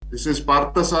This is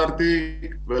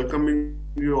Parthasarthi welcoming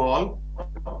you all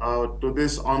to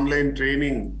this online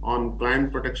training on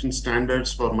client protection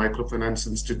standards for microfinance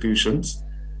institutions.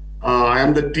 I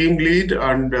am the team lead,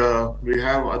 and we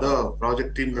have other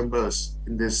project team members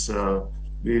in this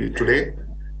today.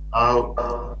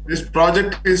 This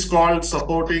project is called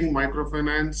Supporting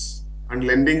Microfinance and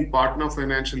Lending Partner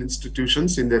Financial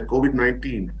Institutions in their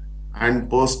COVID-19 and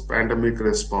post-pandemic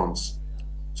response.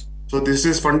 So this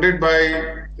is funded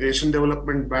by Asian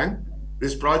Development Bank.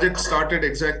 This project started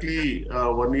exactly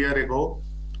 1 year ago,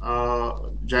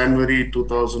 January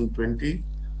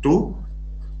 2022.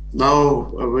 Now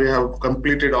we have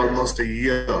completed almost a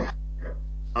year.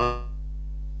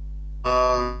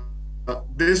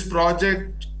 This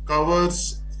project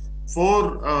covers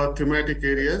four thematic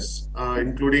areas,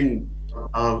 including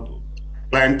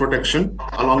client protection.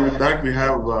 Along with that, we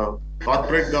have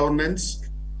corporate governance,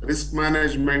 risk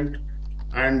management,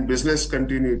 and business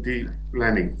continuity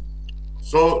planning.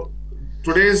 So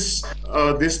today's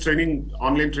this training,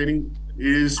 online training,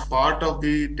 is part of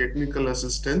the technical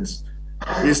assistance.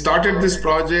 We started this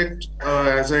project,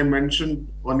 as I mentioned,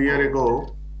 1 year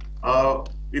ago.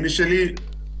 Initially,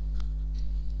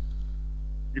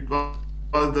 it was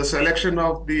the selection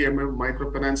of the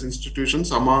microfinance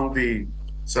institutions among the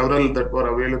several that were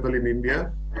available in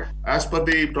India. As per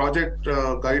the project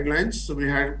guidelines, so we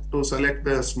had to select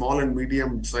the small and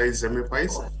medium size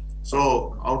MFIs.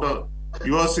 So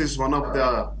yours is one of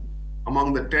the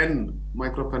among the 10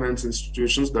 microfinance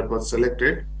institutions that was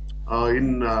selected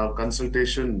in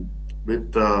consultation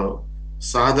with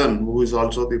Sadhan, who is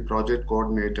also the project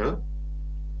coordinator.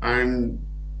 And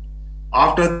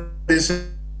after this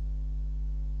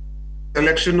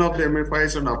selection of the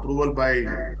MFIs and approval by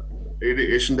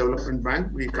Asian Development Bank,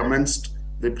 we commenced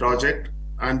the project.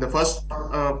 And the first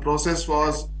process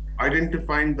was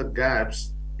identifying the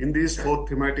gaps in these four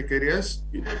thematic areas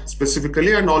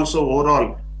specifically, and also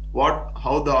overall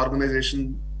how the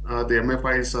organization, the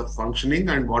MFIs are functioning,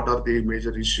 and what are the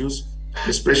major issues,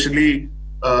 especially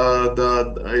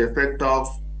the effect of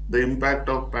the impact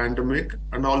of pandemic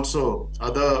and also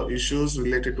other issues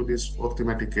related to these four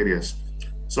thematic areas.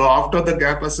 So after the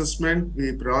gap assessment,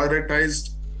 we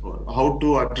prioritized how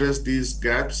to address these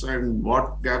gaps and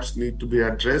what gaps need to be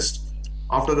addressed.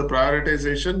 After the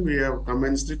prioritization, we have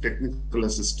commenced the technical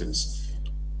assistance.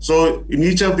 So in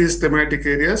each of these thematic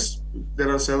areas, there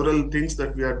are several things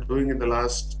that we are doing in the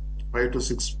last 5 to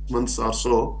 6 months or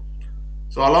so.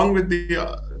 So along with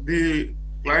the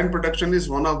client protection is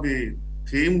one of the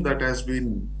theme that has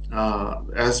been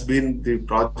the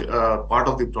project part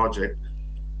of the project.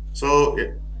 So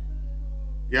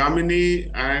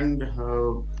Yamini and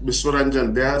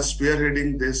Biswaranjan, they are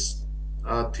spearheading this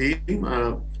theme,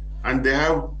 and they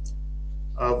have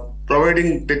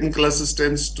providing technical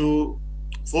assistance to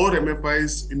 4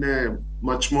 MFIs in a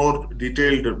much more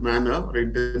detailed manner or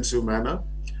intensive manner.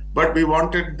 But we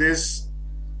wanted this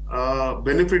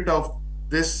benefit of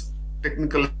this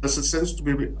technical assistance to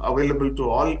be available to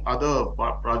all other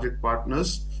project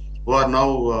partners who are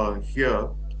now here.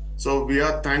 So we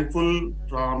are thankful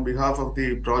on behalf of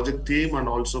the project team and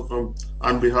also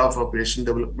on behalf of Asian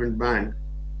Development Bank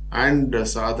and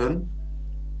Sadhan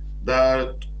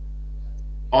that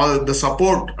all the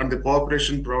support and the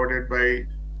cooperation provided by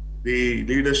the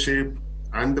leadership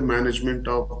and the management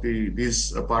of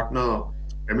these partner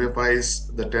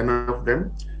MFIs, the 10 of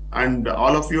them, and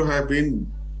all of you have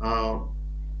been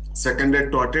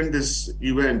seconded to attend this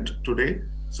event today.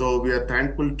 So we are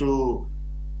thankful to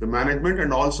the management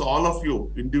and also all of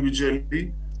you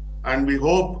individually, and we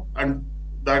hope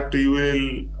that you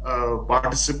will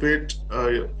participate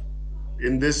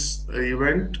in this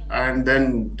event and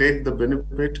then take the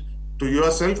benefit to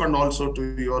yourself and also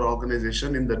to your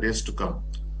organization in the days to come.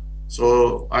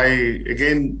 So I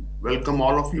again welcome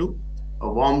all of you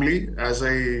warmly, as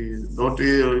I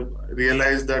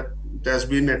realize that it has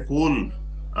been a cool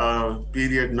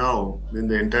period now in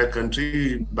the entire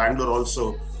country. Bangalore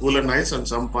also cool and nice, and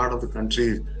some part of the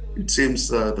country it seems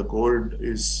the cold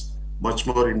is much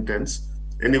more intense.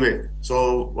 Anyway,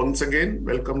 so once again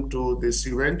welcome to this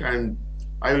event, and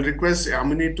I will request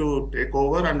Yamini to take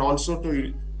over and also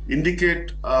to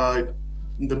indicate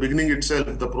in the beginning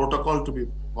itself the protocol to be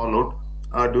followed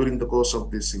during the course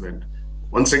of this event.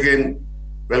 Once again,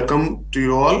 welcome to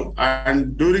you all.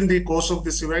 And during the course of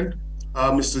this event,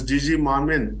 Mr. Gigi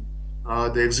Marmin,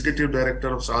 the Executive Director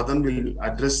of Sadhan, will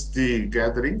address the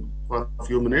gathering for a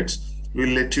few minutes.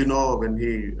 We'll let you know when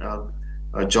he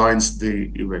joins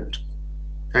the event.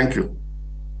 Thank you.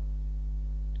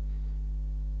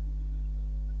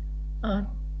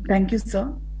 Thank you,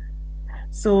 sir.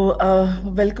 So,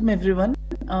 welcome everyone.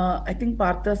 I think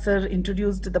Partha sir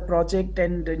introduced the project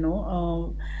and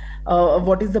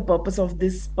what is the purpose of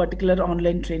this particular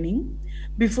online training.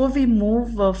 Before we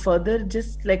move further,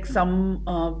 just like some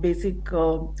basic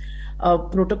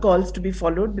protocols to be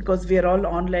followed, because we are all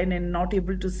online and not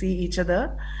able to see each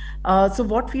other. So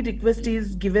what we request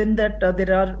is, given that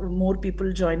there are more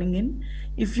people joining in,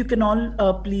 if you can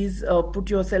all please put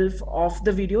yourself off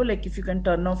the video, like if you can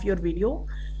turn off your video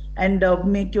and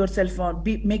make yourself on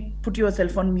put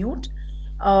yourself on mute,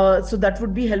 so that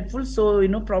would be helpful. So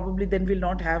probably then we'll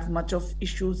not have much of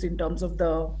issues in terms of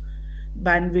the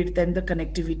bandwidth and the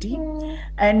connectivity.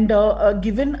 And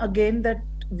given again that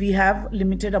we have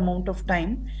limited amount of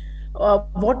time,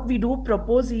 what we do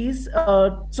propose is,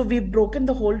 so we've broken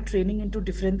the whole training into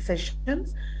different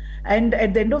sessions, and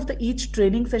at the end of each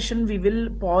training session we will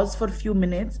pause for a few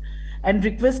minutes and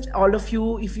request all of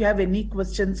you, if you have any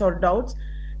questions or doubts,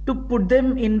 to put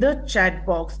them in the chat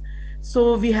box.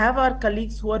 So we have our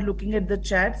colleagues who are looking at the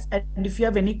chats, and if you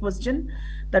have any question,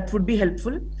 that would be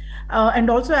helpful. And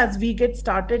also, as we get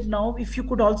started now, if you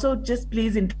could also just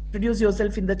please introduce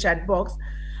yourself in the chat box,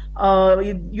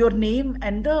 your name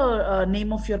and the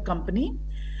name of your company.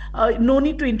 No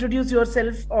need to introduce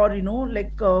yourself or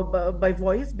like by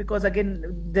voice, because again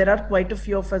there are quite a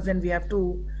few of us and we have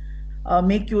to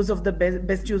make use of the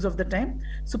best use of the time.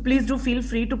 So please do feel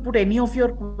free to put any of your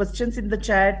questions in the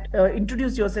chat,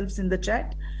 introduce yourselves in the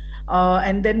chat,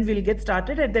 and then we'll get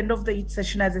started. At the end of each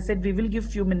session, as I said, we will give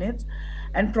few minutes,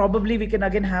 and probably we can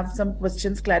again have some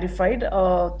questions clarified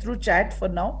through chat for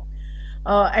now.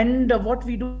 And what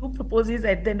we do propose is,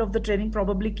 at the end of the training,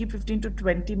 probably keep 15 to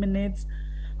 20 minutes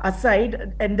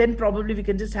aside, and then probably we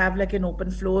can just have like an open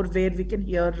floor where we can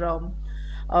hear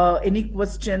any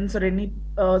questions or any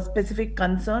specific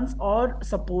concerns or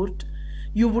support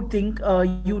you would think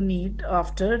you need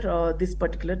after this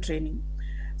particular training.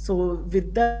 So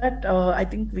with that, I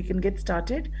think we can get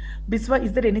started. Biswa,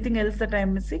 is there anything else that I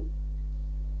am missing?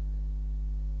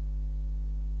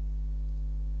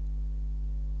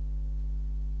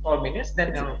 Or minutes,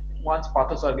 then once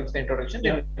Partha sir gives the introduction,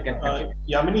 then we can continue.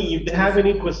 Yamini, if they have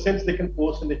any questions, they can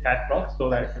post in the chat box so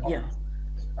that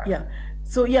yeah.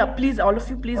 So yeah, please, all of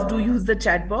you, please do use the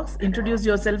chat box, introduce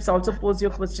yourselves, also pose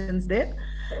your questions there,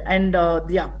 and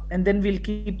and then we'll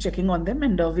keep checking on them,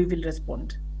 and we will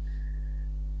respond.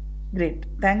 Great,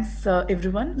 thanks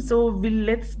everyone. So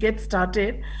let's get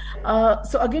started.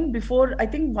 So again, before, I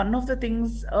think one of the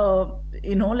things,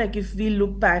 like if we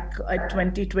look back at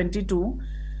 2022,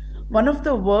 one of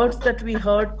the words that we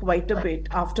heard quite a bit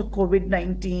after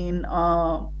COVID-19,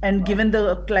 and given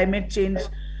the climate change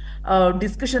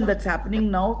discussion that's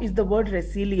happening now, is the word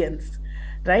resilience,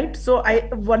 right? So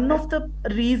one of the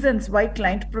reasons why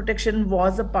client protection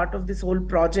was a part of this whole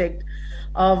project,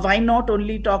 why not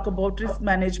only talk about risk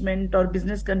management or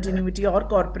business continuity or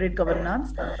corporate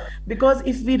governance? Because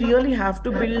if we really have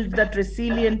to build that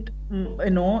resilient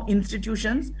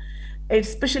institutions,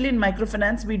 especially in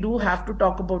microfinance, we do have to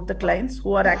talk about the clients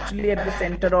who are actually at the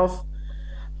center of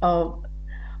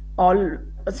all.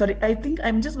 Sorry, I think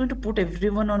I'm just going to put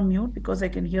everyone on mute because I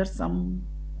can hear some.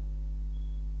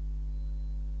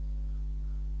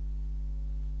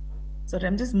 Sorry,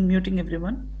 I'm just muting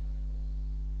everyone.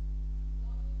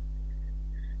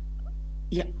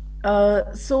 Yeah.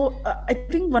 So I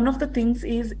think one of the things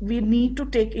is we need to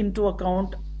take into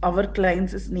account our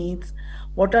clients' needs,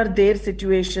 what are their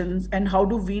situations, and how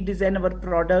do we design our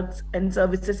products and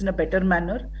services in a better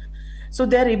manner, so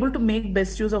they are able to make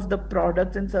best use of the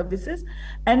products and services,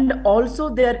 and also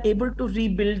they are able to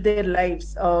rebuild their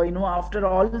lives, after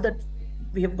all that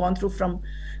we have gone through from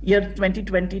year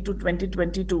 2020 to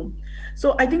 2022.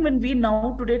 So I think when we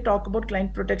now today talk about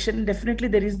client protection, definitely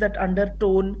there is that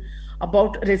undertone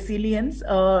about resilience,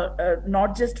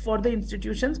 not just for the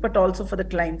institutions but also for the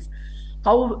clients.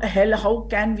 How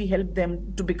can we help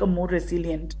them to become more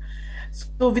resilient?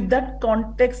 So with that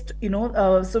context,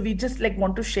 so we just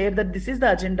want to share that this is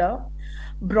the agenda.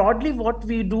 Broadly, what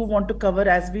we do want to cover,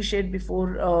 as we shared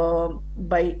before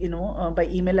by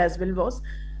email as well, was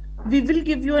we will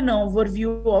give you an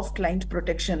overview of client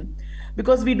protection,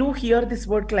 because we do hear this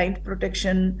word client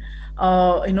protection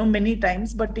many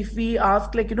times, but if we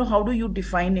ask how do you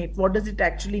define it, what does it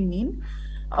actually mean,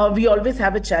 we always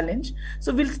have a challenge.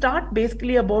 So we'll start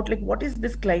basically about what is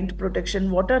this client protection,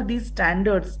 what are these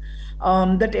standards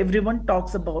that everyone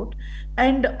talks about.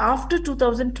 And after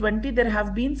 2020, there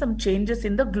have been some changes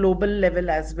in the global level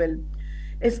as well,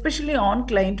 especially on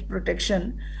client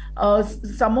protection.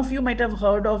 Some of you might have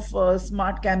heard of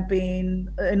Smart Campaign,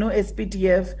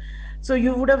 SPTF, So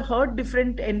you would have heard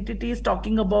different entities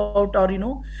talking about, or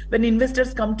when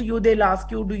investors come to you, they'll ask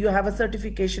you, do you have a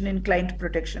certification in client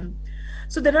protection?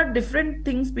 So there are different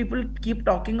things people keep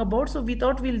talking about. So we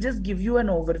thought we'll just give you an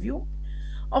overview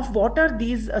of what are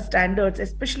these standards,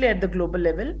 especially at the global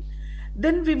level.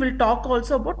 Then we will talk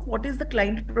also about what is the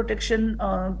client protection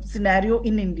scenario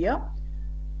in India.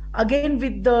 Again,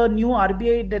 with the new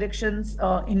RBI directions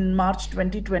in March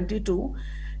 2022,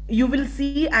 you will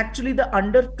see actually the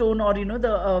undertone, or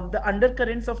the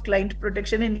undercurrents of client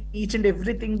protection in each and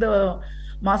everything the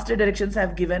master directions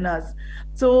have given us.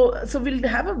 So we'll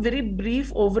have a very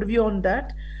brief overview on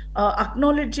that,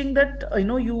 acknowledging that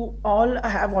you all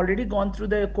have already gone through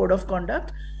the code of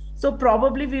conduct. So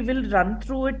probably we will run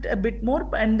through it a bit more,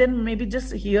 and then maybe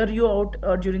just hear you out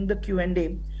during the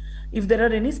Q&A if there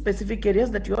are any specific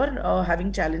areas that you are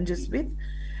having challenges with.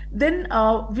 Then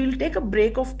we'll take a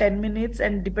break of 10 minutes,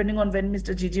 and depending on when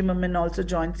Mr. Gigi Mammen also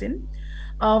joins in.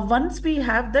 Once we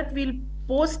have that, we'll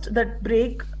post that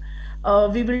break.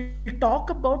 We will talk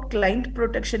about client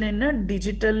protection in a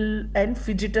digital and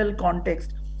phygital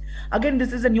context. Again,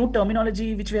 this is a new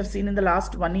terminology which we have seen in the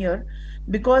last 1 year,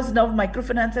 because now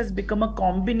microfinance has become a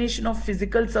combination of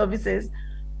physical services,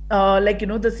 like the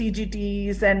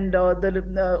CGTs and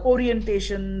the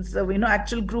orientations,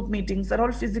 actual group meetings are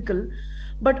all physical,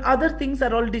 but other things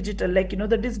are all digital, like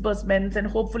the disbursements and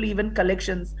hopefully even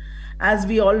collections, as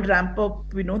we all ramp up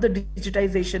the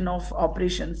digitization of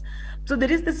operations. So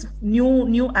there is this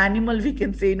new animal, we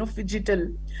can say,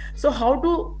 phygital. So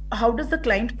how does the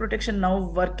client protection now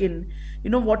work in,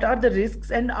 what are the risks,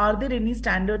 and are there any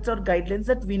standards or guidelines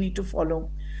that we need to follow?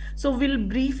 So we'll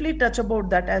briefly touch about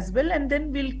that as well, and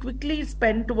then we'll quickly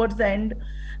spend towards the end,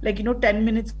 like 10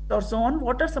 minutes or so, on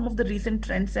what are some of the recent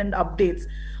trends and updates.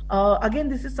 Again,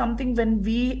 this is something when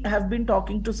we have been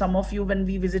talking to some of you when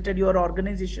we visited your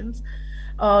organizations.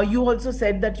 You also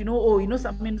said that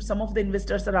some of the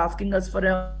investors are asking us for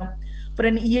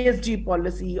an ESG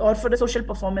policy or for a social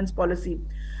performance policy.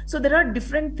 So there are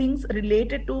different things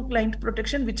related to client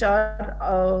protection which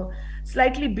are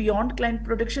slightly beyond client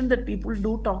protection that people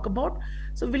do talk about.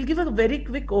 So we'll give a very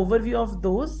quick overview of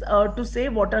those to say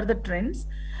what are the trends,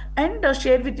 and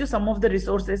share with you some of the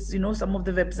resources, some of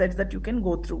the websites that you can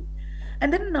go through.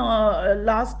 And then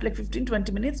last like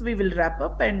 15-20 minutes, we will wrap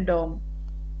up, and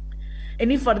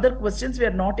any further questions we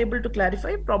are not able to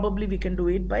clarify, probably we can do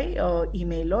it by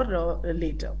email or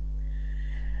later.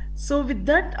 So with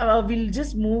that, we'll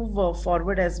just move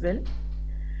forward as well.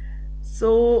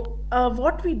 So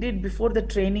what we did before the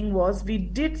training was we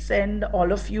did send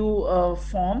all of you a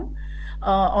form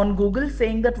on Google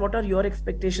saying that what are your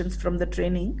expectations from the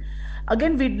training.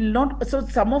 Again, we will not, so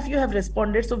some of you have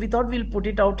responded, so we thought we'll put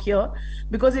it out here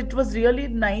because it was really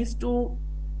nice to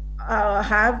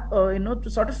have, to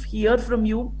sort of hear from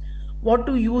you. What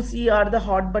do you see are the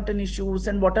hot button issues,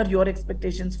 and what are your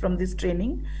expectations from this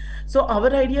training? So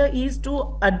our idea is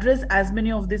to address as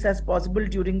many of this as possible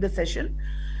during the session.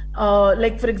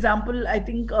 Like for example, I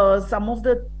think some of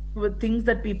the things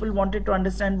that people wanted to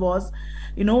understand was,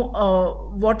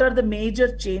 what are the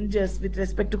major changes with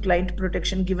respect to client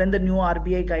protection given the new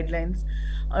RBI guidelines?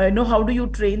 How do you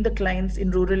train the clients in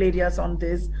rural areas on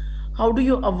this? How do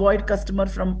you avoid customer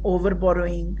from over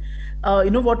borrowing?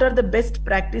 What are the best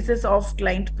practices of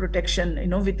client protection,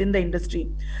 within the industry?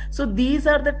 So these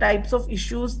are the types of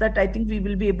issues that I think we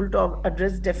will be able to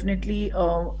address definitely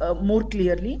more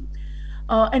clearly.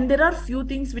 And there are few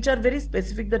things which are very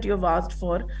specific that you have asked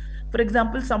for. For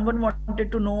example, someone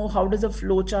wanted to know how does a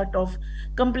flowchart of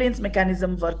complaints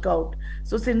mechanism work out?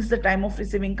 So since the time of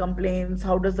receiving complaints,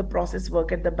 how does the process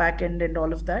work at the back end and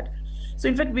all of that? So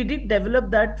in fact, we did develop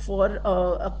that for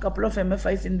a couple of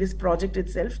MFIs in this project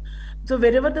itself. So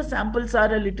wherever the samples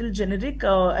are a little generic,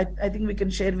 I think we can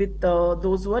share with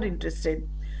those who are interested.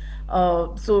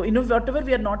 So, whatever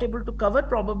we are not able to cover,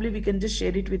 probably we can just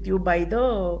share it with you by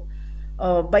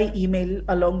email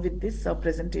along with this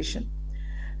presentation.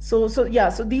 So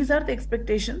these are the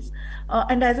expectations.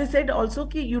 And as I said also,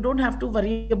 you don't have to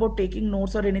worry about taking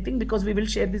notes or anything, because we will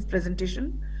share this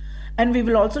presentation. And we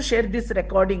will also share this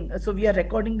recording. So we are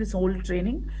recording this whole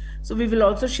training. So we will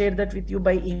also share that with you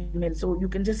by email. So you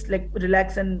can just like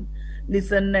relax and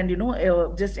listen and,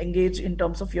 just engage in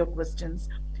terms of your questions.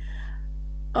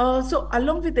 So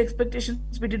along with the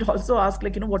expectations, we did also ask,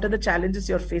 what are the challenges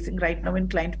you're facing right now in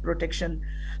client protection?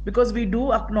 Because we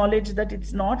do acknowledge that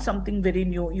it's not something very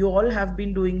new. You all have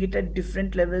been doing it at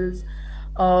different levels,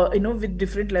 with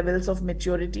different levels of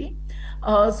maturity.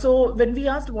 So when we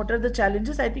asked what are the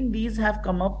challenges, I think these have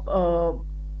come up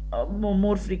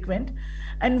more frequent.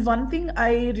 And one thing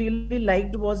I really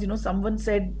liked was, someone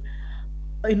said,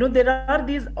 there are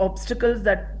these obstacles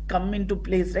that come into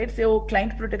place, right? So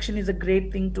client protection is a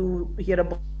great thing to hear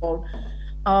about.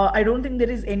 I don't think there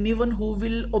is anyone who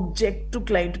will object to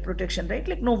client protection, right?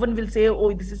 Like no one will say,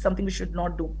 oh, this is something we should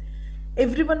not do.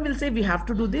 Everyone will say we have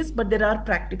to do this, but there are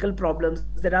practical problems,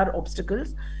 there are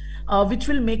obstacles, which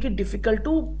will make it difficult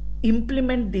to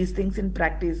implement these things in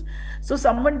practice. So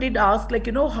someone did ask, like,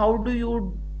 how do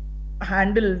you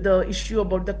handle the issue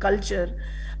about the culture?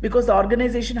 Because the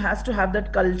organization has to have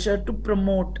that culture to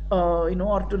promote, or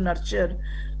to nurture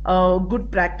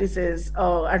good practices,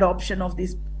 adoption of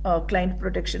these client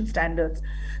protection standards.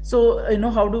 So,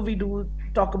 how do we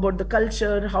talk about the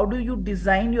culture? How do you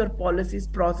design your policies,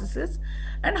 processes,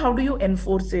 and how do you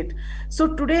enforce it?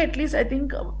 So today, at least, I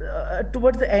think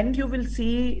towards the end, you will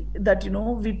see that,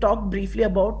 we talked briefly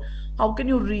about how can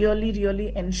you really,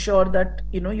 really ensure that,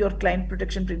 your client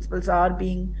protection principles are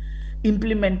being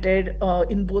implemented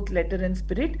in both letter and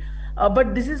spirit.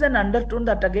 But this is an undertone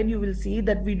that again you will see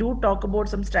that we do talk about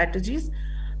some strategies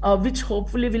which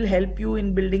hopefully will help you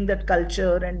in building that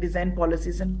culture and design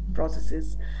policies and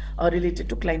processes related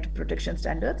to client protection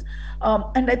standards.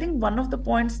 And I think one of the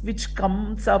points which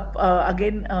comes up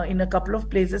again in a couple of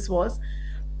places was,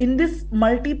 in this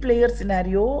multiplayer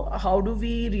scenario, how do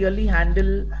we really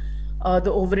handle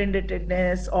the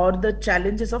over-indebtedness or the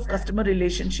challenges of customer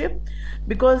relationship?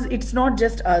 Because it's not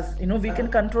just us, we can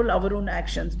control our own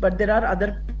actions, but there are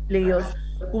other players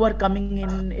who are coming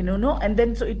in, and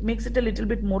then so it makes it a little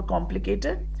bit more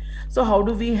complicated. So how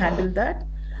do we handle that?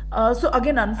 So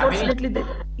again, unfortunately,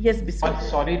 yes, Biswa.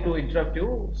 Sorry to interrupt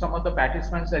you. Some of the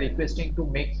participants are requesting to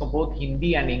make for both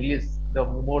Hindi and English the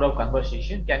mode of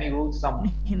conversation. Can you use some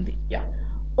Hindi? Yeah.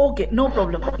 Okay, no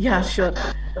problem. Yeah, sure.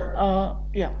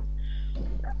 Yeah.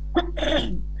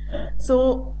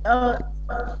 So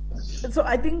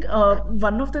I think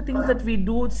one of the things that we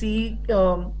do see,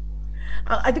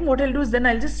 I think what I'll do is then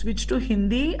I'll just switch to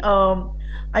Hindi.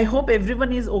 I hope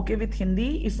everyone is okay with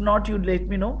Hindi. If not, you let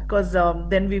me know, because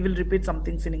then we will repeat some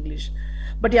things in English.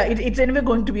 But yeah, it's anyway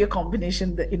going to be a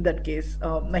combination in that case.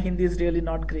 My Hindi is really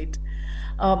not great.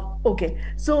 Okay,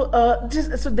 so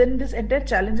then this entire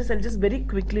challenges I'll just very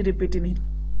quickly repeat in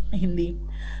Hindi.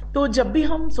 तो जब भी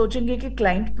हम सोचेंगे कि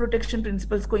client protection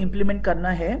principles को implement करना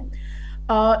है,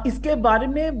 इसके बारे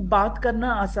में बात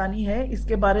करना आसानी है,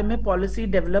 इसके बारे में पॉलिसी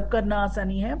डेवलप करना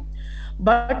आसानी है,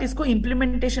 बट इसको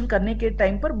इम्प्लीमेंटेशन करने के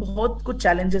टाइम पर बहुत कुछ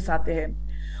चैलेंजेस आते हैं.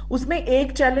 उसमें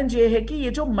एक चैलेंज ये है कि ये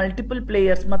जो मल्टीपल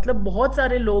प्लेयर्स, मतलब बहुत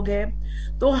सारे लोग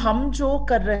हैं, तो हम जो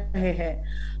कर रहे हैं,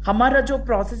 हमारा जो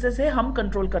प्रोसेसेस है हम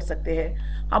कंट्रोल कर सकते हैं,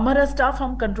 हमारा स्टाफ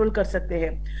हम कंट्रोल कर सकते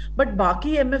हैं, बट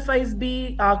बाकी एमएफआईज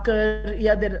भी आकर,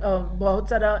 या बहुत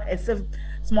सारा एसएफ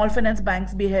स्मॉल फाइनेंस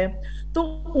बैंक्स भी है, तो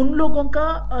उन लोगों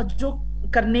का जो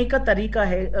करने का तरीका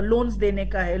है, लोन्स देने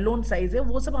का है, लोन साइज है,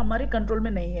 वो सब हमारे कंट्रोल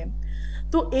में नहीं है.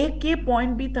 तो एक ये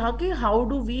पॉइंट भी था कि how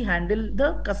do we handle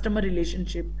the customer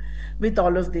relationship with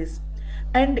all of this.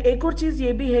 And एक और चीज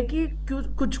ये भी है कि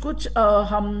कुछ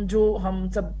हम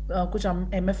सब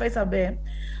एमएफआई सब है,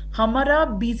 हमारा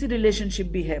बीसी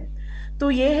रिलेशनशिप भी है.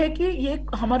 तो ये है कि ये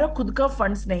हमारा खुद का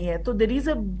फंड्स नहीं है, तो देयर इज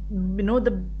द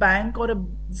बैंक और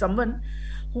someone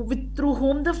through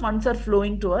whom the funds are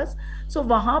flowing to us. सो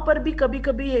वहां पर भी कभी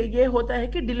कभी ये होता है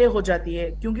कि डिले हो जाती है,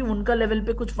 क्योंकि उनका लेवल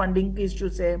पे कुछ फंडिंग के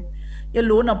इश्यूज है या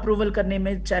लोन अप्रूवल करने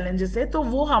में चैलेंजेस है, तो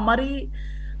वो हमारी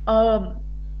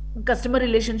कस्टमर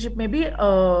रिलेशनशिप में भी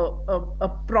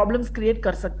प्रॉब्लम्स क्रिएट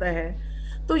कर सकता है.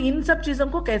 तो इन सब चीजों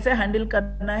को कैसे हैंडल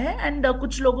करना है. एंड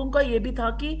कुछ लोगों का ये भी था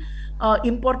कि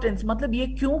इम्पोर्टेंस, मतलब ये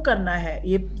क्यों करना है,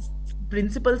 ये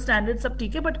प्रिंसिपल स्टैंडर्ड सब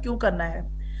ठीक है, बट क्यों करना है.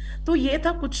 तो ये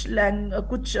था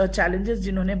कुछ चैलेंजेस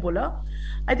जिन्होंने बोला.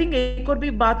 आई थिंक एक और भी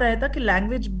बात आया था कि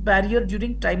language barrier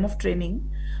during time of training,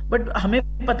 but हमें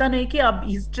पता नहीं कि आप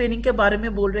इस ट्रेनिंग के बारे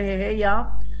में बोल रहे हैं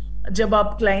या जब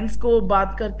आप क्लाइंट्स को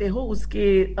बात करते हो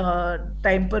उसके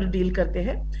टाइम पर डील करते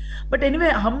हैं. बट एनीवे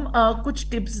हम कुछ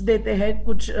टिप्स देते हैं,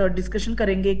 कुछ डिस्कशन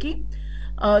करेंगे कि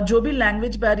जो भी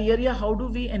लैंग्वेज बैरियर या हाउ डू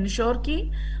वी एंश्योर कि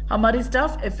हमारी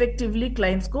स्टाफ इफेक्टिवली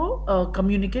क्लाइंट्स को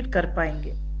कम्युनिकेट कर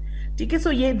पाएंगे. ठीक है.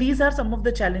 सो ये these are some of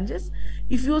the challenges.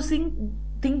 If you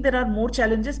think there are more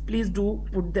challenges, please do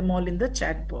put them all in the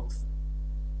chat box.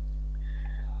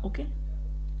 Okay,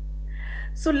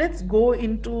 so let's go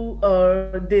into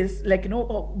this, like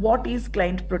what is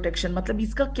client protection, मतलब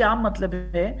इसका क्या मतलब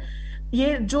है.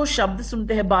 ये जो शब्द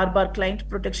सुनते हैं बार बार, क्लाइंट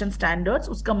प्रोटेक्शन स्टैंडर्ड्स,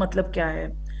 उसका मतलब क्या है.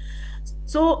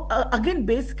 So again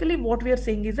basically what we are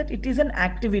saying is that it is an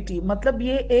activity, मतलब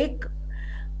ये एक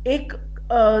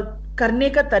करने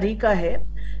का तरीका है,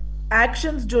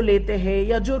 एक्शंस जो लेते हैं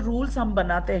या जो रूल्स हम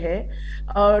बनाते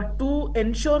हैं टू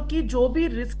एंश्योर कि जो भी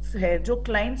रिस्क्स है जो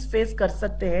क्लाइंट्स फेस कर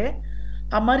सकते हैं,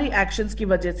 हमारी एक्शंस की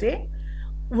वजह से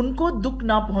उनको दुख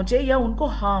ना पहुंचे या उनको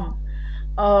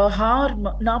हार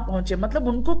ना पहुंचे, मतलब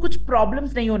उनको कुछ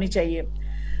प्रॉब्लम्स नहीं होनी चाहिए।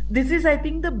 This is I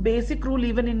think the basic rule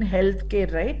even in health care,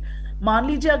 right? मान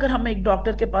लीजिए अगर हम एक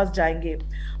डॉक्टर के पास जाएंगे,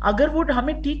 अगर वो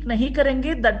हमें ठीक नहीं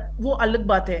करेंगे दैट वो अलग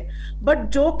बात है, बट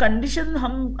जो कंडीशन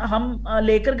हम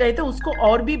लेकर गए थे उसको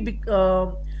और भी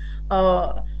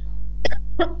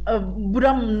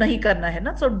बुरा नहीं करना है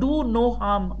ना, सो डू नो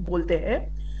हार्म बोलते हैं।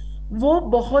 वो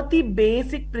बहुत ही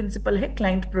बेसिक प्रिंसिपल है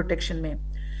क्लाइंट प्रोटेक्शन में।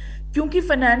 क्योंकि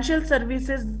फाइनेंशियल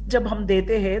सर्विसेज जब हम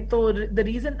देते हैं तो the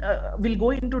reason will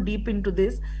go into deep into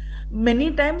this, many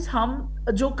times हम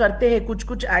जो करते हैं कुछ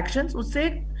कुछ एक्शंस, उससे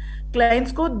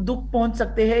क्लाइंट्स को दुख पहुंच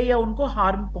सकते हैं या उनको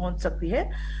हार्म पहुंच सकती है।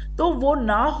 तो वो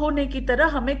ना होने की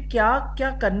तरह हमें क्या क्या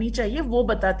करनी चाहिए वो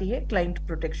बताती है client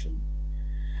protection,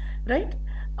 right?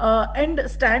 And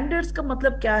standards का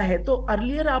मतलब क्या है? तो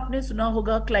अर्लियर आपने सुना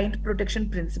होगा क्लाइंट प्रोटेक्शन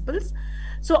प्रिंसिपल्स।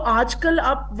 सो आजकल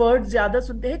आप वर्ड ज्यादा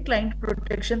सुनते हैं क्लाइंट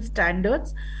प्रोटेक्शन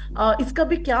स्टैंडर्ड्स। इसका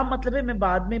भी क्या मतलब है मैं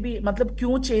बाद में भी, मतलब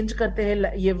क्यों चेंज करते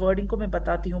हैं ये वर्डिंग को मैं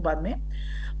बताती हूँ बाद में।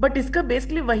 बट इसका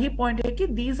बेसिकली वही पॉइंट है कि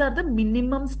these are the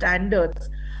minimum standards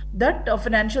that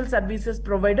financial services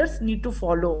providers need to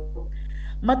follow.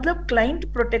 मतलब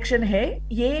क्लाइंट प्रोटेक्शन है,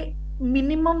 ये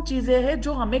मिनिमम चीजें हैं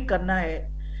जो हमें करना है।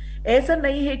 ऐसा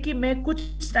नहीं है कि मैं कुछ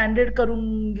स्टैंडर्ड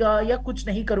करूंगा या कुछ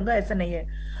नहीं करूंगा, ऐसा नहीं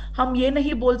है। हम ये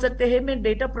नहीं बोल सकते हैं मैं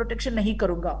डेटा प्रोटेक्शन नहीं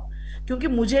करूंगा क्योंकि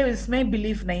मुझे इसमें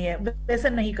बिलीफ नहीं है, वैसा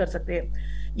नहीं कर सकते।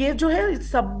 ये जो है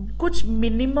सब कुछ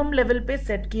मिनिमम लेवल पे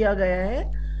सेट किया गया है,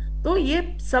 तो ये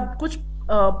सब कुछ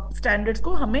स्टैंडर्ड्स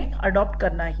को हमें अडॉप्ट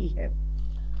करना ही है,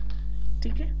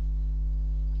 ठीक है?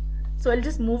 सो I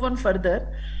just move on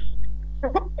further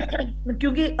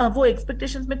क्योंकि वो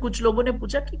एक्सपेक्टेशंस में कुछ लोगों ने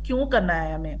पूछा कि क्यों करना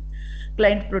है हमें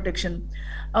क्लाइंट प्रोटेक्शन।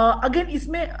 अगेन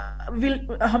इसमें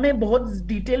हमें बहुत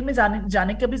डिटेल में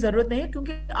जाने की भी जरूरत नहीं है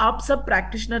क्योंकि आप सब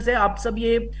प्रैक्टिशनर्स हैं, आप सब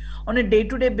ये on a day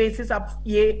to day basis आप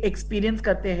ये एक्सपीरियंस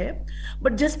करते हैं।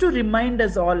 But just to remind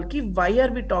us all कि why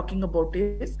are we talking about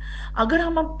this, अगर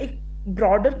हम एक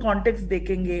ब्रॉडर कॉन्टेक्स्ट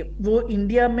देखेंगे, वो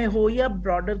इंडिया में हो या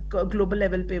ब्रॉडर ग्लोबल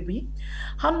लेवल पे भी,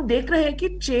 हम देख रहे हैं कि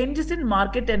चेंजेस इन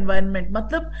मार्केट एनवायरनमेंट,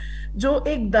 मतलब जो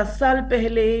एक 10 साल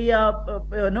पहले या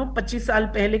 25 साल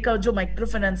पहले का जो माइक्रो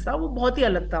फाइनेंस था वो बहुत ही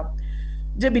अलग था।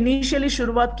 जब इनिशियली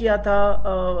शुरुआत किया था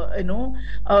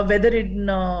weather in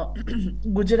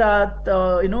Gujarat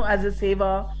as a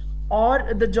सेवा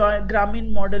और द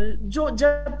ग्रामीण मॉडल जो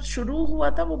जब शुरू हुआ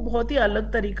था वो बहुत ही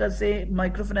अलग तरीका से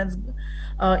माइक्रो फाइनेंस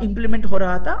इम्प्लीमेंट हो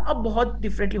रहा था, अब बहुत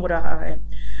डिफरेंटली हो रहा है।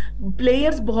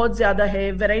 प्लेयर्स बहुत ज्यादा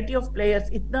है, वैरायटी ऑफ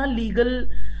प्लेयर्स, इतना लीगल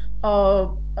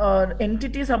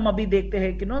entities हम अभी देखते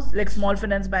हैं कि like small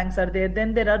finance banks are there,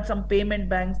 then there are some payment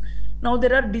banks, now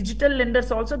there are digital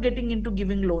lenders also getting into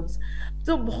giving loans।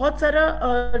 तो बहुत सारा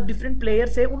different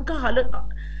players है, उनका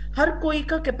हर कोई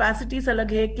का कैपेसिटीज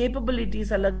अलग है,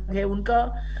 कैपेबिलिटीज अलग है, उनका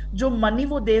जो मनी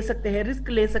वो दे सकते हैं, रिस्क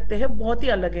ले सकते हैं, बहुत ही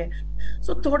अलग है।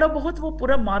 सो थोड़ा बहुत वो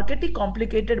पूरा मार्केट ही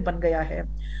कॉम्प्लिकेटेड बन गया है।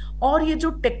 और ये जो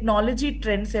टेक्नोलॉजी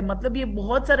ट्रेंड्स है, मतलब ये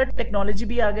बहुत सारा टेक्नोलॉजी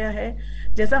भी आ गया है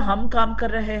जैसा हम काम कर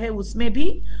रहे हैं उसमें भी,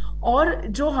 और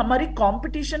जो हमारी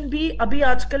कंपटीशन भी अभी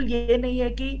आजकल ये नहीं है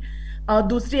कि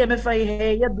दूसरी एमएफआई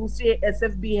है या दूसरी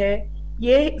एसएफबी है,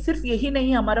 ये सिर्फ यही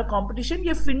नहीं हमारा कंपटीशन,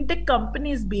 ये फिनटेक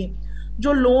कंपनीज भी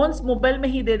जो लोन्स मोबाइल में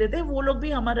ही दे देते हैं वो लोग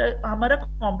भी हमारा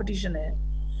कंपटीशन है।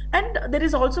 And there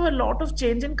is also a lot of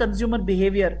change in consumer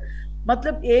behaviour,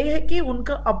 मतलब ये है कि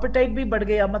उनका अपटाइट भी बढ़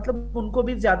गया, मतलब उनको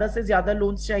भी ज्यादा से ज्यादा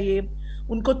लोन्स चाहिए,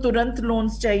 उनको तुरंत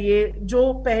लोन्स चाहिए। जो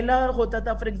पहला होता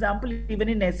था for example even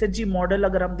in SHG model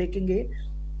अगर हम देखेंगे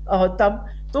तब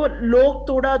तो लोग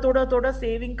थोड़ा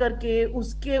सेविंग करके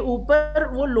उसके ऊपर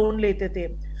वो लोन लेते थे।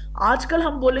 आजकल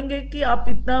हम बोलेंगे कि आप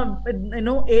इतना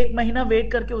एक महीना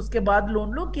वेट करके उसके बाद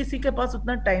लोन लो, किसी के पास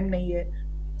उतना टाइम नहीं है।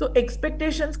 तो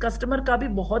एक्सपेक्टेशंस कस्टमर का भी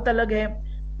बहुत अलग है,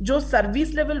 जो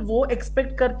सर्विस लेवल वो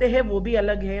एक्सपेक्ट करते हैं वो भी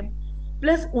अलग है।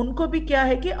 प्लस उनको भी क्या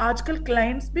है कि आजकल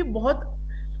क्लाइंट्स भी बहुत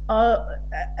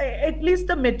at least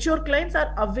the mature clients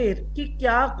are aware कि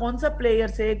क्या कौन सा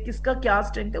प्लेयर्स है, किसका क्या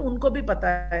स्ट्रेंथ है, उनको भी पता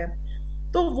है।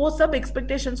 तो वो सब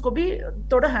एक्सपेक्टेशंस को भी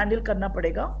थोड़ा हैंडल करना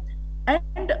पड़ेगा।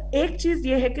 एंड एक चीज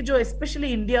ये है कि जो स्पेशली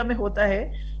इंडिया में होता है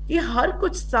कि हर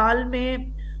कुछ साल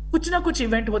में कुछ ना कुछ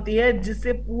इवेंट होती है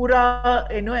जिससे पूरा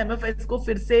एमएफएस को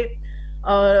फिर से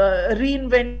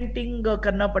रीइन्वेंटिंग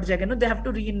करना पड़ जाएगा, they have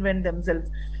to reinvent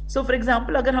themselves. So for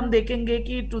example अगर हम देखेंगे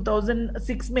कि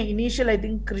 2006 में इनिशियल आई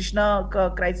थिंक कृष्णा का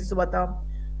क्राइसिस हुआ था,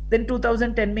 देन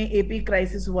 2010 में एपी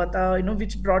क्राइसिस हुआ था,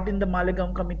 which brought in the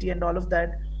Malegam committee and all of that.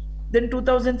 Then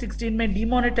 2016 में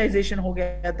डिमोनेटाइजेशन हो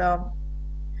गया था।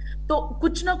 तो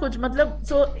कुछ ना कुछ मतलब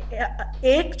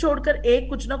एक छोड़कर एक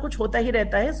कुछ ना कुछ होता ही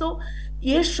रहता है. सो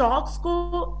ये शॉक्स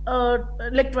को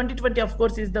like 2020 of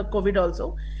course is the covid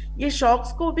also, ये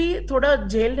शॉक्स को भी थोड़ा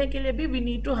झेलने के लिए भी we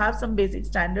need to have some basic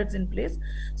standards in place,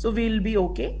 so we will be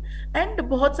okay. And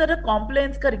बहुत सारा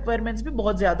कॉम्प्लायंस का रिक्वायरमेंट्स भी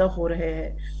बहुत ज्यादा हो रहे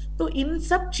हैं. तो इन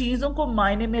सब चीजों को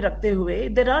मायने में रखते हुए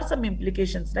there are some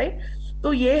implications, right.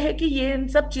 तो ये है कि ये इन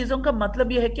सब चीजों का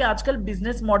मतलब ये है कि आजकल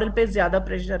बिजनेस मॉडल पे ज्यादा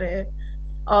प्रेशर है.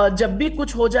 जब भी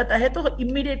कुछ हो जाता है तो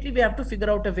immediately we have to figure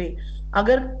out a वे.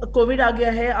 अगर कोविड आ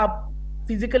गया है, आप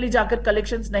फिजिकली जाकर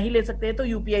कलेक्शंस नहीं ले सकते तो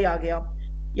यूपीआई आ गया,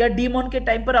 या डीमॉन के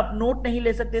टाइम पर आप नोट नहीं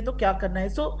ले सकते तो क्या करना है.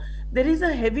 So there is a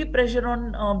heavy pressure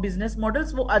on business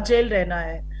models. वो अजेल रहना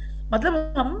है,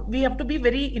 मतलब हम we have to be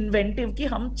very inventive कि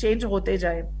हम चेंज होते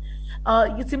जाए.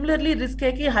 ये सिमिलरली रिस्क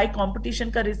है कि हाई कंपटीशन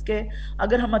का रिस्क है.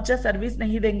 अगर हम अच्छा सर्विस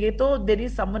नहीं देंगे तो there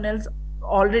is someone else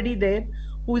already there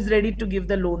who is ready to give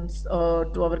the loans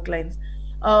to our clients.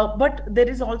 But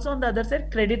there is also on the other side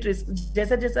credit risk.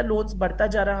 जैसा जैसा loans बढ़ता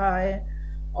जा रहा है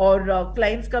और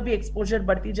clients का भी exposure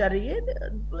बढ़ती जा रही है,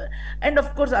 and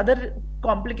of course other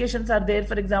complications are there.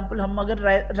 For example, हम अगर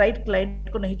right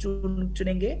client को नहीं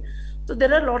चुनेंगे तो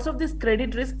there are lots of these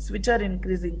credit risks which are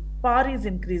increasing. PAR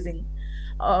is increasing.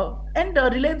 And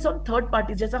reliance on third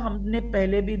party, जैसा हमने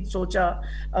पहले भी सोचा,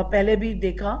 पहले भी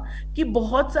देखा कि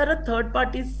बहुत सारा थर्ड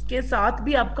पार्टीज के साथ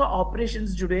भी आपका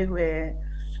ऑपरेशंस जुड़े हुए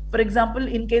हैं. For example,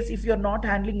 in case if you are not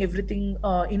handling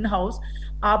everything in house,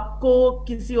 आपको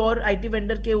किसी और आईटी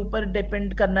वेंडर के ऊपर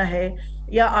डिपेंड करना है.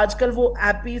 या आजकल वो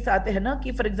ऐप्स आते हैं ना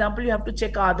कि for example you have to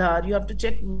check Aadhaar, you have to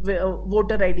check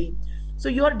voter ID. So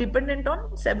you are dependent on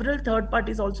several third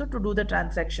parties also to do the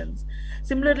transactions.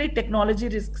 Similarly, technology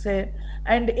risks है.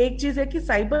 And एक चीज है कि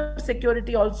cyber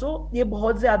security also ये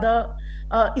बहुत ज्यादा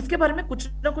इसके बारे में कुछ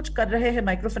ना कुछ कर रहे हैं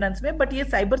माइक्रो फाइनेंस में, बट ये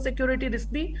साइबर सिक्योरिटी रिस्क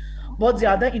भी बहुत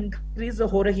ज्यादा इंक्रीज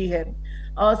हो रही है.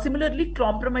 Similarly,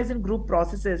 compromise in group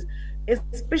processes,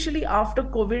 specially after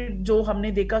Covid जो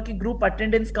हमने देखा कि ग्रुप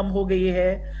अटेंडेंस कम हो गई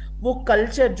है. वो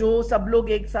कल्चर जो सब लोग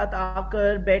एक साथ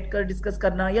आकर बैठकर डिस्कस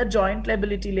करना या जॉइंट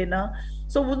लायबिलिटी लेना,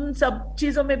 सो उन सब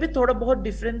चीजों में भी थोड़ा बहुत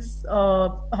डिफरेंस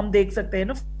हम देख सकते हैं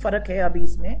ना, फर्क है अभी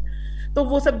इसमें. तो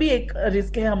वो सब भी एक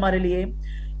रिस्क है हमारे लिए.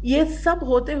 ये सब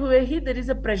होते हुए ही there is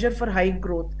a pressure for high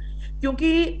growth, क्योंकि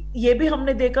ये भी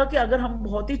हमने देखा कि अगर हम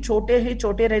बहुत ही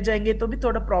छोटे रह जाएंगे तो भी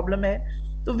थोड़ा प्रॉब्लम है.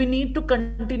 तो we need to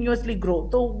continuously grow,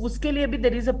 तो उसके लिए भी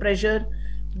there is a pressure.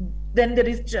 then there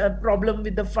is problem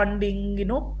with the funding,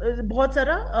 बहुत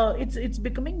सारा it's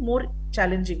becoming more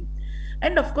challenging.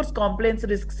 And of course compliance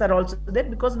risks are also there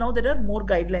because now there are more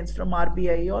guidelines from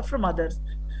RBI or from others,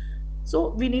 so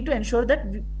we need to ensure that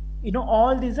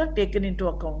all these are taken into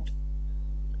account.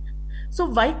 So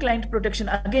why client protection,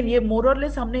 again ये more or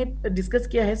less हमने discuss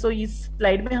किया है. so इस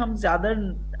slide में हम ज्यादा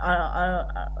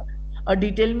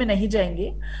detail में नहीं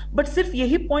जाएंगे, बट सिर्फ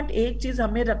यही पॉइंट एक चीज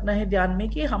हमें रखना है ध्यान में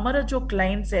कि हमारा जो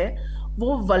क्लाइंट्स है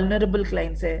वो वल्नरेबल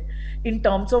क्लाइंट्स है in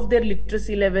terms of their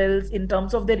literacy levels, in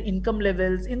terms of their income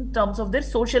levels, in terms of their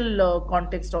social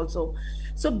context also.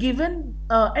 So given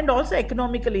and also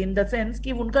economically in the sense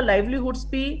कि उनका लाइवलीहुड्स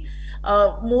भी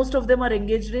most of them are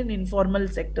engaged in informal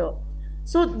sector.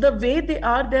 So the way they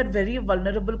are very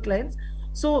vulnerable clients.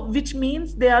 So which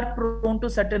means they are prone to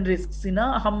certain risks,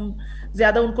 हम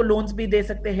ज्यादा उनको loans भी दे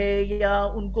सकते हैं या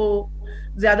उनको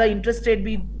ज्यादा इंटरेस्ट रेट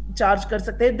भी चार्ज कर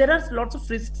सकते हैं. there are lots of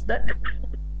risks that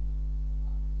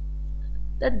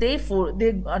they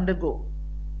undergo.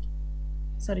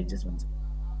 Sorry, just one second.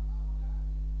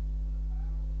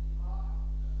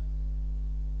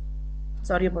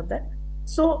 Sorry about that.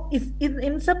 So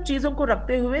इन सब चीजों को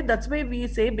रखते हुए that's why we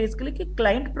say basically कि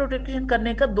क्लाइंट प्रोटेक्शन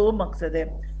करने का दो मकसद है.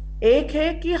 एक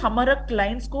है कि हमारा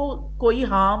क्लाइंट्स को कोई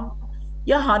हार्म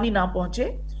या हानि ना पहुंचे,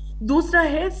 दूसरा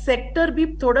है सेक्टर भी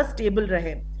थोड़ा स्टेबल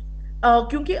रहे.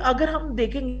 क्योंकि अगर हम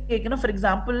देखेंगे कि ना, for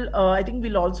example I think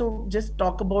will also just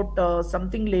talk about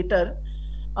something letter,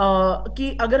 कि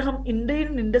अगर हम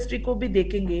इंडियन इंडस्ट्री को भी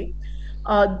देखेंगे,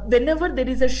 whenever there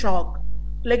is a shock,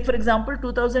 like for example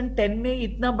 2010 में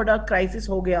इतना बड़ा क्राइसिस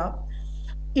हो गया,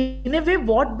 in a way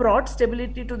what brought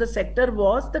stability to the sector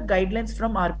was the guidelines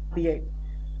from RBI.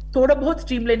 थोड़ा बहुत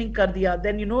स्ट्रीमलाइनिंग कर दिया.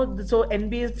 Then so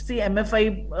NBFC MFI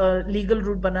legal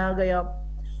route बनाया गया.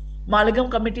 मालगम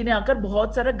कमेटी ने आकर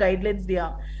बहुत सारा गाइडलाइंस दिया.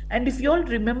 And if you all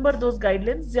remember those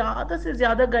guidelines, ज्यादा से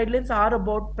ज्यादा guidelines are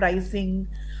about pricing,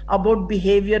 about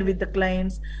behaviour with the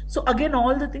clients. So again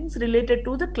all the things related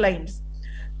to the clients.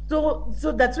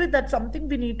 So that's why that's something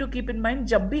we need to keep in mind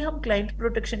जब भी हम client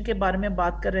protection के बारे में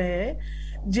बात कर रहे हैं.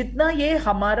 जितना ये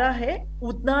हमारा है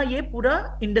उतना ये पूरा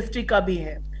इंडस्ट्री का भी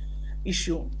है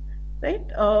इश्यू,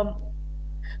 राइट.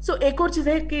 सो एक और चीज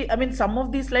है कि I mean some of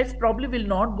the slides probably will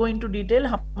not go into detail,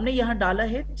 हमने यहाँ डाला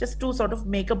है just to sort of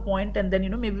make a point and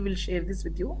then maybe will share this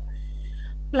with you.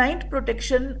 Client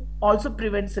protection also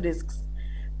prevents risk.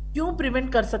 क्यों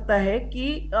prevent कर सकता है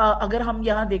कि अगर हम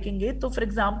यहाँ देखेंगे तो फॉर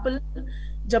एग्जाम्पल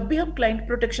जब भी हम क्लाइंट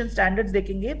प्रोटेक्शन स्टैंडर्ड्स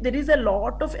देखेंगे there is a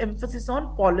lot of emphasis on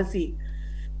policy.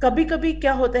 कभी कभी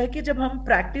क्या होता है कि जब हम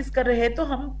प्रैक्टिस कर रहे हैं तो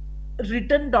हम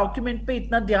रिटर्न डॉक्यूमेंट पे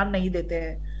इतना ध्यान नहीं देते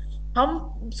हैं.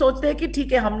 हम सोचते हैं कि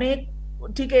ठीक है हमने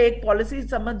एक पॉलिसी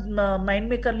समझ माइंड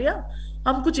में कर लिया,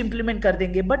 हम कुछ इंप्लीमेंट कर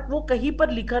देंगे, बट वो कहीं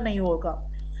पर लिखा नहीं होगा.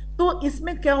 तो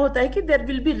इसमें क्या होता है कि देयर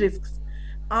विल बी रिस्क.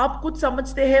 आप कुछ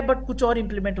समझते हैं बट कुछ और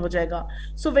इंप्लीमेंट हो जाएगा.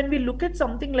 So when we look at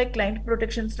something like client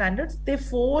protection standards they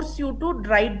force you to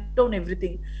write down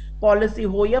everything, policy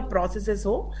हो या प्रोसेसेस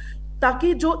हो,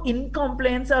 ताकि जो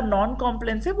इनकॉम्प्लायंस और नॉन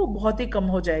कॉम्प्लायंस है वो बहुत ही कम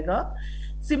हो जाएगा.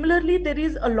 Similarly there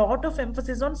is a lot of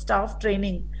emphasis on staff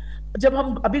training. जब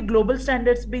हम अभी ग्लोबल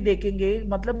स्टैंडर्ड्स भी देखेंगे,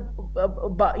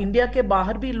 मतलब इंडिया के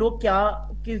बाहर भी लोग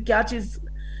क्या चीज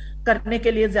करने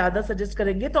के लिए ज्यादा सजेस्ट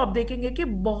करेंगे, तो आप देखेंगे कि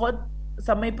बहुत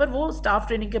समय पर वो स्टाफ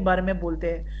ट्रेनिंग के बारे में बोलते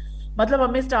हैं. मतलब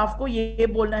हमें स्टाफ को ये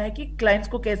बोलना है कि क्लाइंट्स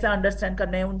को कैसे अंडरस्टैंड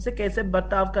करना है, उनसे कैसे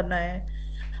बर्ताव करना है,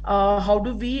 how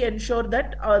do we ensure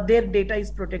that there data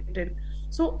is protected.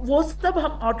 सो वो सब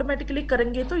हम ऑटोमेटिकली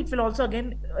करेंगे तो it will also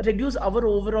again reduce our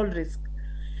overall risk.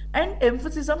 And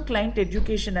emphasis on client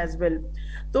education as well.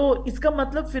 तो इसका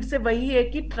मतलब फिर से वही है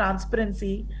कि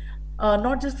transparency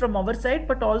not just from our side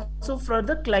but also for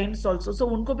the clients also. सो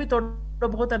उनको भी थोड़ा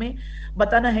बहुत हमें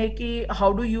बताना है कि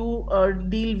how do you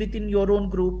deal with in your own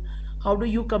group, how do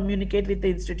you communicate with the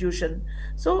institution.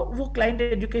 सो वो क्लाइंट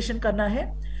एजुकेशन करना है.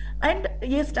 एंड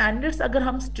ये स्टैंडर्ड्स अगर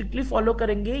हम स्ट्रिक्टली फॉलो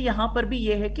करेंगे, यहाँ पर भी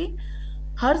ये है कि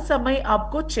हर समय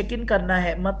आपको चेक इन करना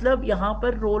है. मतलब यहाँ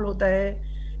पर रोल होता है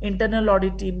इंटरनल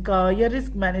ऑडिट टीम का या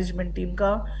रिस्क मैनेजमेंट टीम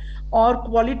का, और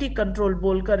क्वालिटी कंट्रोल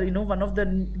बोलकर one of the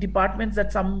departments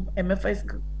that some MFIs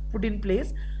put in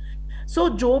place. सो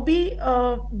जो भी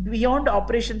बियॉन्ड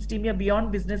ऑपरेशंस टीम या बियॉन्ड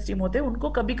बिजनेस टीम होते हैं उनको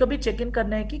कभी कभी चेक इन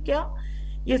करना है कि क्या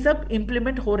ये सब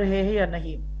इंप्लीमेंट हो रहे हैं या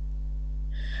नहीं.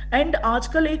 एंड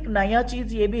आजकल एक नया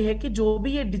चीज ये भी है कि जो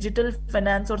भी ये डिजिटल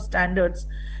फाइनेंस और स्टैंडर्ड्स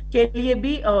के लिए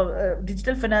भी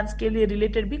डिजिटल फाइनेंस के लिए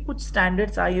रिलेटेड भी कुछ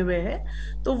स्टैंडर्ड्स आए हुए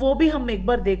हैं, तो वो भी हम एक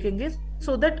बार देखेंगे.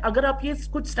 सो दैट अगर आप ये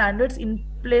कुछ स्टैंडर्ड्स इन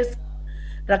प्लेस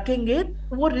रखेंगे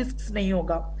वो रिस्क नहीं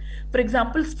होगा. For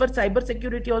example for cyber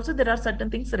security also there are certain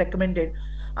things recommended.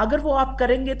 अगर वो आप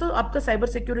करेंगे तो आपका साइबर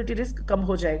सिक्योरिटी रिस्क कम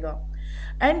हो जाएगा.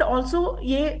 एंड ऑल्सो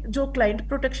ये जो क्लाइंट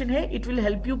प्रोटेक्शन है it will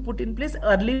help you put in place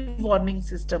early warning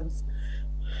systems.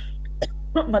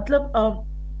 मतलब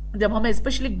जब हम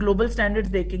स्पेशली ग्लोबल स्टैंडर्ड्स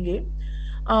देखेंगे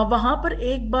वहां पर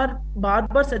एक बार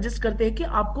बार सजेस्ट करते हैं कि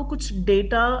आपको कुछ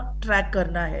डेटा ट्रैक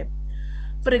करना है.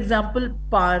 For example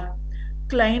par,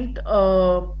 client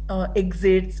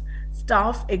exits,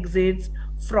 staff exits,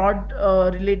 fraud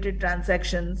related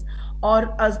transactions और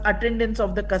attendance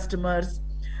of the customers.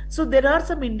 So there are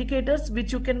some indicators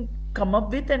which you can come up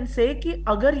with and से कि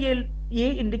अगर ये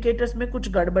इंडिकेटर्स में कुछ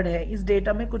गड़बड़ है, इस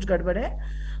डेटा में कुछ गड़बड़ है,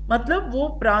 मतलब वो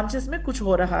ब्रांचेस में कुछ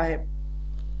हो रहा है.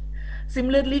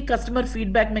 सिमिलरली कस्टमर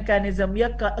फीडबैक मैकेनिज्म या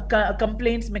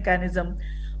कंप्लेंट्स मैकेनिज्म,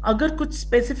 अगर कुछ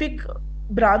स्पेसिफिक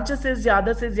ब्रांचेस से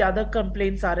ज्यादा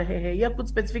कंप्लेंट्स आ रहे हैं या कुछ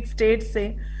स्पेसिफिक स्टेट से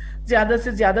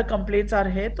ज्यादा कंप्लेंट्स आ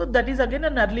रहे हैं, तो that is again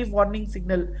an early warning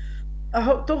signal.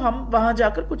 तो हम वहां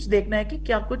जाकर कुछ देखना है कि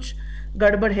क्या कुछ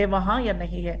गड़बड़ है वहां या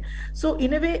नहीं है. सो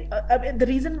इन अ way the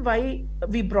reason why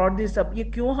we brought this up, ये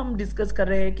क्यों हम डिस्कस कर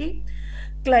रहे हैं कि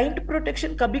क्लाइंट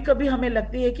प्रोटेक्शन कभी कभी हमें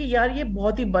लगती है कि यार ये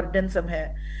बहुत ही बर्डनसम है,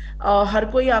 हर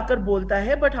कोई आकर बोलता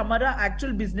है बट हमारा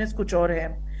एक्चुअल बिजनेस कुछ और है.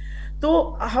 तो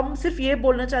हम सिर्फ ये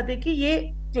बोलना चाहते हैं कि ये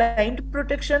क्लाइंट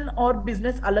प्रोटेक्शन और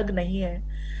बिजनेस अलग नहीं है.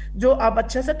 जो आप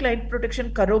अच्छा सा क्लाइंट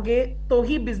प्रोटेक्शन करोगे तो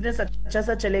ही बिजनेस अच्छा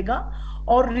सा चलेगा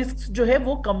और रिस्क जो है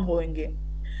वो कम होंगे.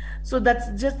 So that's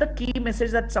just the key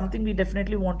message, that's something we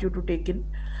definitely want you to take in.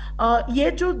 ये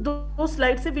जो दो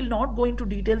स्लाइड से will not go into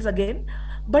details again,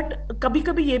 but कभी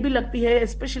कभी ये भी लगती है,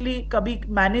 especially कभी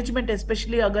मैनेजमेंट,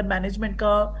 especially अगर मैनेजमेंट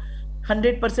का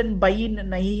 100% बाई इन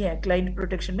नहीं है क्लाइंट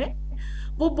प्रोटेक्शन में,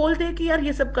 वो बोलते हैं कि यार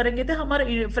ये सब करेंगे तो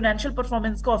हमारे फाइनेंशियल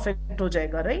परफॉर्मेंस को अफेक्ट हो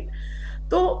जाएगा, राइट.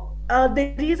 तो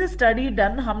there is a study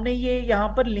done, हमने ये यहाँ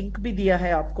पर लिंक भी दिया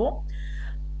है आपको.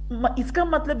 इसका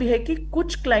मतलब यह है कि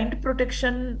कुछ क्लाइंट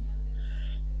प्रोटेक्शन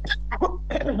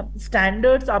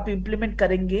स्टैंडर्ड्स आप इंप्लीमेंट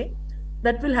करेंगे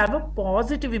that will have a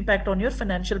positive impact on your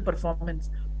financial performance.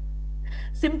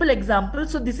 Simple example,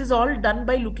 so this is all done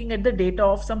by looking at the data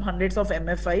of some hundreds of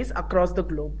MFIs across the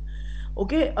globe.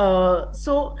 Okay.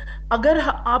 सो अगर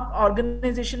आप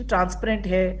organisation transparent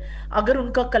है, अगर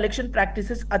उनका collection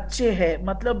practices अच्छे है,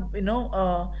 मतलब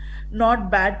not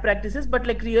bad practices but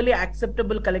like really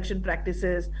acceptable collection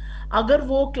practices, अगर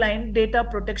वो क्लाइंट डेटा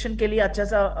प्रोटेक्शन के लिए अच्छा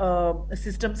सा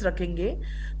सिस्टम्स रखेंगे,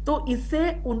 तो इससे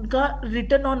उनका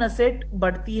रिटर्न ऑन असेट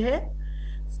बढ़ती है।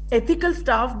 एथिकल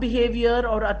स्टाफ बिहेवियर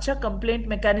और अच्छा कंप्लेंट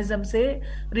मैकेनिज्म से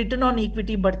रिटर्न ऑन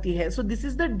इक्विटी बढ़ती है। सो this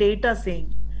is the data saying.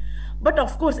 But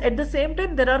of course at the same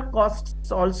time there are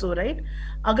costs also, right?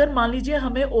 अगर मान लीजिए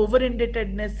हमें ओवर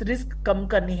इंडेटेडनेस रिस्क कम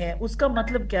करनी है, उसका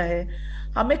मतलब क्या है?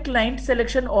 हमें क्लाइंट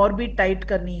सिलेक्शन और भी टाइट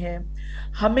करनी है।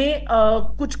 हमें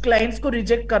कुछ क्लाइंट्स को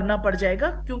रिजेक्ट करना पड़ जाएगा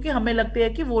क्योंकि हमें लगता है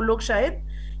कि वो लोग शायद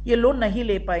ये लोन नहीं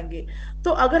ले पाएंगे।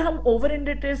 तो अगर हम ओवर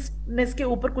इंडेटेडनेस के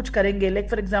ऊपर कुछ करेंगे, like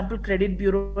for example credit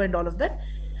bureau and all of that,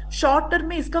 short term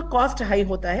में इसका कॉस्ट हाई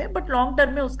होता है बट लॉन्ग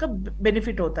टर्म में उसका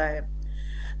बेनिफिट होता है।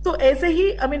 तो ऐसे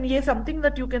ही आई मीन ये something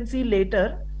that you can see letter,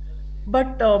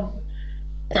 but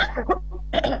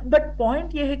but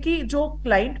point ये है कि जो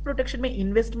क्लाइंट प्रोटेक्शन में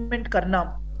इन्वेस्टमेंट करना,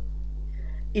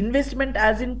 इन्वेस्टमेंट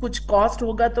एज इन कुछ कॉस्ट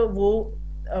होगा तो वो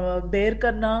बेयर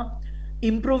करना,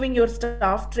 improving your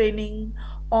staff training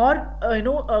or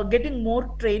getting more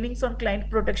trainings on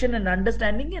client protection and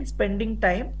understanding and spending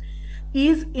time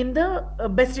is in the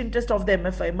best interest of the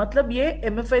MFI। मतलब ये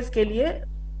MFIs के लिए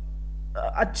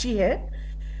अच्छी है।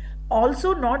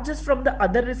 Also not just from the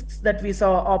other risks that we saw,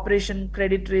 operation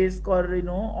credit risk or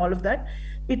all of that,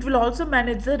 it will also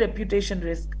manage the reputation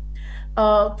risk।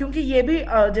 क्योंकि ये भी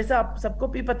जैसा आप सबको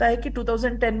भी पता है कि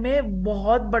 2010 में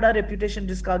बहुत बड़ा रेप्यूटेशन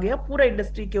रिस्क आ गया पूरा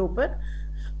इंडस्ट्री के ऊपर।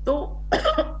 तो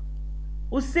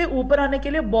उससे ऊपर आने के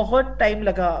लिए बहुत टाइम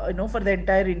लगा for the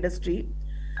entire industry.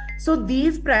 So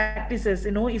these practices,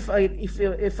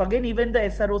 if again even the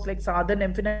SROs like Southern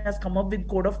MFIN has come up with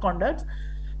code of conduct,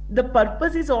 the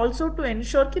purpose is also to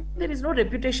ensure कि there is no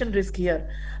reputation risk here।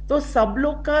 तो सब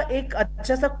लोग का एक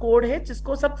अच्छा सा code है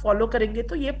जिसको सब फॉलो करेंगे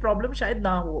तो ये प्रॉब्लम शायद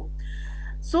ना हो।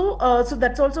 So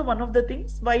that's also one of the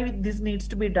things why this needs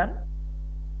to be done।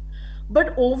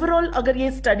 But overall अगर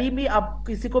ये स्टडी भी आप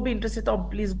किसी को भी इंटरेस्ट है तो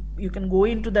please you can go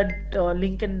in to that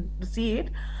link and see it.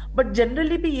 But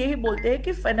generally भी यही बोलते हैं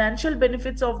कि financial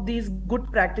benefits of these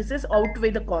good practices outweigh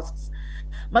the costs.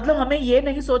 मतलब हमें ये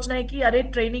नहीं सोचना है कि अरे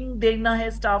ट्रेनिंग देना है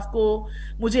स्टाफ को,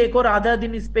 मुझे एक और आधा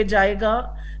दिन इस पे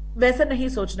जाएगा, वैसा नहीं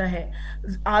सोचना है।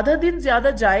 आधा दिन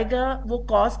ज्यादा जाएगा, वो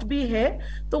कॉस्ट भी है,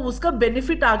 तो उसका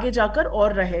बेनिफिट आगे जाकर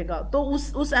और रहेगा। तो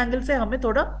उस एंगल से हमें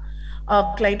थोड़ा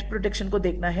क्लाइंट प्रोटेक्शन को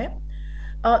देखना है।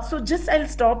 So just I'll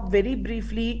stop very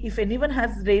briefly. If anyone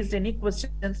has raised any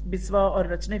questions, Biswa or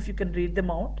Rachna, if you can read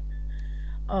them out,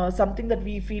 something that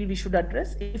we feel we should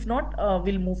address. If not,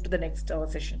 we'll move to the next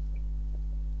session.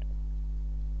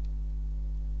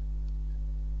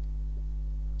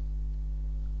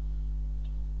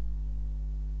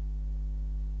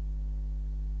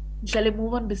 Shall I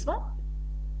move on, Biswa?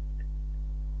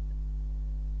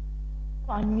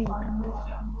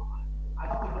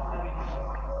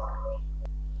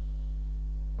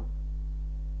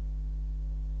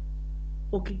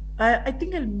 Okay, I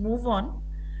think I'll move on.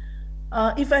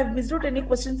 If I've missed out any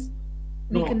questions,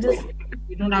 we can just.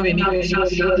 We don't have any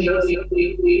questions.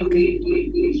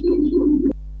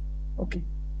 Okay.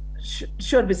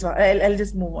 Sure, Biswa. I'll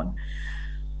just move on.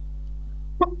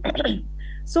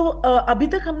 So अभी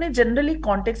तक हमने generally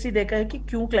context ही देखा है कि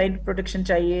क्यों client protection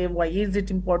चाहिए, why is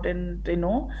it important,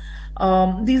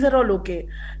 these are all okay.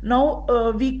 Now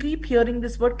we keep hearing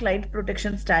this word client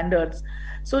protection standards.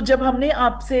 So जब हमने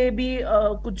आपसे भी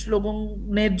कुछ लोगों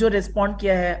ने जो रेस्पॉन्ड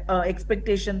किया है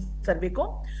एक्सपेक्टेशन सर्वे को,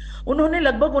 उन्होंने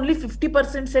लगभग only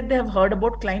 50% said they have heard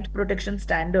about client protection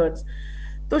standards.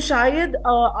 तो शायद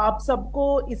आप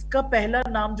सबको इसका पहला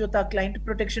नाम जो था क्लाइंट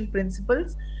प्रोटेक्शन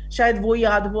प्रिंसिपल्स, शायद वो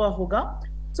याद हुआ होगा।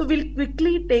 So we'll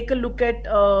quickly take a look at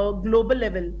global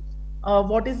level,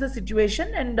 what is the situation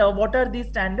and what are these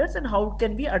standards and how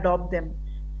can we adopt them।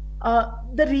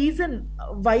 The reason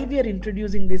why we are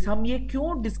introducing this, हम ये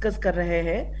क्यों discuss कर रहे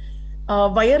हैं,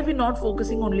 why are we not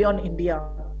focusing only on India?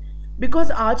 Because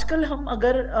आजकल हम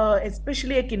अगर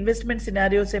specially एक इन्वेस्टमेंट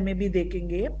सिनेरियो से में भी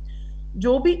देखेंगे,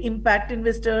 जो भी इम्पैक्ट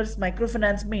इन्वेस्टर्स माइक्रो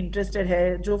फाइनेंस में इंटरेस्टेड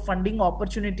है, जो फंडिंग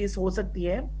अपॉर्चुनिटीज हो सकती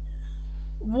है,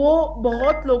 वो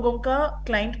बहुत लोगों का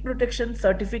क्लाइंट प्रोटेक्शन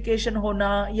सर्टिफिकेशन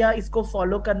होना या इसको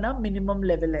फॉलो करना मिनिमम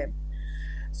लेवल है।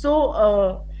 सो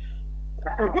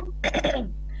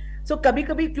कभी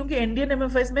कभी क्योंकि इंडियन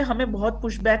एमएफआईज में हमें बहुत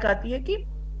पुशबैक आती है कि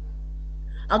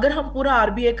अगर हम पूरा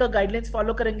आरबीआई का गाइडलाइंस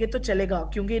फॉलो करेंगे तो चलेगा,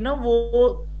 क्योंकि ना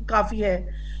वो काफी है,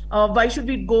 why should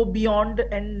we go beyond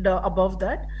and above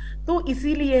that. तो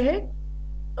इसीलिए है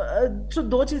तो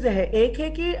दो चीजें हैं, एक है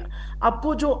कि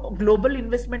आपको जो ग्लोबल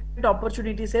इन्वेस्टमेंट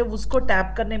अपॉर्चुनिटीज है उसको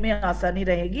टैप करने में आसानी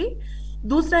रहेगी।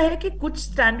 दूसरा है कि कुछ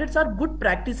standards are good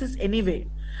practices anyway,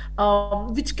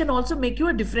 which can also make you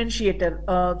a differentiator.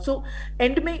 So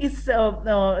end में इस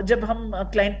जब हम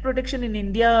क्लाइंट प्रोटेक्शन इन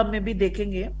इंडिया में भी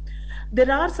देखेंगे,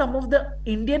 there are some of the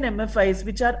Indian MFIs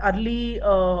which are earlier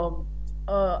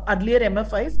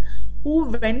MFIs who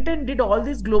went and did all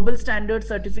these global standard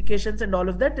certifications and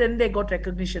all of that, then they got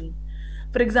recognition.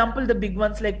 For example, the big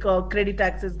ones like Credit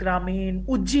Access Grameen,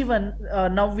 Ujjivan,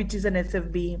 now which is an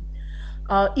SFB,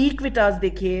 Equitas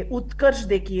देखिए, Utkarsh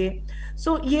देखिए.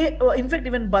 So ये in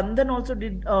fact even Bandhan also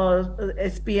did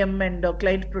SPM and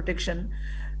client protection.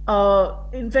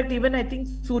 In fact, even I think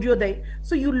Suryoday.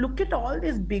 So you look at all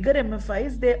these bigger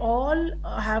MFIs, they all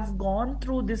have gone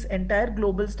through this entire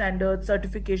global standard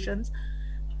certifications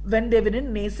when they were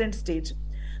in nascent stage.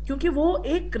 क्योंकि वो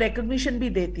एक recognition भी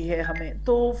देती है हमें.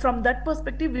 तो from that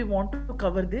perspective, we want to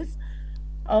cover this.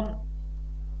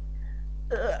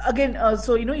 Again,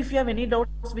 so you know, if you have any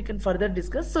doubts, we can further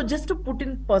discuss. So just to put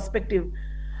in perspective,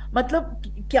 मतलब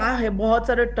क्या है, बहुत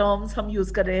सारे टर्म्स हम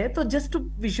यूज कर रहे हैं, तो just to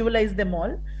visualise them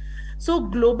all. So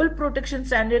global protection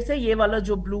standards है ये वाला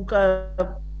जो ब्लू का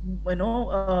यू नो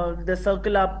द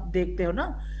सर्कल आप देखते हो ना.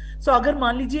 सो अगर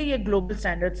मान लीजिए ये ग्लोबल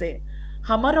स्टैंडर्ड्स है,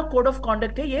 हमारा कोड ऑफ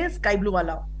कॉन्डक्ट है ये स्काई ब्लू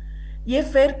वाला, ये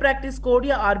फेयर प्रैक्टिस कोड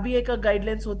या आरबीआई का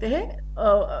गाइडलाइंस होते हैं.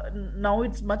 Now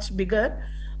it's much bigger,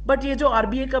 but ये जो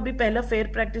आरबीआई का भी पहला फेयर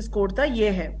प्रैक्टिस कोड था ये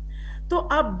है. तो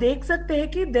आप देख सकते हैं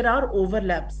कि देयर आर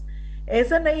ओवरलैप्स.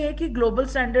 ऐसा नहीं है कि ग्लोबल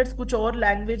स्टैंडर्ड्स कुछ और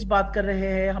लैंग्वेज बात कर रहे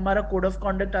हैं, हमारा कोड ऑफ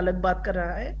कॉन्डक्ट अलग बात कर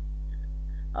रहा है,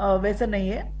 वैसा नहीं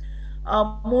है.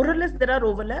 मोर और less there are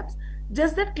overlaps.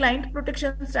 Just that client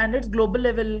protection standards global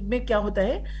level में क्या होता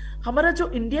है, हमारा जो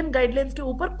इंडियन गाइडलाइंस के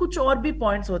ऊपर कुछ और भी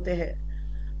पॉइंट्स होते हैं,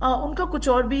 उनका कुछ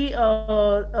और भी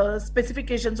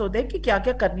स्पेसिफिकेशंस होते हैं कि क्या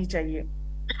क्या करनी चाहिए.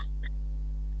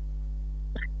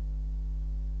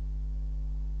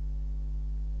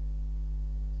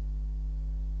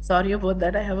 Sorry about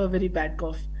that, I have a very bad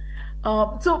cough.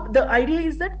 So the idea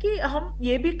is that कि हम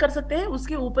ये भी कर सकते हैं,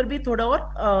 उसके ऊपर भी थोड़ा और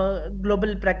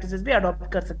global practices भी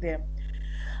adopt कर सकते हैं.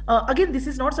 Again, this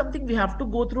is not something we have to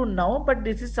go through now, but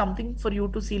this is something for you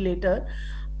to see later.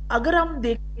 अगर हम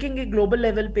देखेंगे ग्लोबल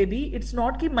लेवल पे भी, इट्स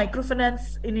नॉट कि माइक्रो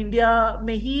फाइनेंस इन इंडिया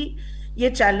में ही ये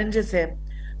चैलेंजेस है.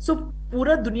 सो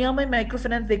पूरा दुनिया में माइक्रो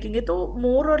फाइनेंस देखेंगे तो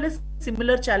मोर और less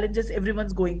similar challenges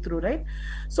everyone's going through, right.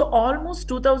 So almost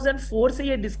 2004 से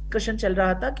ये डिस्कशन चल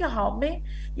रहा था कि हमें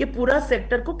ये पूरा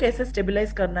सेक्टर को कैसे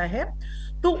स्टेबलाइज करना है.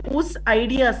 तो उस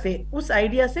आइडिया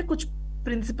से कुछ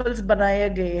प्रिंसिपल्स बनाए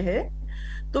गए हैं,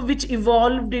 तो विच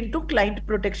evolved into client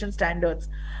protection standards.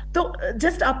 तो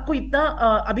जस्ट आपको इतना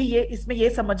अभी ये इसमें ये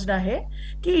समझना है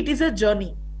कि इट इज अ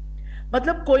जर्नी.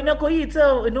 मतलब कोई ना कोई इट्स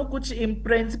कुछ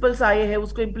प्रिंसिपल्स आए हैं,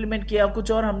 उसको इम्प्लीमेंट किया,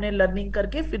 कुछ और हमने लर्निंग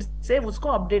करके फिर से उसको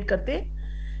अपडेट करते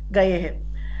गए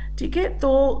हैं. ठीक है. तो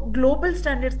ग्लोबल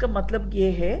स्टैंडर्ड्स का मतलब ये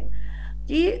है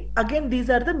कि again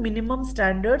these are the minimum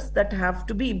standards that have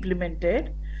to be implemented,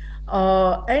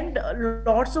 and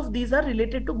lots of these are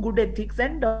related to good ethics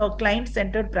and client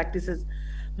centered practices.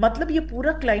 मतलब ये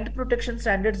पूरा क्लाइंट प्रोटेक्शन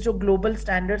स्टैंडर्ड्स जो ग्लोबल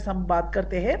स्टैंडर्ड्स हम बात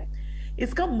करते हैं,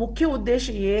 इसका मुख्य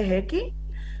उद्देश्य ये है कि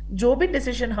जो भी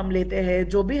डिसीजन हम लेते हैं,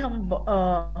 जो भी हम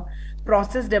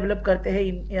प्रोसेस डेवलप करते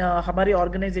हैं हमारे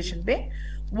ऑर्गेनाइजेशन पे,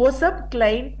 वो सब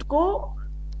क्लाइंट को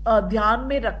ध्यान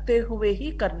में रखते हुए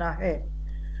ही करना है.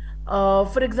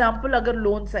 For example, अगर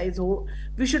लोन साइज हो,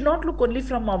 we should not look only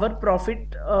from our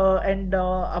profit and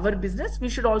our business. We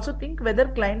should also think whether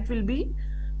client will be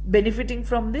benefiting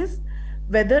from this,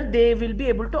 whether they will be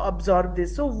able to absorb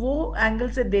this. So वो angle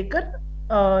से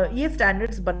देखकर ये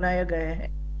standards बनाया गया है.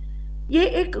 ये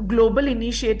एक global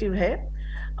initiative है.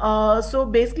 सो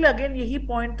बेसिकली अगेन यही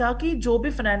पॉइंट था कि जो भी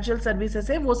फाइनेंशियल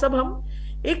सर्विसेज है वो सब हम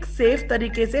एक सेफ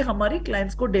तरीके से हमारी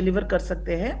क्लाइंट्स को डिलीवर कर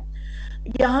सकते हैं.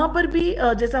 यहाँ पर भी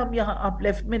जैसा हम यहाँ आप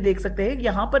लेफ्ट में देख सकते हैं,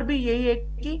 यहाँ पर भी यही है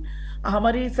कि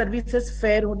हमारी सर्विसेज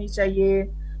फेयर होनी चाहिए,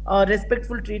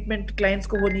 रेस्पेक्टफुल ट्रीटमेंट क्लाइंट्स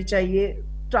को होनी चाहिए,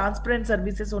 ट्रांसपेरेंट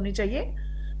सर्विसेज होनी चाहिए.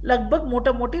 लगभग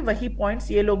मोटा मोटी वही पॉइंट्स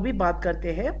ये लोग भी बात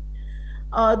करते हैं.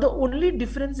 The only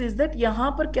difference is that यहाँ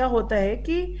पर क्या होता है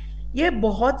कि ये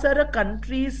बहुत सारा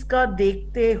कंट्रीज का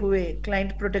देखते हुए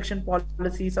क्लाइंट प्रोटेक्शन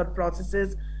पॉलिसीज और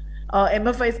प्रोसेसेस,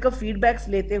 एमएफआईज का फीडबैक्स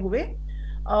लेते हुए,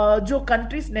 जो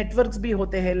कंट्रीज नेटवर्क्स भी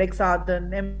होते हैं लाइक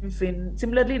साधन, एमफिन,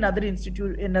 similarly in other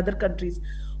institute in other countries,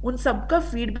 उन सबका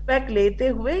फीडबैक लेते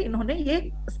हुए इन्होंने ये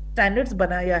स्टैंडर्ड्स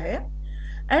बनाया है.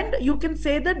 And you can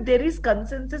say that there is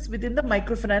consensus with in the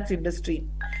micro finance industry.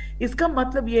 इसका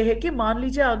मतलब ये है कि मान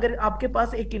लीजिए अगर आपके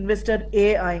पास एक इन्वेस्टर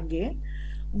ए आएंगे,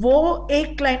 वो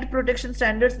एक क्लाइंट प्रोटेक्शन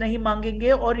स्टैंडर्ड्स नहीं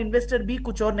मांगेंगे और इन्वेस्टर भी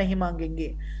कुछ और नहीं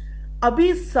मांगेंगे।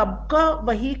 अभी सबका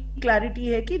वही क्लैरिटी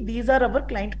है कि these are our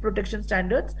client protection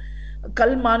standards.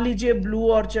 कल मान लीजिए ब्लू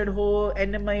ऑर्चर्ड हो,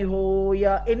 एनएमआई हो,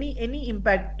 या any any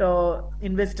impact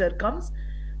investor comes,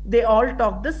 they all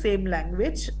talk the same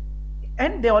language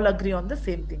and they all agree on the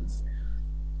same things.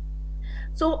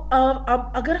 So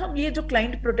अब अगर हम ये जो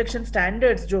क्लाइंट प्रोटेक्शन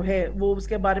स्टैंडर्ड्स जो है वो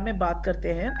उसके बारे में बात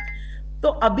करते हैं, तो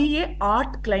अभी ये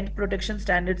 8 क्लाइंट प्रोटेक्शन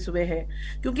स्टैंडर्ड्स हुए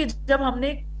हैं। क्योंकि जब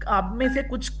हमने आप में से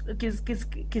कुछ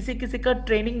किसी किसी का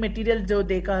ट्रेनिंग मटेरियल जो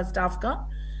देखा स्टाफ का,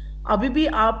 अभी भी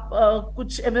आप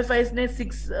कुछ एमएफआईज ने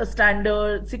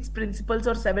 6 प्रिंसिपल्स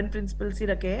और 7 प्रिंसिपल्स ही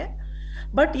रखे हैं।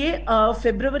 बट ये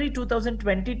फरवरी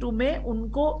 2022 में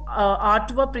उनको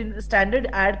 8वां स्टैंडर्ड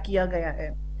ऐड किया गया है।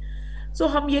 सो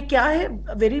हम ये क्या है,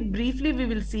 very briefly we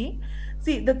will see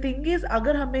the thing is,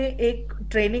 अगर हमें एक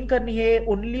ट्रेनिंग करनी है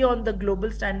only on the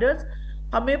global standards,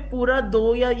 हमें पूरा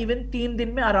 2 या इवन 3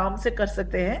 दिन में आराम से कर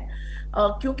सकते हैं।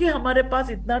 क्योंकि हमारे पास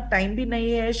इतना टाइम भी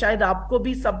नहीं है, शायद आपको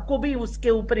भी सबको भी उसके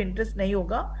ऊपर इंटरेस्ट नहीं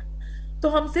होगा। तो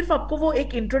हम सिर्फ आपको वो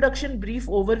एक इंट्रोडक्शन ब्रीफ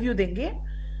ओवरव्यू देंगे।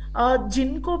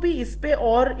 जिनको भी इस पे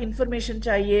और इंफॉर्मेशन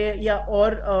चाहिए या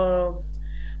और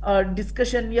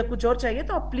डिस्कशन या कुछ और चाहिए,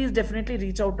 तो आप please definitely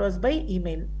reach out us by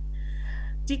email.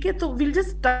 ठीक है, तो will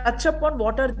just touch upon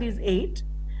what are these 8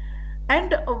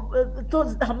 and तो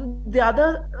हम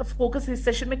ज्यादा फोकस इस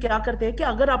सेशन में क्या करते हैं कि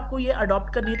अगर आपको ये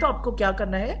अडॉप्ट करनी है तो आपको क्या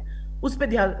करना है, उस पर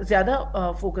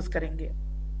ज्यादा फोकस करेंगे।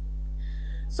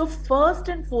 So first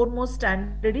and foremost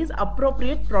standard is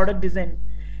appropriate product design.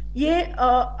 ये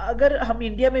अगर हम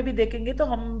इंडिया में भी देखेंगे तो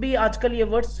हम भी आजकल ये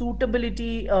वर्ड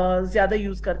सूटेबिलिटी ज्यादा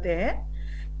यूज करते हैं।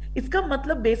 इसका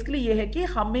मतलब बेसिकली ये है कि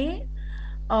हमें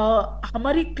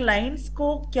हमारी क्लाइंट्स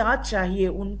को क्या चाहिए,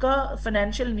 उनका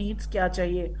फाइनेंशियल नीड्स क्या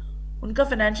चाहिए, उनका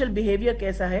फाइनेंशियल बिहेवियर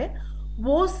कैसा है,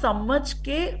 वो समझ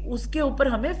के उसके ऊपर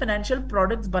हमें फाइनेंशियल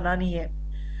प्रोडक्ट्स बनानी है।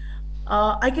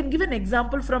 I can give an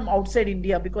example from outside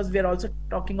India because we are also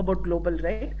talking about global,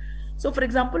 right? So for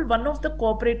example, one of the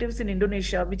cooperatives in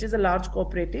Indonesia, which is a large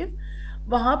cooperative,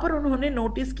 वहां पर उन्होंने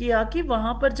notice किया कि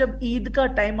वहां पर जब ईद का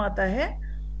time आता है,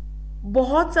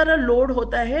 बहुत सारा लोड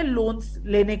होता है लोन्स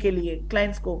लेने के लिए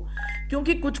क्लाइंट्स को।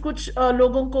 क्योंकि कुछ कुछ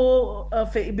लोगों को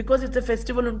बिकॉज इट्स अ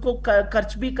फेस्टिवल उनको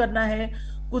खर्च भी करना है,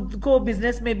 खुद को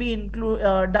बिजनेस में भी इंक्लूड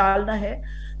डालना है।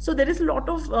 So there is lot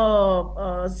of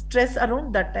stress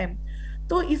around that time.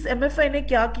 तो इस एमएफआई ने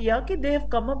क्या किया कि they have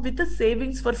come up with a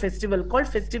savings for festival called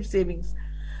festive savings.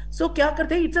 So क्या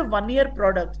करते हैं, it's a 1 year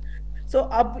product. So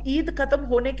अब ईद खत्म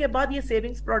होने के बाद ये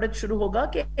सेविंग्स प्रोडक्ट शुरू होगा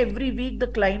कि every week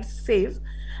the clients save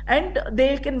and they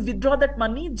can withdraw that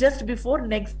money just before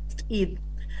next Eid.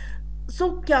 So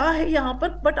क्या है यहाँ पर,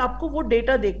 बट आपको वो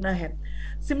डेटा देखना है।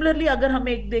 सिमिलरली अगर हम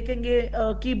एक देखेंगे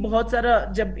कि बहुत सारा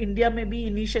जब इंडिया में भी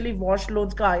इनिशियली वॉश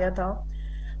लोन्स का आया था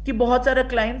कि बहुत सारा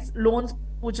क्लाइंट्स लोन्स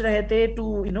पूछ रहे थे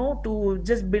to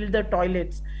just build the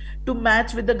toilets to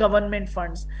match with the government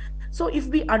funds. So if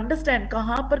we understand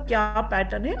कहाँ पर क्या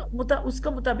पैटर्न है,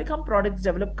 उसका मुताबिक हम प्रोडक्ट्स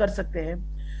डेवलप कर सकते हैं।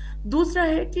 दूसरा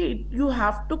है कि you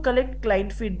have to collect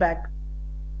client feedback.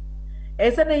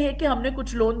 ऐसा नहीं है कि हमने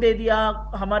कुछ लोन दे दिया,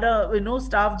 हमारा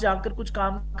स्टाफ जाकर कुछ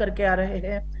काम करके आ रहे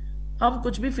हैं, हम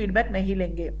कुछ भी फीडबैक नहीं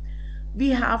लेंगे। We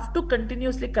have to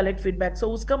continuously collect feedback. So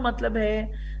उसका मतलब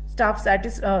है स्टाफ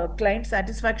क्लाइंट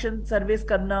सेटिस्फैक्शन सर्वेस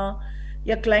करना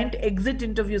या क्लाइंट एग्जिट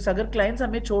इंटरव्यूज। अगर क्लाइंट्स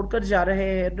हमें छोड़कर जा रहे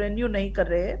हैं, रेन्यू नहीं कर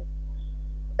रहे हैं,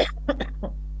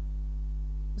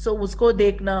 सो उसको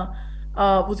देखना,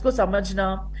 उसको समझना।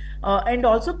 एंड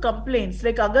ऑल्सो कंप्लेंट्स,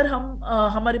 लाइक अगर हम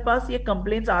हमारे पास ये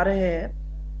कंप्लेंट्स आ रहे हैं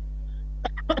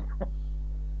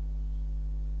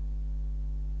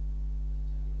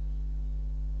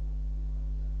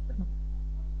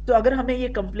तो अगर हमें ये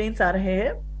कंप्लेंट्स आ रहे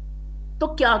हैं तो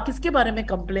क्या किसके बारे में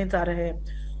कंप्लेंट्स आ रहे हैं,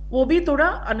 वो भी थोड़ा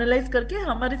एनालाइज करके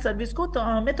हमारी सर्विस को तो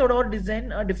हमें थोड़ा और डिजाइन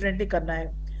डिफरेंटली करना है।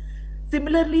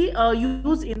 Similarly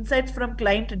use insights from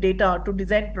client data to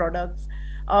design products.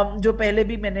 जो पहले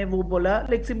भी मैंने वो बोला,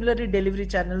 लाइक सिमिलरली डिलीवरी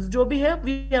चैनल्स जो भी है,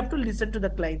 we have to listen to the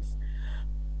clients.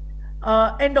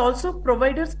 And also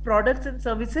providers products and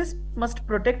services must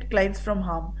protect clients from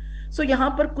harm. So यहाँ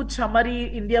पर कुछ हमारी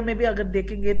इंडिया में भी अगर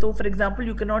देखेंगे तो for example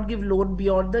you can not give loan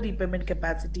beyond the repayment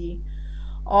capacity,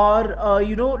 और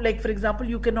like for example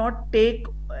you cannot take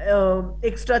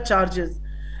extra charges,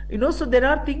 so there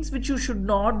are things which you should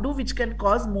not do which can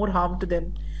cause more harm to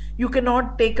them. You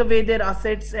cannot take away their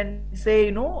assets and say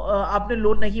आपने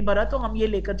loan नहीं भरा तो हम ये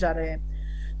लेकर जा रहे हैं,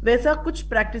 वैसा कुछ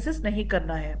प्रैक्टिसेस नहीं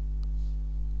करना है।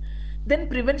 Then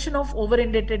prevention of over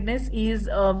indebtedness is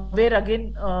where again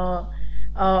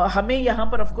हमें यहाँ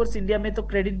पर of course इंडिया में तो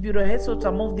क्रेडिट ब्यूरो है, so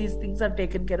some of these things are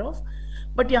taken care of,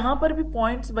 but यहाँ पर भी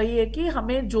पॉइंट्स वही है कि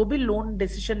हमें जो भी लोन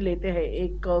डिसीजन लेते हैं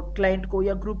एक क्लाइंट को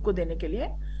या ग्रुप को देने के लिए,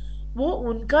 वो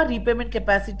उनका रीपेमेंट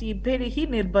कैपेसिटी पे ही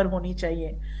निर्भर होनी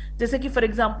चाहिए। जैसे कि for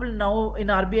example now in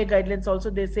RBI guidelines also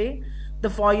they say the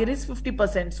FOIR is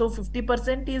 50%, so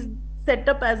 50% is set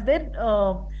up as their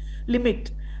limit.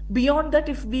 Beyond that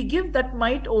if we give that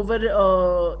might over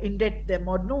indebt them,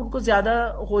 और no उनको ज्यादा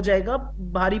हो जाएगा,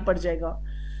 भारी पड़ जाएगा।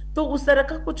 तो उस तरह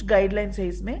का कुछ गाइडलाइंस है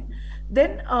इसमें।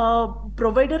 Then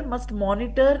provider must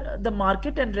monitor the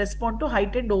market and respond to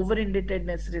heightened over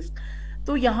indebtedness risk.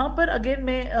 तो यहाँ पर अगेन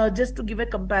मैं just to give a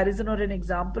comparison और एन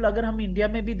एग्जांपल, अगर हम इंडिया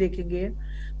में भी देखेंगे,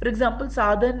 for example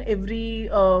Sadhan every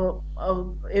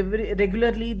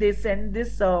regularly they send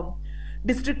this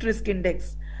district risk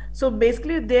index. So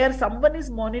basically there someone is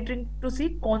monitoring to see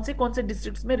कौन से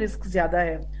डिस्ट्रिक्ट्स में रिस्क ज्यादा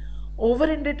है। Over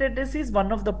indebtedness is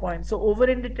one of the point. So over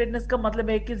indebtedness का मतलब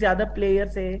है कि ज्यादा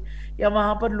प्लेयर्स है या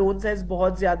वहां पर लोन साइज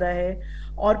बहुत ज्यादा है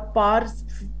और पार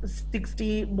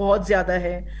 60 बहुत ज्यादा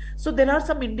है। So there are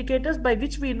some indicators by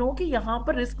which we know कि यहाँ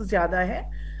पर रिस्क ज्यादा है,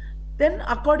 देन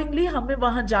अकॉर्डिंगली हमें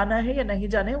वहां जाना है या नहीं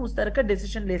जाना है, उस तरह का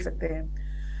डिसीजन ले सकते हैं।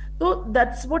 तो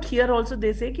that's what here also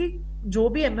they say कि जो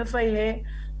भी एमएफआई है,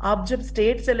 आप जब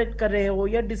स्टेट सेलेक्ट कर रहे हो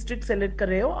या डिस्ट्रिक्ट सेलेक्ट कर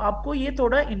रहे हो, आपको ये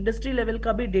थोड़ा इंडस्ट्री लेवल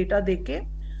का भी डेटा देके,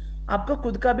 आपको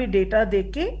खुद का भी डेटा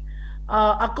देके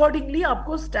अकॉर्डिंगली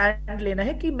आपको स्टैंड लेना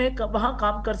है कि मैं वहां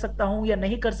काम कर सकता हूँ या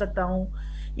नहीं कर सकता हूँ,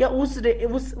 या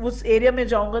उस एरिया में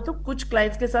जाऊंगा तो कुछ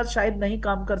क्लाइंट्स के साथ शायद नहीं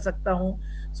काम कर सकता हूँ।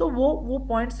 सो वो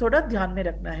पॉइंट्स थोड़ा ध्यान में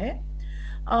रखना है।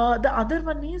 The other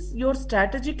one is your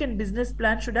strategic and business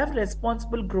plan should have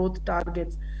responsible growth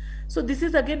targets. So this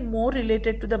is again more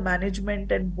related to the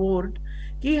management and board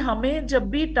कि हमें जब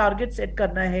भी target set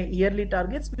करना है, yearly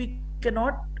targets, we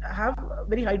cannot have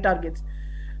very high targets.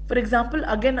 For example,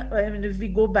 again, I mean, if we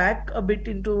go back a bit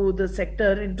into the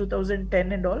sector in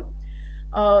 2010 and all,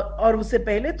 और उससे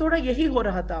पहले थोड़ा यही हो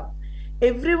रहा था।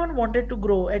 Everyone wanted to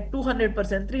grow at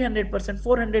 200%, 300%,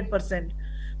 400%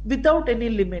 without any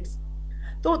limits.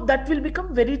 So that will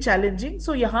become very challenging.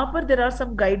 So यहाँ पर there are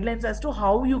some guidelines as to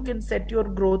how you can set your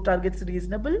growth targets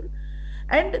reasonable,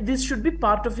 and this should be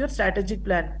part of your strategic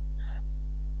plan.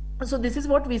 So this is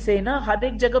what we say ना, हर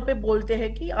एक जगह पे बोलते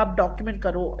हैं कि आप डॉक्यूमेंट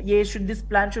करो, ये this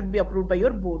plan should be approved by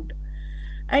your board.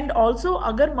 And also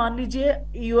अगर मान लीजिए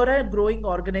you are a growing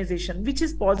organization which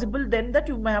is possible then that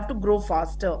you may have to grow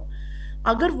faster,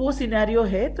 अगर वो सिनेरियो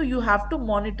है तो you have to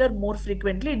monitor more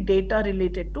frequently data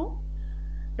related to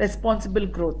responsible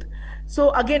growth. So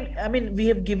again, I mean, we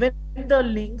have given the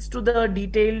links to the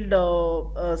detailed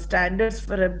standards.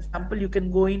 For example, you can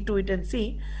go into it and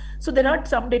see. So there are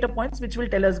some data points which will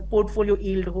tell us portfolio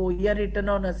yield हो या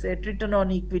return on asset, return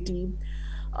on equity.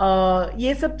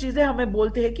 ये सब चीजें हमें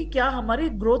बोलते हैं कि क्या हमारी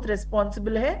ग्रोथ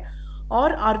रेस्पॉन्सिबल है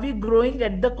और are we growing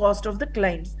at the cost of the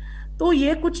clients. तो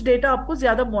ये कुछ डेटा आपको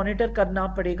ज्यादा मॉनिटर करना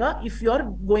पड़ेगा इफ यू आर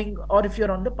गोइंग और if you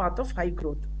are on the path of high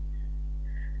growth,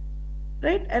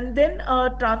 right? And then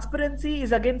transparency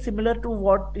is again similar to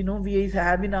what we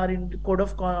have in our code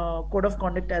of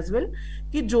conduct as well,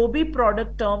 कि जो भी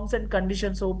product terms and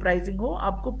conditions हो, pricing हो,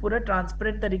 आपको पूरा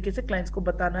transparent तरीके से clients को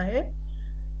बताना है,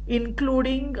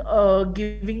 including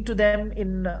giving to them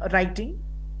in writing,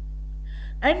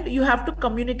 and you have to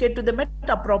communicate to them at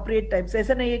appropriate times.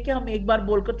 ऐसा नहीं है कि हम एक बार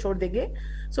बोलकर छोड़ देंगे।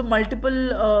 So multiple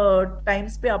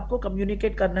times पे आपको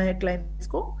communicate करना है clients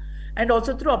को, and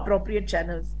also through appropriate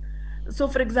channels. So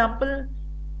for example,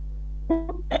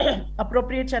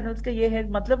 appropriate channels का ये है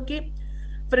मतलब कि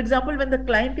for example when the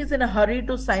client is in a hurry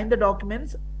to sign the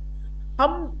documents,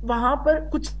 हम वहां पर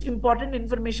कुछ important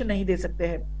information नहीं दे सकते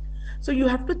हैं। So you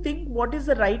have to think what is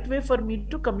the right way for me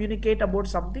to communicate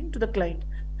about something to the client.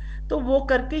 तो वो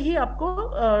करके ही आपको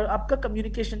आपका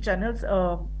communication channels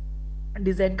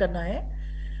डिजाइन करना है।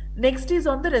 Next is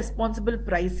on the responsible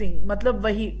pricing, मतलब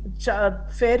वही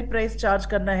फेयर प्राइस चार्ज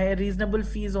करना है, रीजनेबल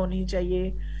फीस होनी चाहिए,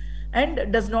 and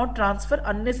does not transfer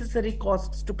unnecessary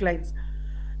costs to clients.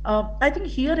 I think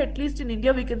here at least in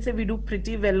India we can say we do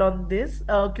pretty well on this,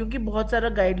 क्योंकि बहुत सारा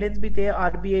guidelines भी थे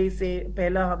आरबीआई से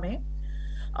पहला हमें,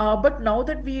 but now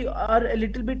that we are a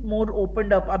little bit more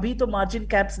opened up, अभी तो मार्जिन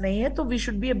कैप्स नहीं है, तो we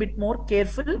should be a bit more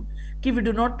careful कि we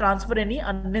do not transfer any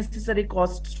unnecessary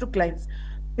costs to clients.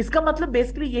 इसका मतलब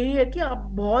बेसिकली यही है कि आप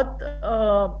बहुत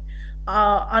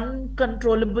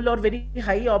अनकंट्रोलेबल और वेरी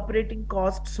हाई ऑपरेटिंग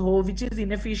कॉस्ट्स हो which is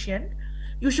inefficient,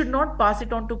 you should not pass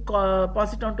it on to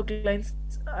clients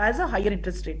as a higher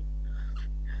interest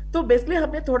rate. तो बेसिकली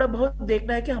हमें थोड़ा बहुत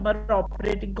देखना है कि हमारा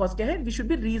ऑपरेटिंग कॉस्ट क्या है, we should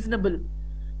be reasonable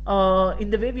in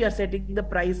the way we are setting the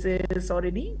prices और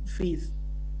any fees,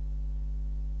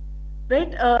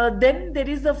 right? Then there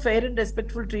is a fair and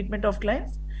respectful treatment of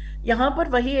clients. यहाँ पर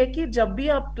वही है कि जब भी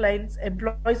आप क्लाइंट्स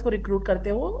एम्प्लॉयज को रिक्रूट करते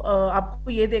हो,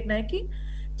 आपको ये देखना है कि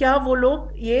क्या वो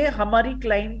लोग ये हमारी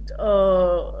क्लाइंट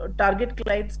टारगेट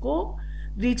क्लाइंट्स को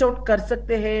रीच आउट कर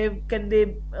सकते हैं, can they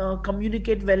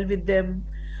communicate well with them,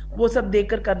 वो सब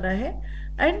देखकर करना है।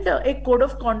 एंड एक कोड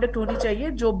ऑफ कॉन्डक्ट होनी चाहिए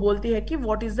जो बोलती है कि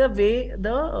what is the way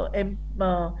the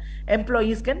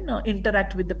employees can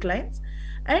interact with the clients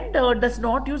and does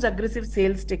not use aggressive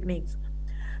sales techniques.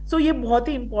 So ये बहुत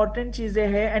ही इंपॉर्टेंट चीजें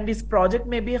हैं, एंड इस प्रोजेक्ट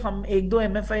में भी हम एक दो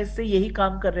एमएफआई से यही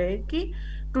काम कर रहे हैं कि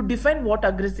to define what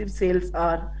aggressive sales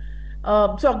are.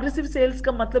 So aggressive sales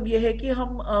का मतलब ये है कि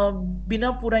हम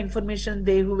बिना पूरा इंफॉर्मेशन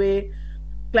दे हुए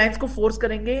क्लाइंट्स को फोर्स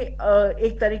करेंगे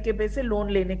एक तरीके पे से लोन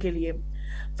लेने के लिए।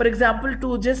 For example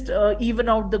to just even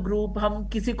out the group, हम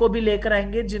किसी को भी लेकर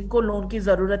आएंगे जिनको लोन की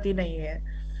जरूरत ही नहीं है,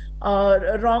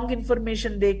 और रॉन्ग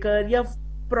इंफॉर्मेशन देकर या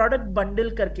प्रोडक्ट बंडल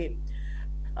करके।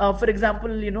 For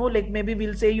example you know like may be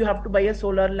will say you have two by a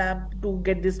solar lamp to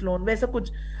get this loan, वैसा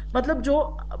कुछ, मतलब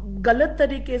जो गलत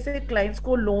तरीके से क्लाइंट्स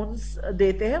को लोन्स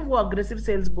देते हैं वो अग्रेसिव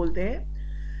सेल्स बोलते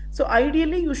हैं। So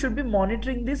ideally you should be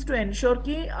monitoring this to ensure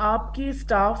कि आपकी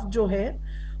स्टाफ जो है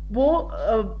वो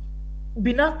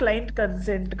बिना क्लाइंट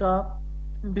कंसेंट का,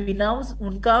 बिना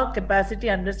उनका कैपेसिटी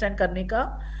अंडरस्टैंड करने का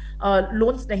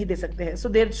लोन्स नहीं दे सकते हैं। So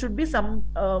there should be some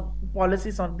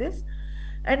policies on this.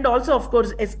 And also of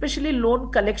course specially loan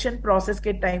collection process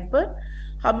के टाइम पर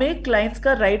हमें क्लाइंट्स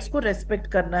का राइट्स को रेस्पेक्ट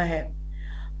करना है।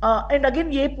 एंड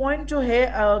अगेन ये पॉइंट जो है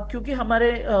क्योंकि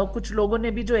हमारे कुछ लोगों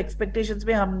ने भी जो एक्सपेक्टेशंस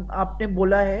में हम आपने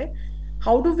बोला है,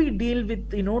 how do we deal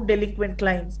with you know delinquent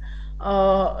clients,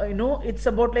 you know it's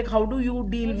about like how do you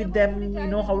deal with them, you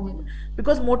know how,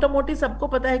 because mota moti sabko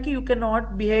pata hai ki you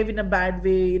cannot behave in a bad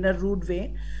way, in a rude way,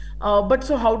 but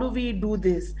so how do we do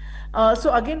this?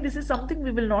 So again this is something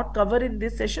we will not cover in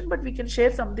this session, but we can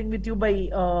share something with you by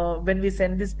when we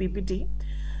send this PPT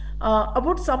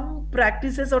about some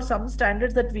practices or some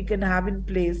standards that we can have in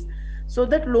place so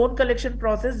that loan collection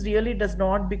process really does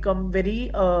not become very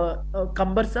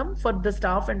cumbersome for the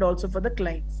staff and also for the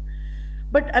clients.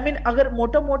 But I mean अगर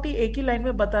मोटा मोटी एक ही line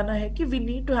में बताना है कि we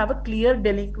need to have a clear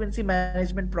डेलिंक्वेंसी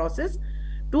management process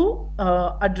to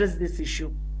address this issue.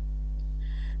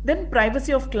 Then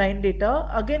privacy of client data,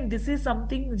 again this is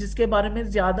something जिसके बारे में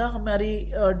ज्यादा हमारी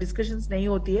डिस्कशंस नहीं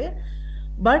होती है,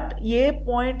 बट ये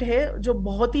पॉइंट है जो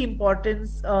बहुत ही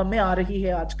इंपॉर्टेंस में आ रही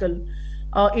है आजकल।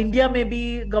 इंडिया में भी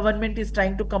government is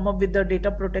trying to come up with the data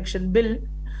protection bill.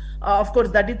 Of course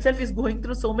that itself is going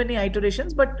through so many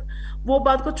iterations, but वो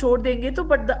बात को छोड़ देंगे तो,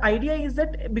 but the idea is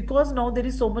that because now there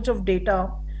is so much of data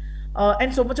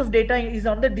and so much of data is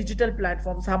on the digital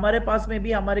platforms, हमारे पास में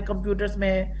भी हमारे computers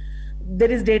में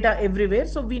there is data everywhere,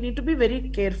 so we need to be very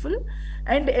careful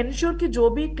and ensure कि जो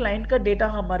भी client का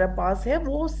data हमारे पास है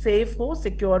वो safe हो,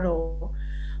 secure हो।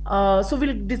 So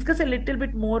we'll discuss a little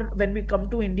bit more when we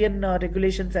come to Indian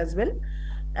regulations as well।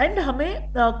 And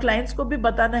हमें क्लाइंट्स को भी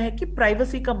बताना है कि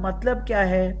प्राइवेसी का मतलब क्या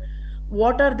है,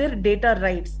 what are there data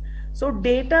rights. So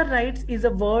data rights is a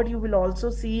word you will also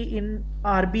C in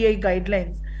RBI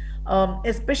guidelines,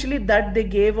 specially that they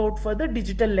gave out for the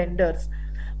digital lenders.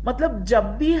 मतलब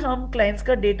जब भी हम क्लाइंट्स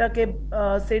का डेटा के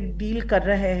से डील कर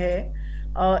रहे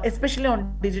हैं specially on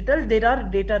digital, there are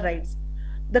data rights.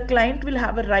 The client will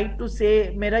have a right to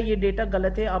से मेरा ये डेटा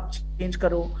गलत है, आप चेंज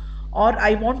करो, और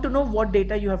I want to know what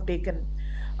data you have taken.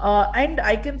 And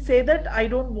I can say that I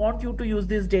don't want you to use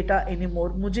this data anymore,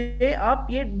 मुझे आप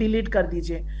ये delete कर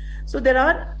दीजिए। So there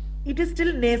are, it is still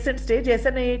nascent stage, ऐसा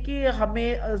नहीं है कि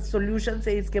हमें solutions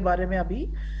है इसके बारे में अभी,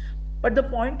 but the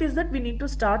point is that we need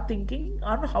to start thinking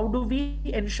on how do we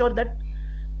ensure that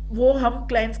वो हम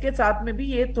clients के साथ में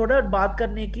भी ये थोड़ा बात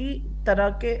करने की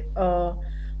तरह के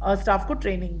staff को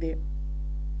training they.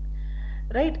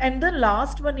 Right, and the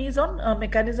last one is on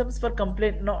mechanisms for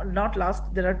complaint. No, not last,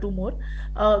 there are two more.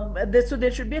 So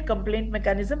there should be a complaint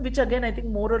mechanism, which again I think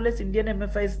more or less Indian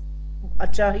MFIs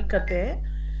अच्छा ही करते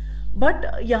हैं। But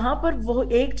यहाँ पर वो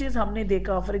एक चीज हमने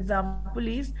देखा, for example,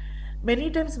 is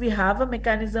many times we have a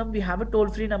mechanism, we have a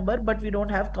toll-free number, but we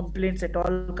don't have complaints at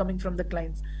all coming from the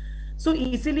clients. So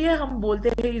इसीलिए हम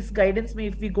बोलते हैं इस guidance में,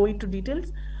 if we go into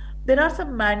details, there are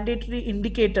some mandatory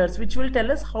indicators which will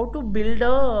tell us how to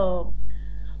build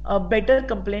a better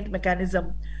complaint mechanism.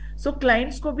 So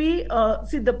clients को भी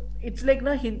see the, it's like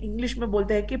ना English में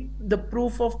बोलते हैं कि the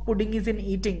proof of pudding is in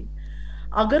eating.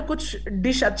 अगर कुछ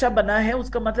dish अच्छा बना है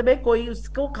उसका मतलब है कोई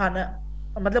उसको खाना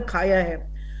मतलब खाया है।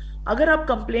 अगर आप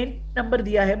कंप्लेंट नंबर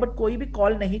दिया है बट कोई भी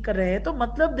कॉल नहीं कर रहे हैं तो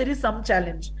मतलब देयर इज सम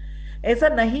चैलेंज। ऐसा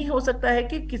नहीं हो सकता है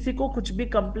कि किसी को कुछ भी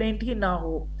कंप्लेंट ही ना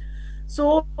हो।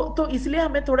 तो इसलिए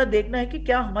हमें थोड़ा देखना है कि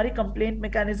क्या हमारी कंप्लेंट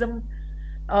मैकेनिज्म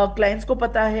क्लाइंट्स को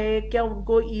पता है, क्या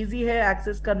उनको इजी है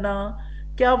एक्सेस करना,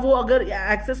 क्या वो अगर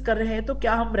एक्सेस कर रहे हैं तो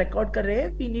क्या हम रिकॉर्ड कर रहे हैं?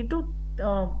 We need to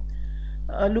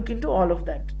look into all of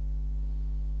that.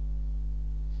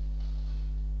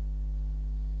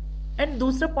 And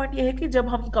दूसरा पॉइंट ये है कि जब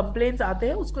हम कंप्लेंट्स आते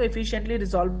हैं उसको एफिशिएंटली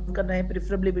रिजॉल्व करना है,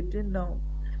 preferably between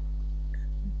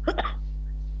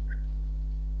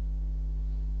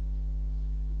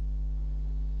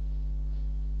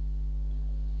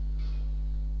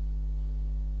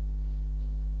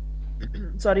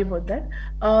sorry about that.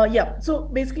 Yeah so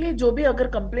basically जो भी अगर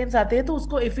कंप्लेंट्स आते हैं तो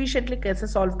उसको एफिशिएंटली कैसे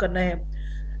सॉल्व करना है.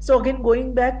 सो अगेन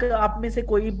गोइंग बैक, आप में से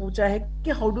कोई पूछा है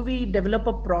कि how do we develop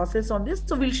a process on this,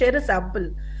 so will share a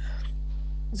sample.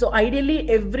 So ideally,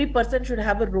 every person should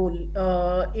have a role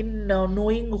in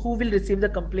knowing who will receive the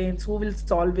complaints, who will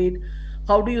solve it,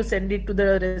 how do you send it to the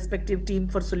respective team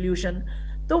for solution.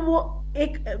 तो वो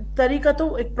एक तरीका, तो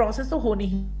एक process तो होनी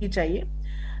ही चाहिए.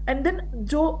 And then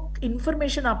जो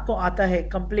इंफॉर्मेशन आपको आता है,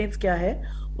 कंप्लेंट्स क्या है,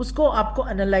 उसको आपको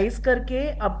एनालाइज करके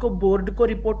आपको बोर्ड को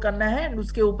रिपोर्ट करना है एंड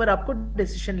उसके ऊपर आपको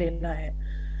डिसीजन लेना है.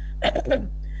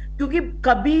 क्योंकि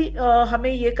कभी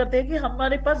हमें ये करते हैं कि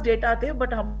हमारे पास डेटा आते हैं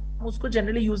बट हम उसको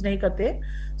जनरली यूज नहीं करते.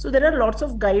 So there are lots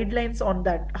of guidelines on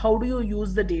that, how do you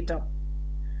use the data,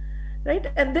 right.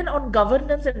 And then on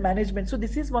governance and management, so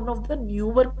this is one of the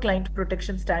newer client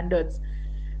protection standards.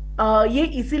 ये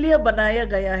इसीलिए बनाया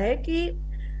गया है कि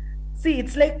see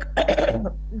it's like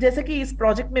जैसे कि इस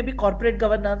project में भी corporate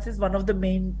governance is one of the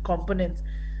main components.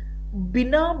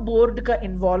 बिना बोर्ड का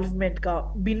इन्वॉल्वमेंट का,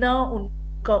 बिना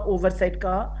उनका ओवरसाइट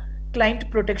का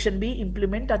क्लाइंट प्रोटेक्शन भी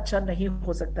इंप्लीमेंट अच्छा नहीं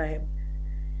हो सकता है.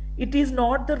 It is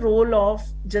not the role of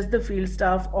just the field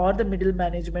staff or the middle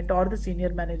management or the senior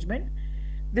management.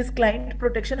 This client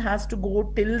protection has to go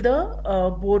till the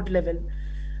board level.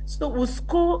 So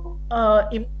उसको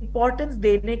importance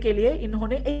देने के लिए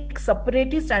इन्होंने एक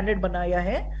separate standard बनाया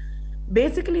है,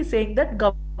 basically saying that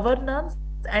governance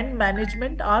and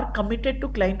management are committed to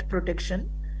client protection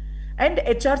and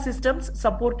HR systems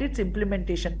support its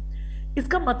implementation.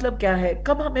 इसका मतलब क्या है?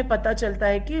 कब हमें पता चलता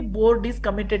है कि board is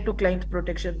committed to client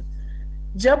protection?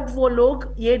 जब वो लोग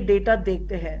ये डेटा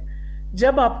देखते हैं,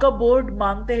 जब आपका बोर्ड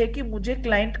मांगते हैं कि मुझे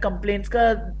क्लाइंट कंप्लेंट्स का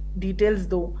डिटेल्स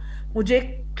दो, मुझे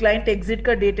क्लाइंट एग्जिट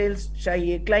का डिटेल्स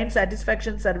चाहिए, क्लाइंट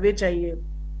सेटिस्फैक्शन सर्वे चाहिए,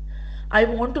 I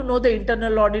want to know the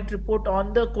internal audit report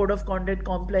on the code of conduct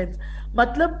compliance.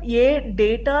 मतलब ये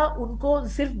डेटा उनको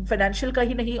सिर्फ फाइनेंशियल का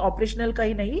ही नहीं, ऑपरेशनल का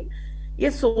ही नहीं, ये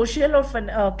सोशल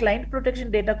और क्लाइंट प्रोटेक्शन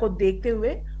डेटा को देखते हुए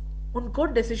उनको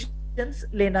डिसीजंस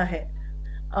लेना है.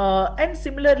 एंड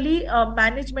सिमिलरली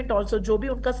मैनेजमेंट ऑल्सो, जो भी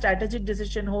उनका स्ट्रेटेजिक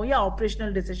डिसीजन हो या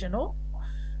ऑपरेशनल डिसीजन हो,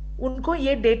 उनको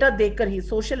ये डेटा देखकर ही,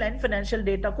 सोशल एंड फाइनेंशियल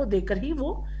डेटा को देखकर ही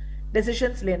वो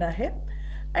डिसीजंस लेना है.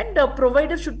 And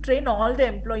provider should train all the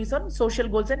employees on social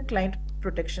goals and client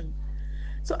protection.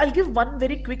 So I'll give one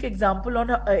very quick example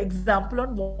on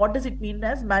what does it mean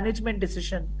as management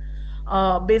decision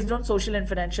based on social and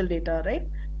financial data, right?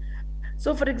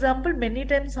 So for example, many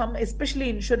times हम especially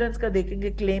insurance का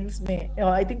देखेंगे claims में,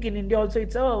 I think in India also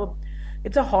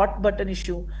it's a hot button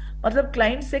issue. मतलब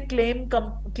client से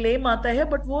claim आता है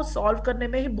but वो solve करने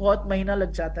में ही बहुत महीना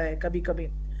लग जाता है कभी कभी.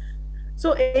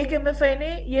 So एक MFI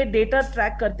ने ये data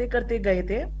track करते करते गए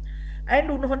थे एंड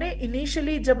उन्होंने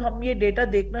इनिशियली जब हम ये डेटा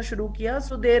देखना शुरू किया,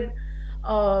 so there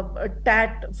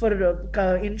TET for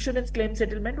insurance claim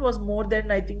settlement was more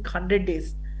then I think 100 days.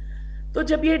 तो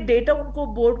जब ये डेटा उनको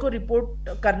बोर्ड को रिपोर्ट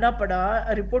करना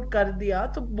पड़ा, रिपोर्ट कर दिया,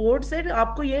 तो बोर्ड से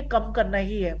आपको ये कम करना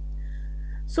ही है.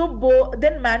 So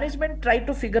then management try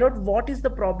to figure out what is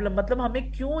the problem, मतलब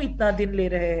हमें क्यों इतना दिन ले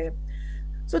रहे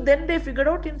हैं. So then they figure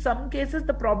out in some cases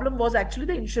the problem was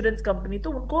actually the insurance company, तो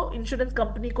उनको इंश्योरेंस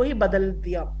कंपनी को ही बदल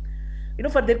दिया,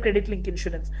 for their credit link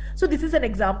insurance. So this is an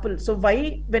example. So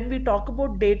why, when we talk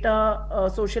about data,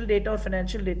 social data or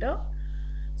financial data,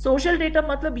 social data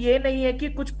मतलब ये नहीं है कि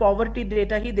कुछ poverty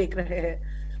data ही देख रहे हैं,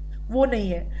 वो नहीं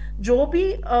है. जो भी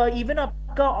even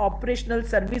आपका operational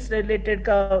service related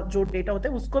का जो data होता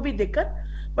है उसको भी देखकर,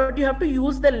 but you have to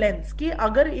use the lens कि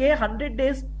अगर ये 100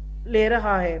 days ले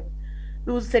रहा है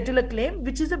to settle a claim,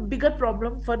 which is a bigger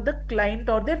problem for the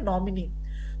client or their nominee,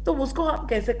 तो उसको हम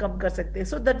कैसे कम कर सकते हैं.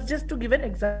 So that's just to give an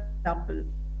example,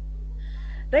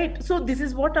 right. So this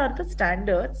is what are the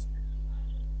standards.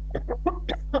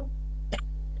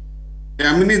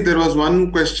 Yamini, there was one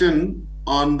question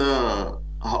on the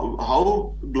how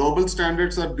global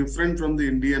standards are different from the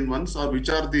Indian ones, or which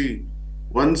are the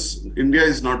ones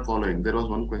India is not following. There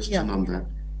was one question on that.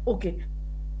 Okay.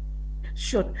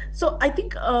 Sure. So I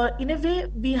think in a way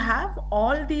we have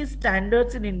all these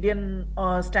standards in Indian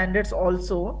standards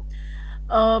also,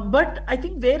 but I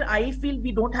think where I feel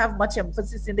we don't have much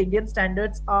emphasis in the Indian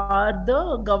standards are the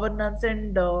governance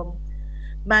and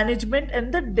management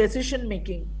and the decision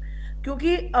making.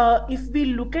 क्योंकि if we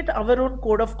look at our own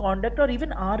code of conduct or even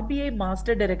RBI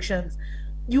master directions,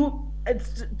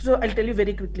 so I'll tell you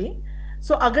very quickly.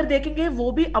 So अगर देखेंगे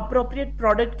वो भी appropriate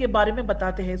product के बारे में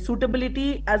बताते हैं.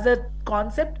 Suitability as a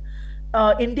concept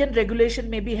Indian regulation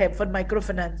में भी है for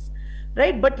microfinance,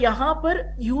 right? But यहाँ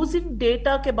पर using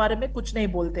data के बारे में कुछ नहीं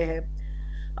बोलते हैं.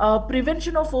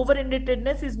 Prevention of over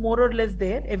indebtedness is more or less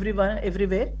there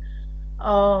everywhere.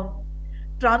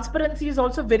 Transparency is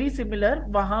also very similar.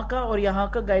 वहां का और यहाँ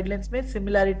का guidelines में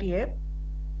similarity है.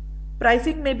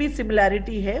 Pricing में भी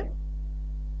similarity है.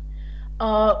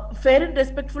 Fair and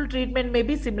respectful treatment में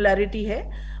भी similarity है.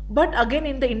 But again,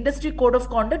 in the industry code of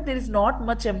conduct, there is not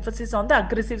much emphasis on the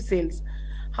aggressive sales.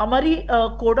 हमारी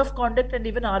code of conduct and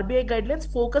even RBI guidelines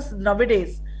focus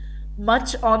nowadays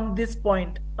much on this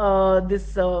point.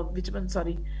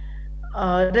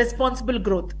 Responsible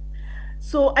growth.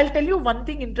 So I'll tell you one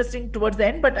thing interesting towards the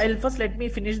end, but I'll first let me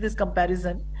finish this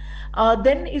comparison.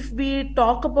 Then if we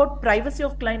talk about privacy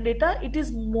of client data, it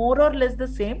is more or less the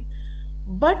same.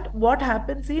 But what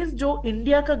happens is, जो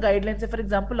India का guidelines है, for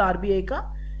example RBI का,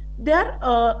 they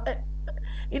are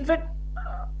in fact,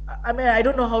 I mean, I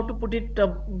don't know how to put it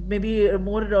maybe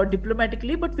more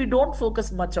diplomatically, but we don't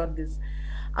focus much on this.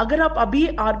 अगर आप अभी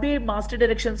RBI master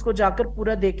directions को जाकर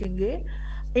पूरा देखेंगे,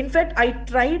 in fact I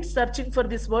tried searching for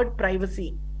this word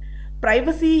privacy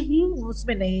ही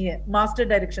उसमें नहीं है master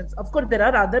directions. Of course there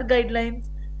are other guidelines.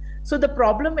 So the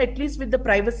problem, at least with the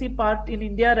privacy part in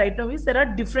India right now, is there are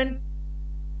different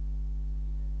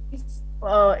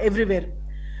everywhere.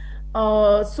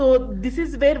 So this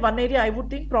is where one area I would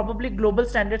think probably global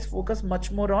standards focus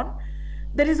much more on.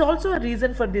 There is also a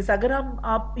reason for this. अगर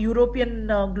आप European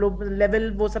global level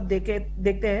वो सब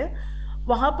देखते हैं,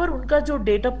 वहां पर उनका जो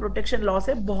डेटा प्रोटेक्शन लॉस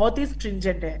है बहुत ही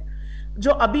स्ट्रिंजेंट है,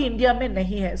 जो अभी इंडिया में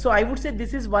नहीं है. सो I would say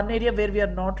this is one area where we are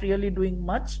not really doing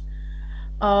much.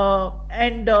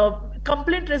 And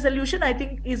complaint resolution I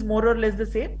think is more or less the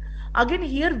same. Again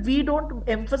here we don't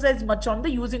emphasize much on the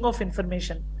using of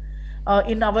information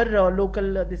in our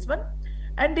local this one.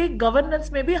 And एक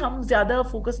governance में भी हम ज्यादा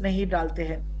focus नहीं डालते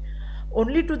हैं.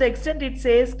 Only to the extent it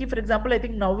says कि, for example, I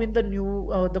think now in the new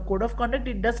the code of conduct,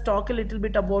 it does talk a little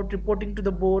bit about reporting to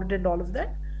the board and all of that,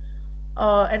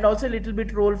 and also a little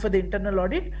bit role for the internal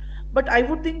audit. But I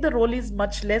would think the role is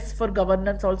much less for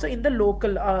governance also in the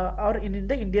local or in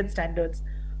the Indian standards.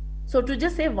 So to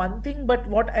just say one thing, but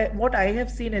what I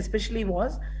have seen especially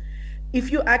was,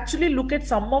 if you actually look at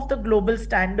some of the global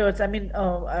standards, I mean,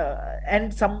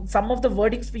 and some of the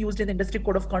wordings we used in the industry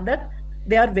code of conduct,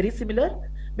 they are very similar.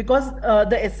 Because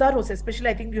the SROs, especially,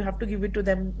 I think you have to give it to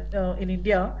them in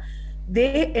India,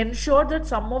 they ensure that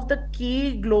some of the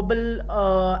key global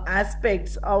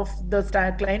aspects of the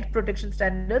client protection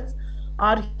standards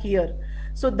are here.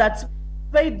 So that's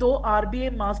why, though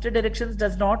RBI master directions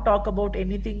does not talk about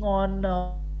anything on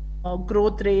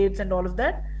growth rates and all of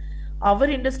that, our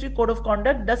industry code of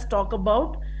conduct does talk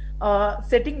about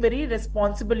setting very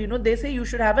responsible, they say you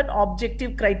should have an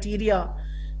objective criteria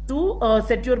to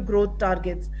set your growth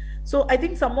targets. So I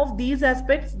think some of these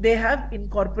aspects they have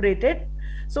incorporated.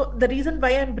 So the reason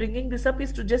why I'm bringing this up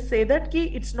is to just say that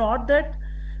it's not that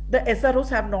the SROs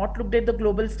have not looked at the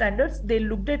global standards. They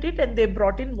looked at it and they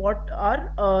brought in what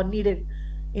are needed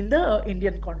in the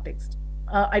Indian context.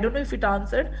 I don't know if it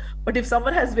answered, but if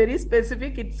someone has very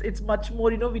specific, it's much more,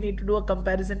 we need to do a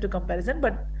comparison to comparison,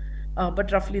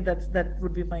 but roughly that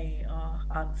would be my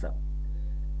answer.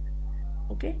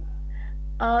 Okay.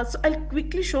 So I'll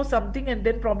quickly show something and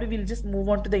then probably we'll just move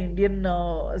on to the Indian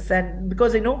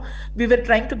because we were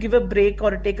trying to give a break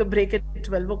or take a break at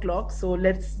 12 o'clock. So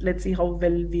let's see how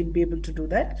well we'll be able to do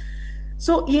that.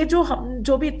 So ये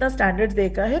जो भी इतना standards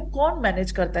देखा है, कौन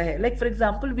manage करता है? Like for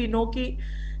example, we know कि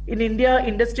in India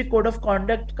industry code of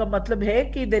conduct का मतलब है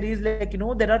कि there is like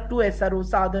there are 2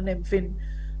 SROs, Sadhan, MFIN,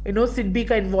 SIDBI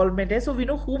का involvement है. So we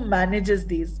know who manages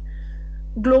these.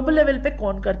 Global level पे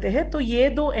कौन करते हैं? तो ये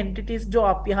 2 एंटिटीज जो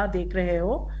आप यहाँ देख रहे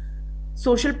हो,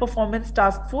 social performance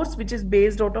task force which is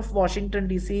based out of Washington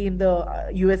DC in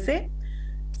the USA,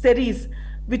 series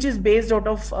which is based out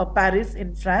of Paris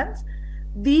in France.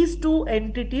 these 2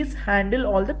 entities handle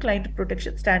all the client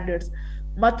protection standards.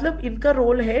 मतलब इनका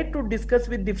role है to discuss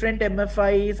with different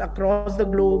MFIs across the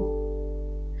globe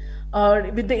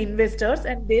with the investors,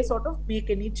 and they sort of make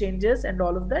any changes and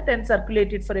all of that and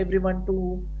circulate it for everyone to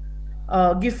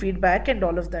give feedback and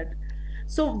all of that.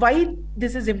 So why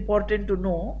this is important to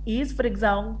know is, for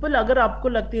example, अगर आपको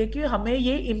लगती है कि हमें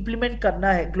ये implement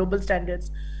करना है global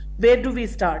standards, where do we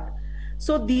start?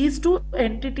 So these 2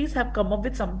 entities have come up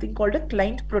with something called a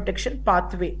client protection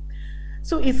pathway.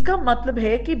 So इसका मतलब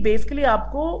है कि basically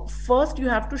आपको first you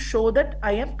have to show that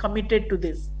I am committed to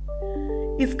this.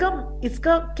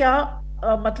 इसका क्या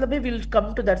मतलब है, we'll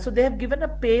come to that. So they have given a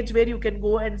page where you can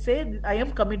go and say I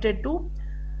am committed to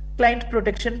client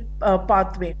protection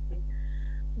pathway.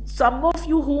 Some of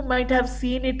you who might have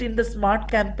seen it in the Smart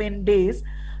Campaign days,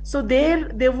 so there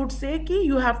they would say कि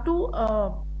you have to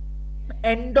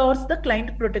endorse the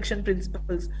client protection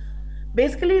principles.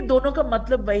 Basically दोनों का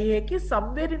मतलब वही है कि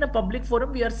somewhere in a public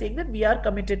forum we are saying that we are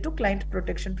committed to client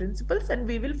protection principles and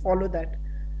we will follow that.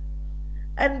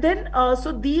 And then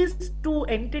so these two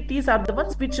entities are the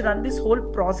ones which run this whole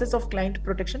process of client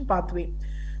protection pathway.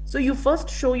 So you first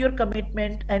show your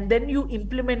commitment and then you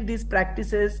implement these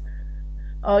practices.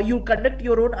 You conduct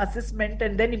your own assessment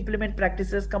and then implement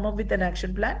practices, come up with an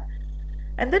action plan.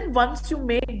 And then once you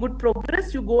make good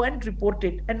progress, you go and report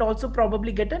it and also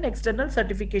probably get an external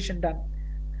certification done.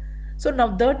 So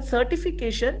now that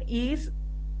certification is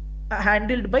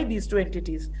handled by these two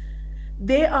entities.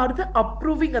 They are the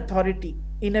approving authority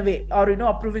in a way, or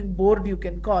approving board you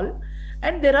can call.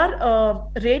 And there are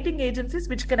rating agencies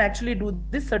which can actually do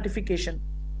this certification.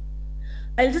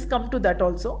 I'll just come to that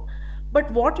also. But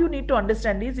what you need to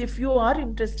understand is if you are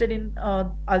interested in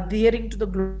adhering to the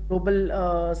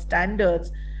global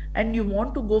standards and you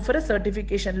want to go for a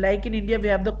certification, like in India, we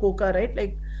have the COCA, right?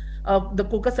 Like the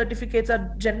COCA certificates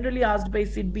are generally asked by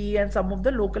SIDBI and some of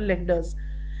the local lenders.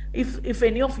 If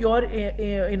any of your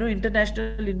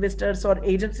international investors or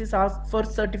agencies ask for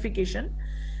certification,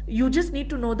 you just need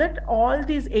to know that all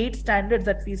these 8 standards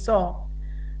that we saw,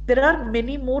 there are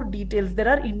many more details. There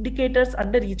are indicators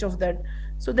under each of that.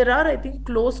 So there are, I think,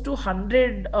 close to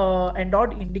 100 and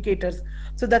odd indicators.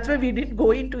 So that's why we didn't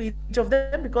go into each of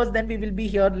them, because then we will be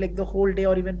here like the whole day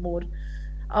or even more.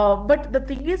 But the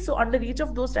thing is, so under each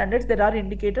of those standards, there are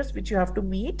indicators which you have to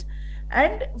meet.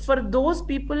 And for those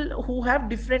people who have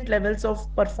different levels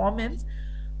of performance,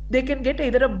 they can get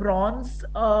either a bronze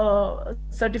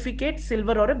certificate,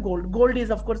 silver, or a gold. Gold is,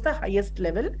 of course, the highest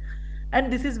level.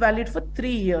 And this is valid for 3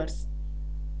 years.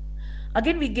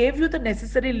 Again, we gave you the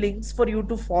necessary links for you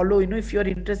to follow, if you're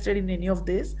interested in any of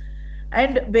this.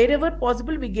 And wherever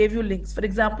possible, we gave you links. For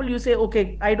example, you say,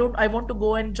 okay, I want to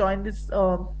go and join this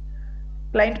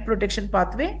client protection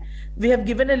pathway. We have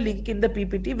given a link in the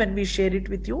PPT when we share it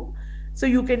with you. So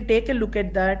you can take a look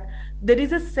at that. There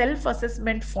is a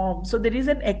self-assessment form. So there is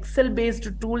an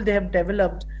Excel-based tool they have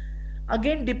developed.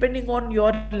 Again, depending on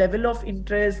your level of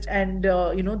interest and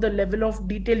the level of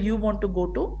detail you want to go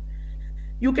to,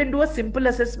 you can do a simple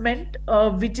assessment,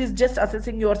 which is just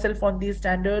assessing yourself on these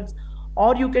standards,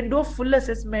 or you can do a full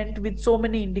assessment with so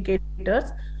many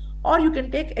indicators, or you can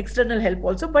take external help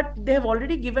also. But they have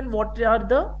already given what are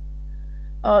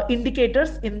the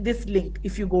indicators in this link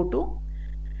if you go to.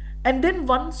 And then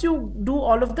once you do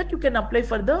all of that, you can apply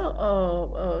for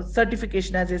the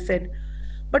certification, as I said.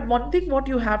 But one thing what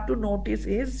you have to notice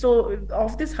is, so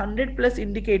of this 100 plus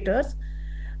indicators,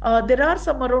 there are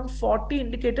some around 40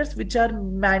 indicators which are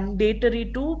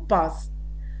mandatory to pass.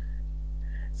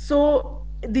 So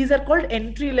these are called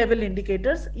entry level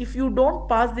indicators. If you don't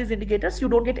pass these indicators, you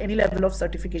don't get any level of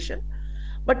certification.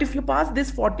 But if you pass these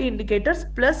 40 indicators,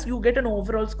 plus you get an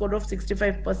overall score of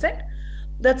 65%,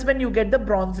 that's when you get the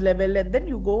bronze level, and then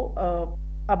you go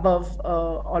above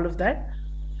all of that.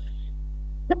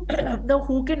 Now,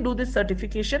 who can do this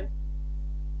certification?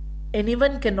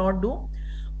 Anyone cannot do.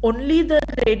 Only the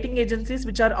rating agencies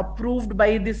which are approved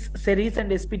by this SERIS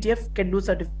and SPTF can do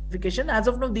certification. As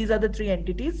of now, these are the 3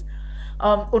 entities.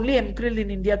 Only MCRIL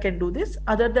in India can do this.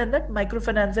 Other than that,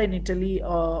 Microfinanza in Italy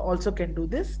also can do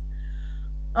this.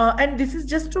 And this is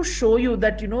just to show you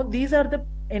that, these are the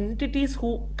entities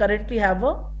who currently have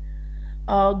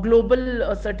a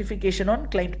global certification on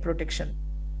client protection.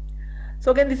 So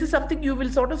again, this is something you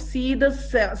will sort of see the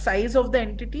size of the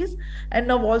entities. And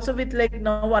now also with like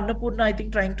now Annapurna, I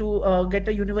think trying to get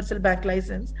a universal bank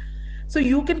license. So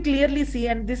you can clearly see,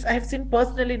 and this I have seen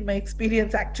personally in my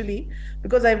experience actually,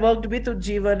 because I worked with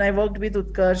Ujjivan, I worked with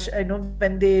Utkarsh, I know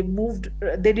when they moved,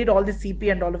 they did all the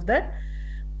CP and all of that.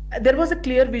 There was a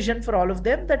clear vision for all of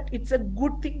them that it's a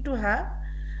good thing to have,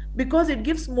 because it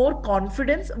gives more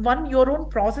confidence. One, your own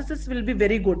processes will be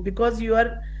very good because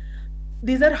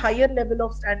these are higher level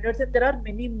of standards and there are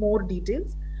many more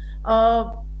details.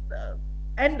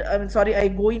 And I'm sorry, I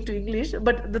go into English,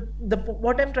 but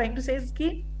what I'm trying to say is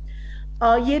कि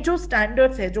ये जो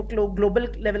standards है जो global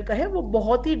level का है वो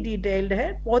बहुत ही detailed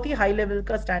है, बहुत ही high level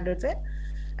का standards है.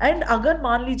 And अगर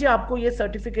मान लीजिए आपको ये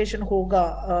certification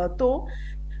होगा तो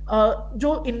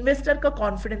जो investor का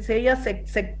confidence है या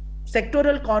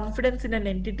sectoral confidence in an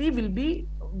entity will be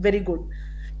very good.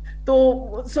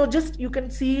 तो just you can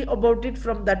see about it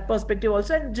from that perspective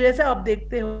also. And जैसे आप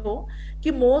देखते हो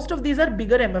कि most of these are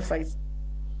bigger MFIs.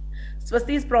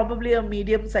 Swasti is probably a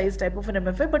medium sized type of an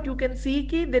MFI, but you can see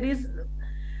कि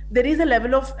there is a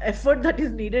level of effort that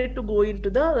is needed to go into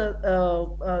the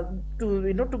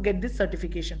to get this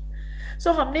certification.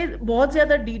 So हमने बहुत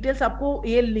ज्यादा details आपको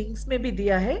ये links में भी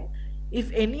दिया है.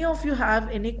 If any of you have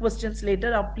any questions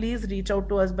later, please reach out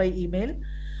to us by email.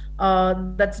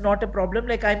 That's not a problem.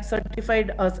 Like, I'm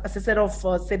certified as assessor of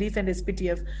SERIS and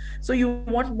SPTF. So you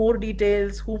want more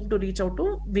details, whom to reach out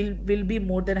to, will be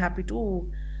more than happy to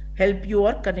help you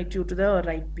or connect you to the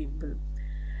right people.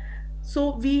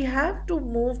 So we have to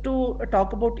move to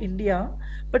talk about India.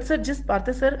 But sir, just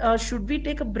Partha sir, should we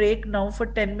take a break now for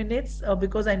 10 minutes?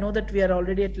 Because I know that we are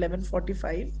already at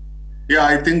 11:45. Yeah,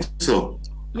 I think so.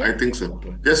 Yeah? I think so.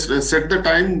 Okay. Just set the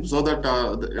time so that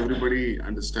everybody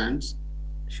understands.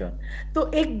 Sure.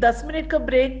 तो एक 10 minute का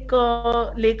break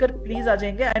लेकर please आ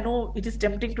जाएंगे. I know it is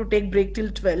tempting to take break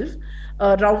till 12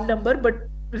 round number, but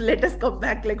let us come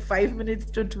back like 5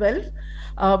 minutes to 12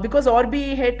 because और भी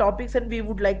है topics and we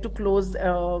would like to close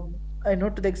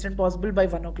to the extent possible by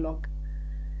 1 o'clock.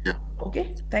 Yeah. Okay,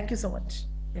 thank you so much.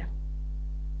 Yeah.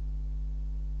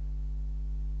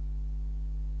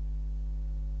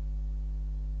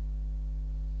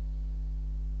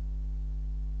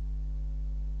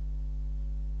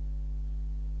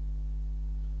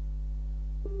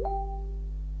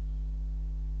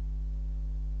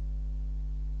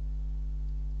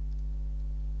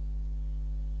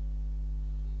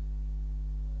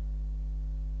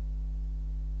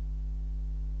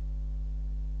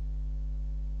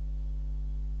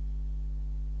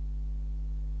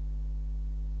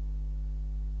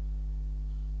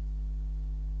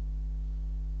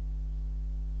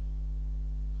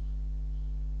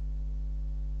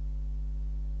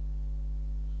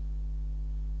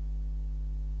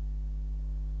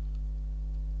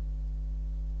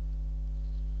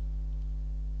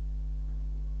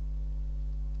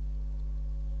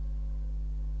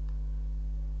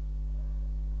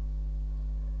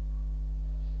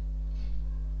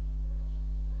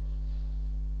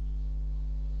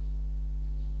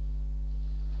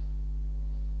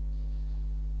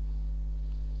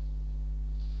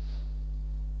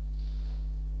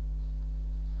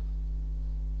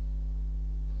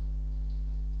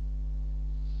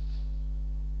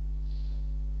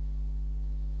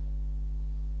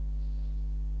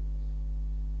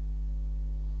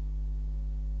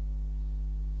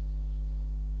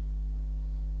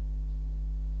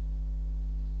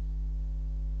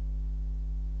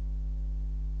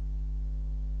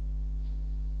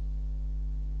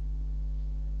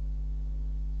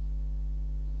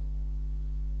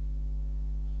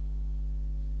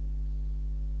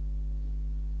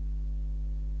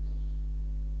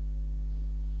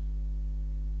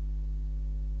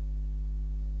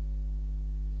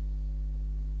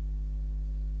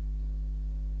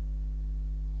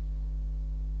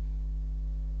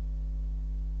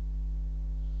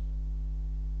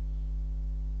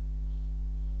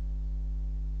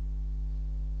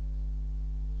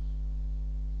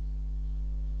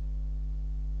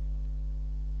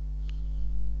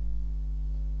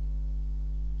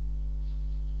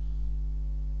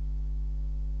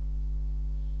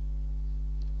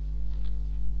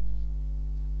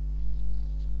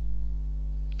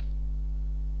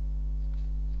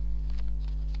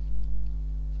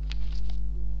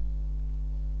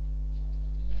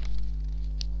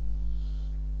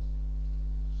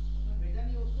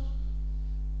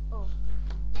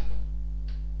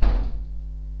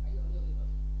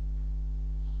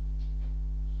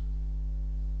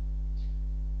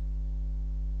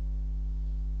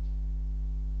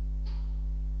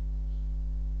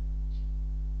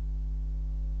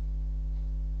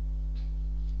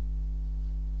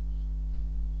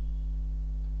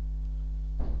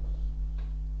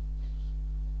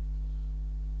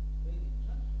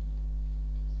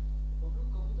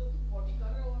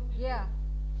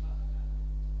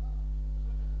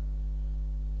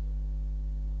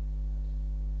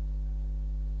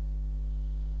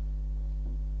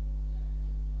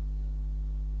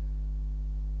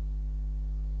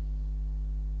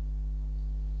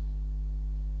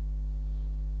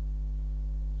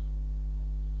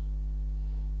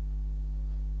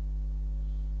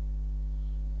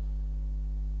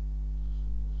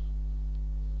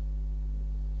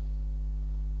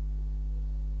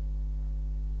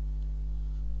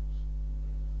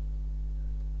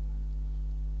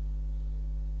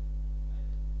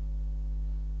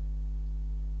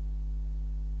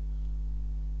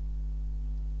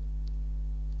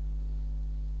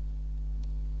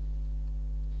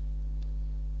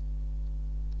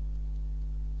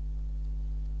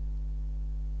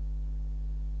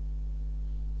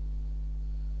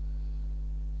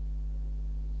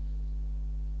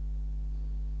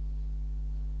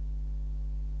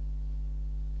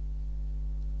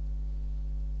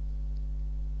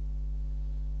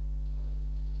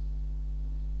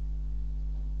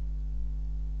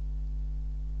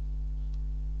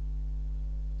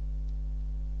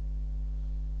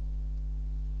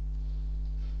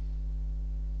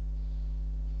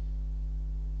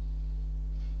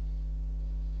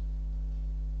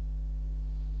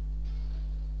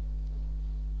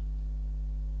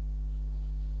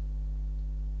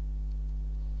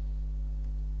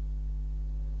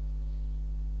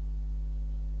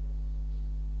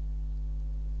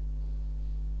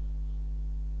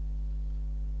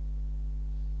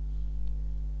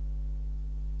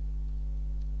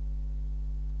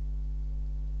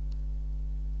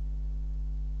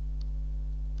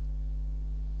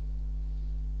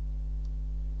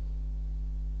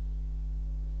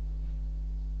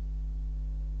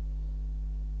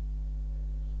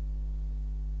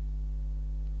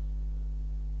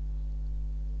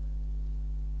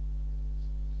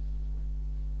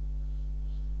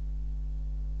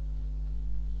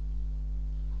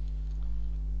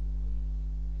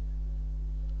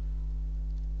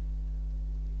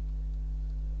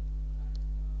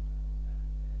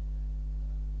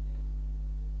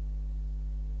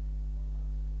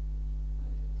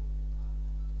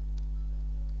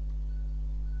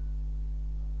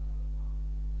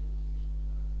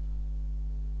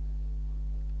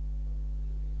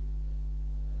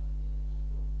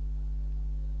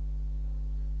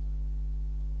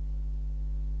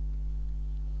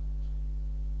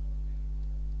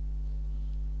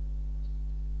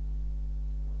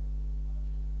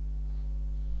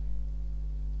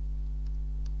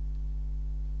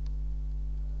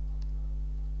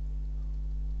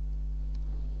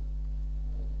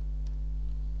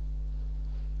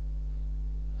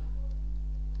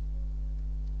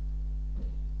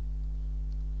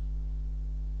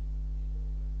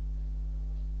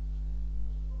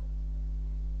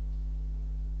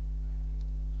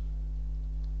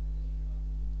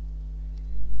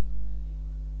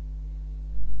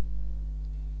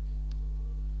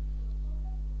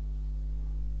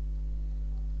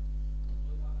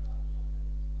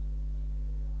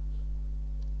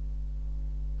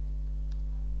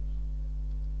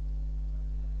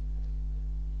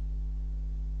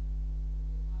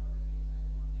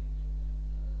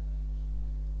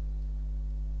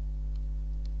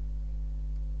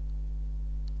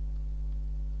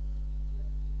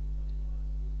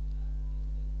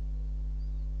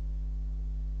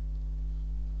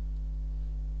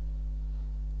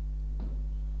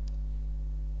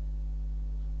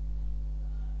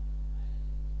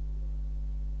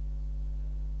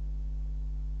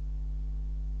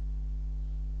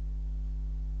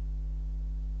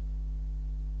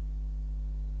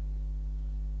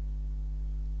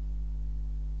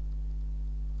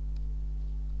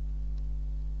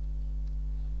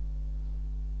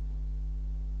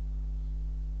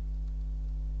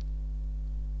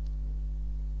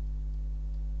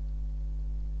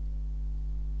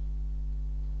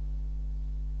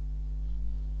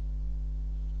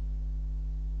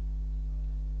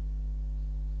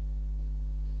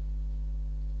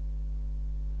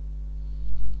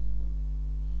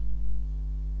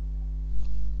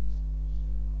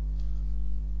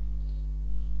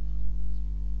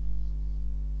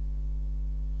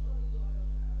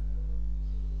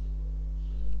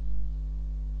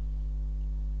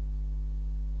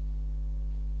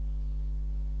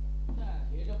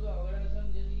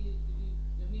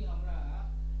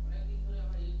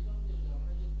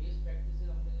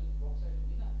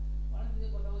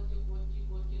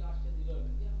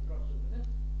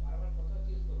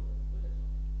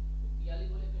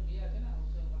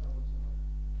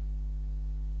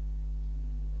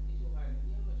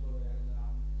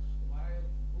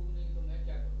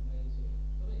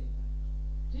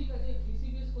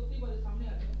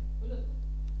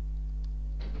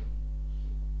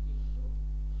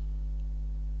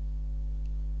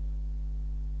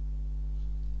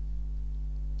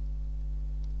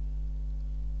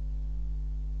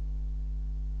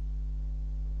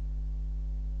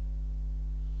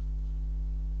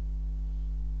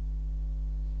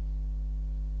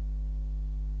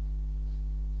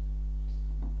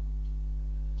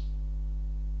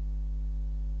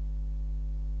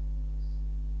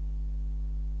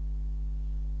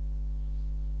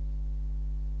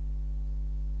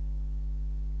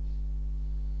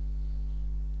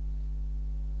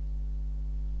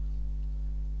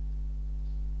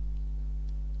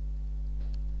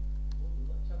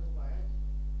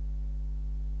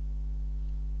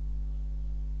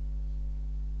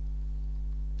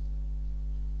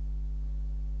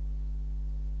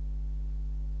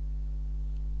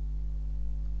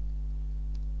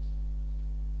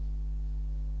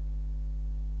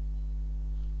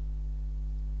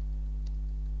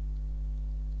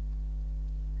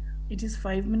 It is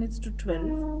 5 minutes to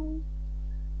 12.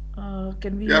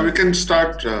 Can we? Yeah, we can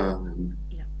start.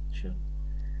 Yeah, sure.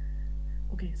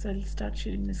 Okay, so I'll start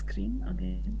sharing the screen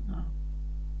again.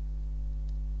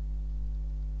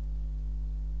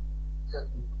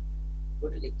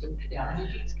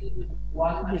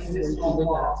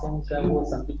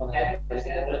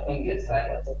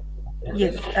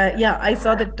 Yes, yeah, I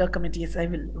saw that comment. Yes, I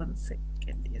will. 1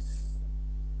 second. Yes,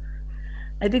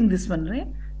 I think this one,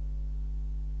 right?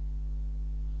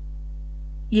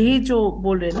 यही जो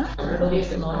बोल रहे हैं ना,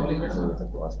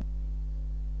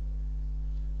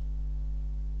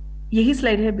 यही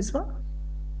slide है Biswa?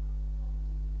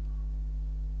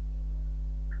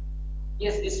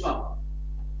 Yes, this one.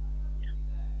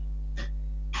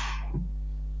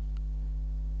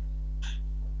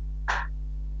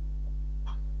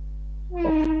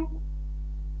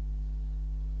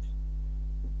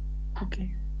 Okay.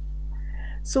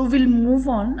 So we'll move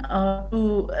on to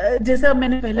जैसा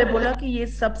मैंने पहले बोला कि ये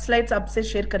सब स्लाइड्स आपसे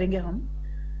शेयर करेंगे हम,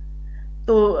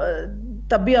 तो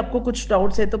तब भी आपको कुछ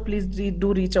डाउट्स है तो please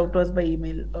do reach out to us by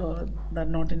email, that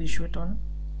not an issue at all.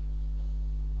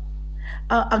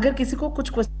 अगर किसी को कुछ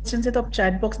क्वेश्चन है तो आप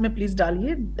चैट बॉक्स में प्लीज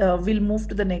डालिए. Will move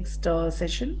to the next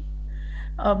session.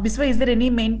 Biswa, is there any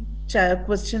main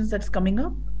questions that's coming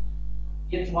up?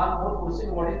 Yes, one more question.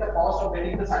 What is the cost of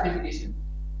getting the certification?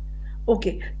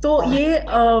 Okay, so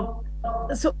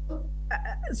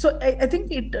so I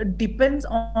think it depends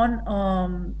on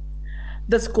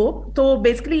the scope. तो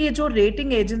basically ये जो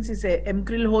rating agencies है,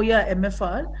 एमक्रिल हो या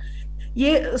MFR,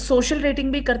 ये social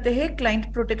rating भी करते हैं, क्लाइंट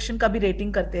प्रोटेक्शन का भी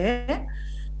रेटिंग करते हैं.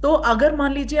 तो अगर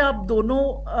मान लीजिए आप दोनों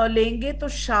लेंगे तो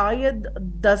शायद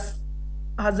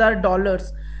 $10,000,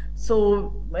 सो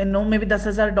नो मे बी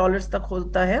 $10,000 तक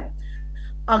होता है.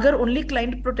 अगर ओनली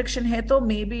क्लाइंट प्रोटेक्शन है तो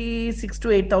मे बी $6,000 to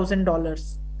 $8,000.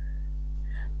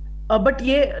 बट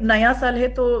ये नया साल है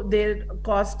तो there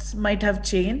costs might have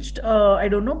changed, I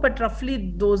don't know, but रफली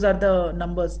दोज आर द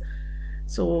नंबर्स.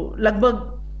 सो लगभग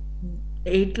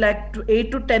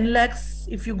 8 to 10 lakhs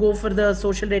if you go for the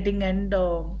social rating and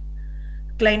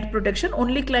client protection.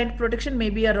 Only client protection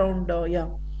may be around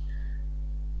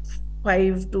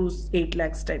 5 to 8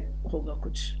 lakhs type होगा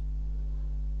कुछ.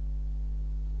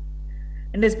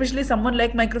 And especially someone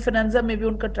like microfinancer में भी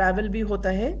उनका travel भी होता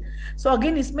है. So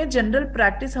again इसमें जनरल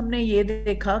प्रैक्टिस हमने ये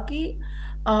देखा कि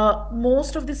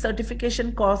most of the certification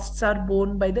costs are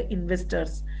borne by the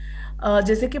investors.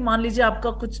 जैसे कि मान लीजिए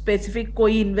आपका कुछ स्पेसिफिक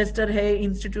कोई इन्वेस्टर है,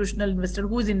 institutional investor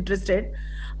who is interested,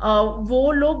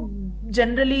 वो लोग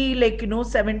जनरली लाइक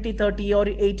 70-30 और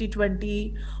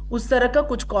 80-20 उस तरह का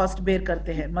कुछ कॉस्ट बेयर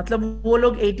करते हैं. मतलब वो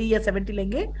लोग 80 या 70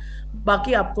 लेंगे,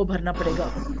 बाकी आपको भरना पड़ेगा.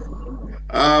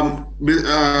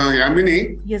 Yamini,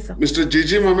 yes sir, Mr.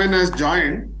 Gigi Mamen has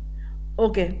joined.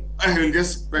 Okay, I will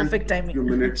just spend perfect timing. few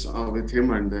minutes with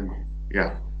him and then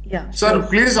Yeah, sir, sure.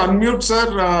 please unmute sir.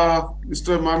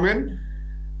 Mr. Mamen.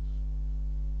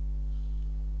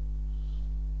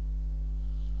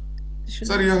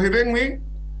 Sir, you're hearing me?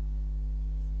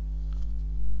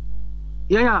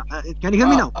 Yeah. Can you hear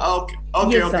me now?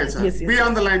 Okay, Yes, sir. Yes, Be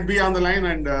on the line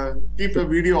and keep the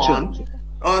video Sure. on.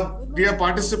 Dear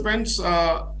participants,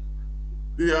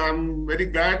 I'm very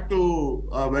glad to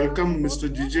welcome Mr.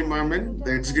 Gigi Mamen,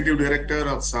 the Executive Director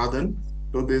of Sadhan,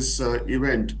 to this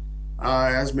event.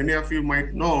 As many of you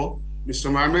might know, Mr.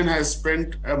 Mamen has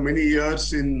spent many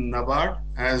years in NABARD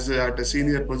at a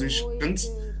senior positions,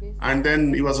 and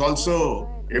then he was also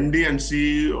MD and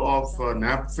CEO of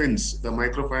NABFINS, the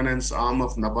microfinance arm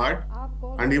of NABARD,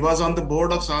 and he was on the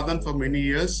board of Sadhan for many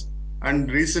years.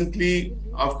 And recently,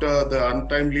 after the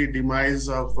untimely demise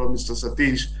of Mr.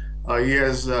 Satish, he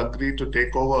has agreed to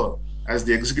take over as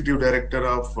the Executive Director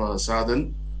of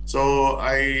Sadhan. So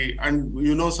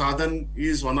Sadhan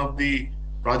is one of the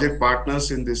project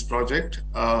partners in this project.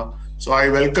 So I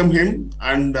welcome him,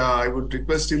 and I would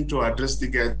request him to address the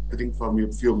gathering for me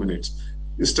a few minutes.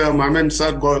 Mr. Mamen,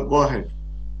 sir, go ahead.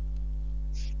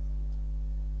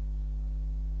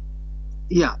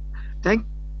 Yeah, thank you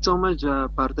so much,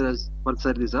 Partha,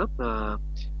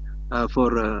 for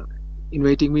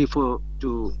inviting me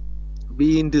to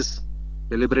be in this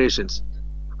deliberations.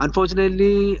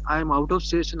 Unfortunately, I'm out of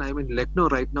station. I'm in Lucknow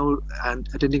right now and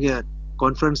attending a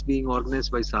conference being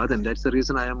organized by Sadhan. That's the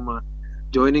reason I am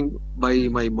joining by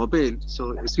my mobile.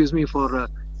 So excuse me for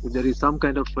if there is some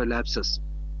kind of lapses.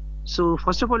 So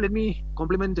first of all, let me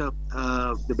compliment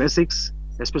the basics,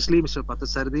 especially Mr.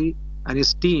 Pathasarthi and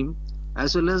his team,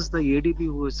 as well as the ADP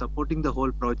who is supporting the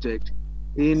whole project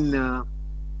in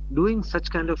doing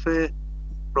such kind of a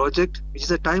project, which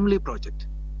is a timely project.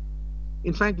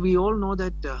 In fact, we all know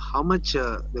that how much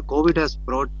the COVID has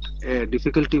brought a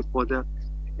difficulty for the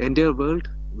entire world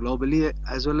globally,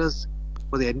 as well as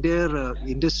for the entire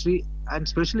industry, and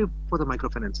especially for the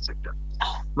microfinance sector.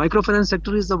 Microfinance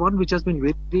sector is the one which has been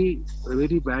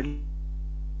very badly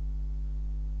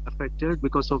affected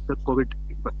because of the COVID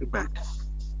impact.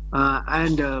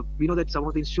 And we know that some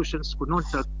of the institutions could not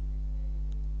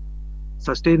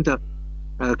sustain the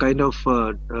kind of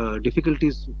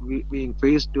difficulties being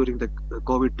faced during the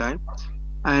COVID time,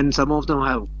 and some of them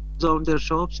have closed down their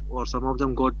shops, or some of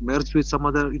them got merged with some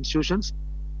other institutions,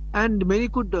 and many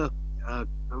could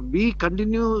we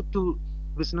continue to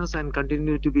business and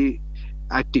continue to be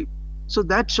active. So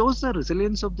that shows the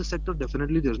resilience of the sector.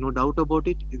 Definitely, there's no doubt about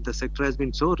it. The sector has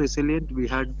been so resilient. We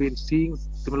had been seeing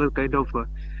similar kind of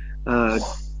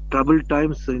troubled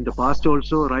times in the past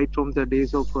also, right from the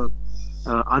days of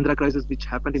Andhra crisis, which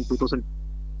happened in 2000.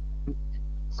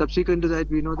 Subsequent to that,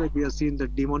 we know that we have seen the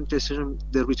demonetization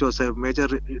there, which was a major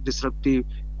disruptive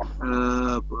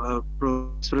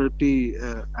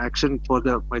action for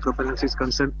the microfinance is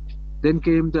concerned. Then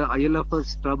came the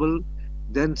ILFS trouble.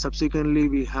 Then subsequently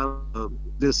we have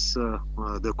this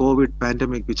the COVID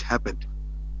pandemic which happened.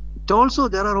 There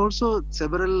are also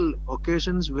several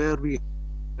occasions where we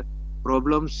have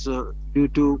problems due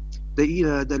to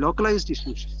the localized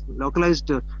issues,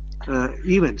 localized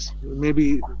events,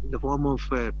 maybe in the form of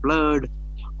a flood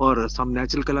or some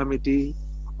natural calamity,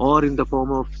 or in the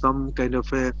form of some kind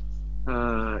of a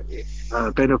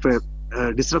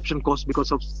disruption caused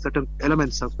because of certain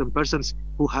elements, certain persons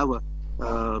who have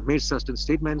made certain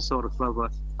statements or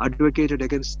have advocated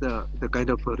against the kind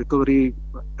of recovery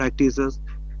practices.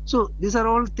 So these are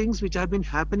all things which have been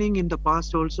happening in the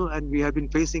past also, and we have been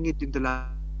facing it in the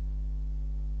last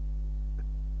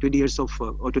 20 years of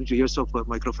or 20 years of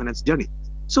microfinance journey.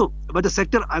 So, but the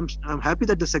sector, I'm happy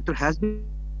that the sector has been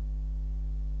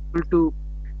able to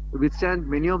withstand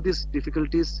many of these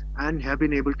difficulties and have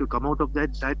been able to come out of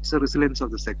that. That's the resilience of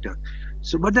the sector.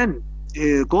 So, but then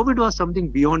COVID was something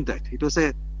beyond that. It's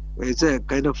a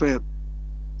kind of a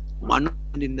one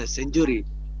in a century.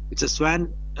 It's a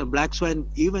black swan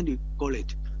event, you call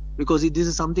it, because this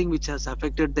is something which has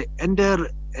affected the entire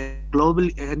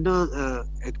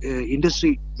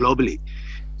industry globally.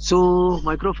 So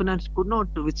microfinance could not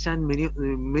withstand,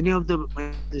 many of the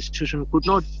institutions could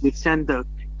not withstand the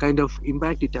kind of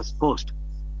impact it has caused,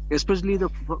 especially the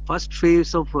first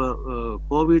phase of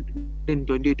COVID in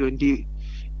 2020,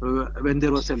 when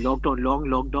there was a long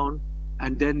lockdown,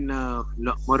 and then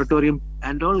moratorium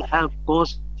and all have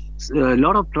caused a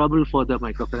lot of trouble for the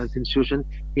microfinance institution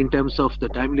in terms of the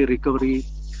timely recovery,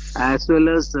 as well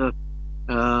as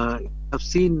I've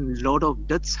seen a lot of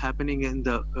deaths happening in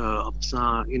the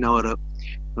in our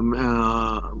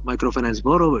microfinance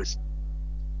borrowers.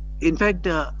 In fact,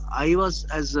 I was,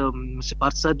 as Mr.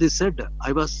 Parthasarathi said,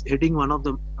 I was heading one of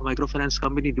the microfinance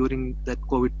company during that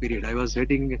COVID period. I was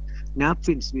heading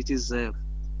NAPFINS, which is a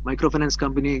microfinance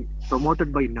company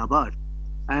promoted by NABARD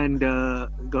and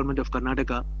Government of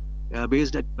Karnataka,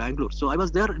 based at Bangalore. So I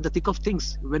was there in the thick of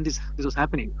things when this was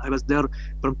happening. I was there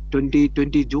from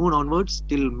 2020 June onwards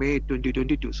till May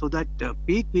 2022. So that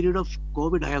peak period of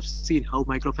COVID, I have seen how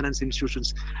microfinance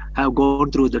institutions have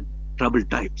gone through the troubled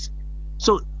times.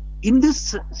 So in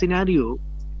this scenario,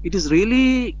 it is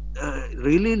really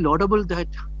laudable that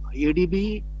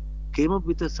ADB came up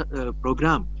with a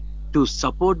program to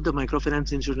support the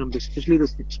microfinance institution, especially the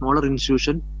smaller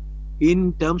institution,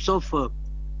 in terms of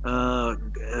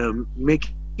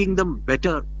making them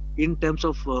better in terms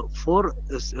of four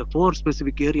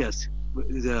specific areas: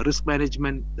 the risk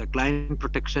management, the client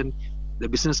protection, the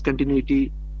business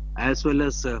continuity, as well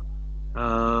as the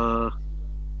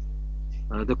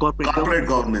corporate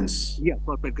governance. Yeah,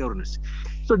 corporate governance.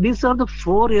 So these are the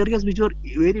four areas which were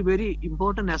very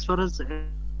important as far as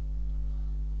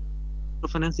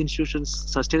finance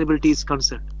institutions sustainability is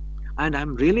concerned. And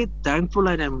I'm really thankful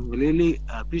and I'm really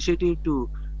appreciative to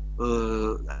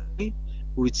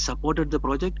which supported the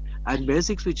project, and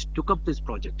Basics which took up this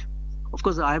project. Of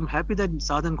course, I'm happy that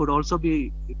Sadhan could also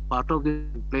be part of this,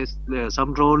 place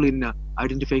some role in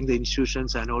identifying the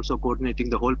institutions and also coordinating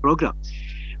the whole program.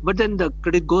 But then the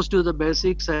credit goes to the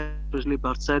Basics, especially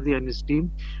Parthasarathi and his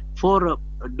team, for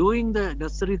doing the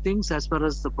necessary things as far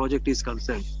as the project is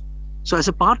concerned. So as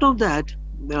a part of that,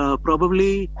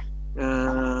 probably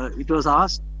it was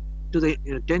asked to the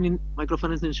 10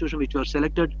 microfinance institutions which were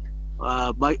selected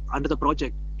under the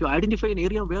project to identify an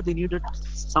area where they needed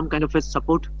some kind of a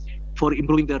support for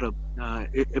improving their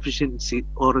efficiency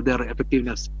or their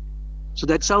effectiveness. So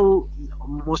that's how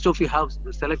most of you have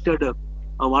selected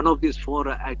one of these four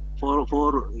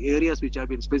areas which have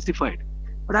been specified.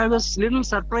 But I was a little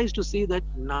surprised to see that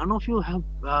none of you have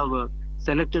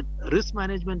selected risk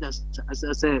management as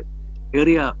a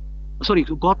area, sorry,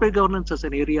 corporate governance as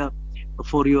an area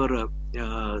for your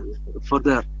for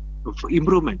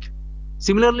improvement.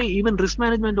 Similarly, even risk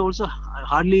management also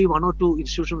hardly 1 or 2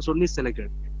 institutions only selected.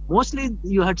 Mostly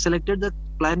you had selected the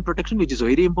client protection, which is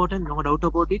very important, no doubt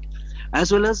about it,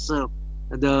 as well as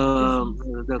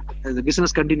the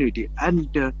business continuity. And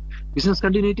business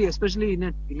continuity, especially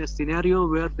in a scenario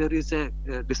where there is a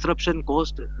disruption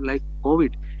caused like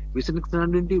COVID, business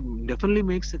continuity definitely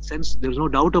makes sense. There is no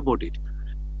doubt about it.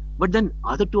 But then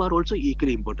other two are also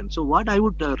equally important. So what I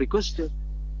would request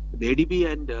the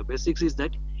ADB and BASICS is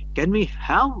that can we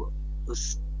have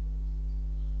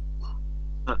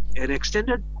an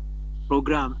extended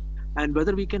program, and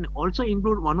whether we can also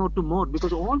include 1 or 2 more,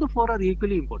 because all the 4 are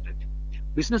equally important.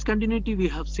 Business continuity, we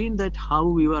have seen that how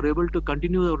we were able to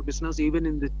continue our business even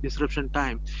in the disruption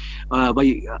time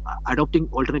by adopting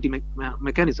alternative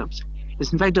mechanisms.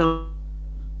 In fact,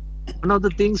 one of the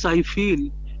things I feel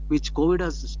which COVID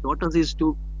has taught us is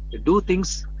to do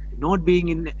things not being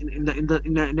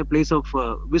in a place of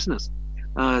business.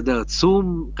 The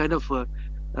Zoom kind of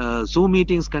Zoom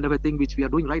meetings kind of a thing which we are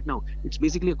doing right now, it's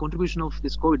basically a contribution of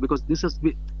this COVID, because this has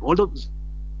been, although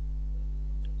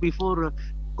before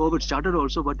COVID started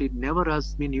also, but it never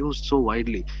has been used so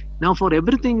widely. Now for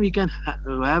everything we can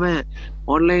have a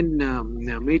online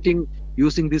meeting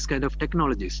using this kind of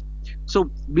technologies. So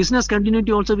business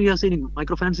continuity also we are seeing in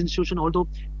microfinance institution, although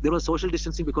there was social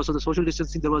distancing. Because of the social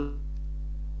distancing, there was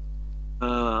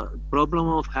problem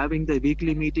of having the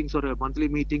weekly meetings or monthly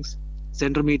meetings,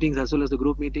 center meetings as well as the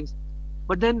group meetings.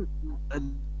 But then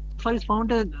I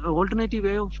found an alternative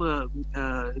way of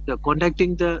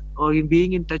contacting or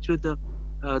being in touch with the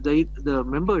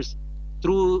members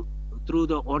through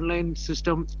the online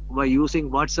system by using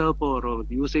WhatsApp or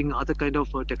using other kind of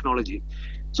technology.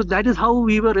 So that is how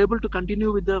we were able to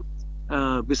continue with the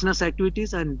business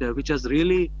activities, and which has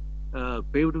really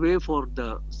paved way for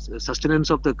the sustenance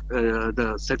of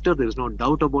the sector. There is no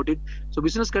doubt about it. So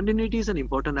business continuity is an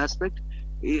important aspect.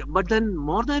 But then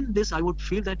more than this, I would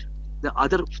feel that the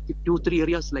other 2-3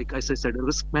 areas, like as I said,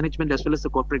 risk management as well as the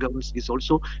corporate governance is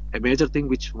also a major thing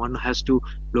which one has to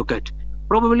look at.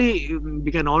 Probably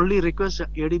we can only request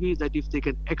ADB that if they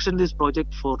can extend this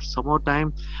project for some more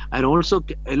time, and also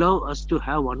allow us to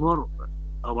have one more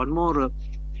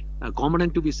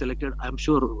component to be selected. I'm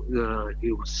sure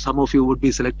some of you would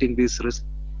be selecting this risk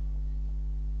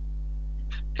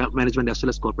management as well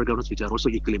as corporate governance, which are also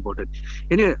equally important.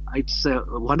 Anyway, it's a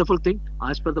wonderful thing.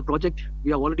 As per the project,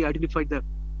 we have already identified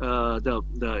the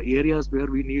areas where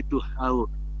we need to have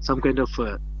some kind of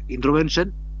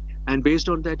intervention, and based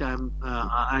on that,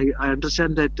 I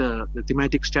understand that the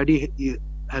thematic study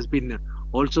has been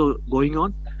also going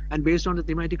on, and based on the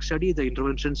thematic study, the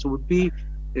interventions would be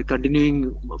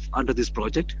continuing under this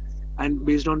project, and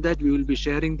based on that, we will be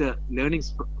sharing the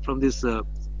learnings from this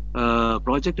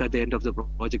project at the end of the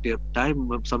project time,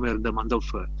 somewhere in the month of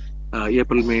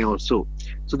April, May or so.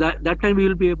 So that time we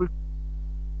will be able to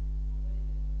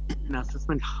an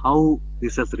assessment how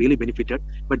this has really benefited.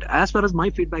 But as far as my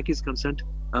feedback is concerned,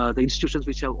 the institutions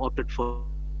which have opted for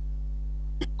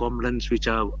components which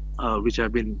have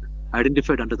been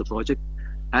identified under the project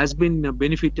has been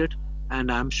benefited,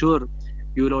 and I'm sure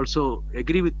you will also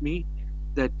agree with me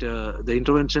that the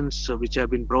interventions which have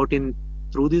been brought in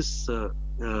through this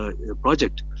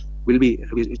project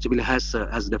has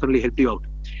definitely helped you out.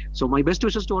 So my best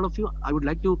wishes to all of you. I would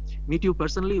like to meet you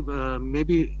personally,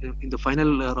 maybe in the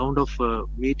final round of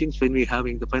meetings, when we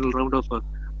having the final round of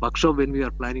workshop when we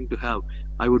are planning to have.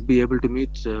 I would be able to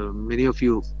meet many of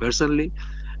you personally,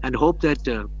 and hope that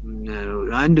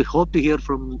hope to hear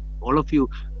from all of you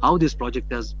how this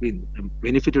project has been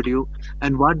benefited you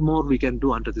and what more we can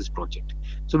do under this project.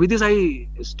 So with this, I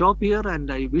stop here,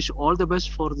 and I wish all the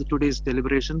best for today's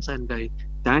deliberations, and I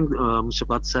thank Mr.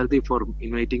 Parthasarathy for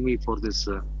inviting me for this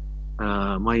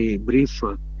my brief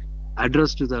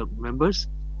address to the members.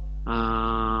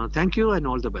 Thank you and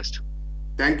all the best.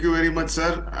 Thank you very much,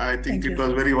 sir. I think it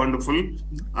was very wonderful,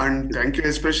 and thank you,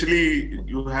 especially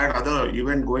you had other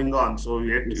event going on, so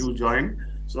yet you joined.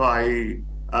 So I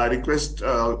request,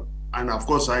 and of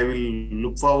course I will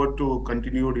look forward to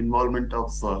continued involvement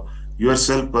of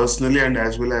yourself personally and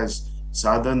as well as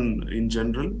Sadhan in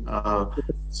general.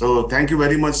 So thank you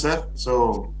very much, sir.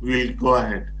 So we'll go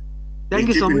ahead. Thank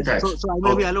you so much. So I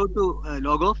will be allowed to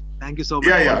log off. Thank you so much.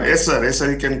 Yes,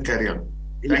 sir. You can carry on.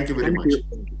 Thank you very much.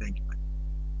 Thank you.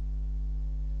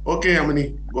 Okay,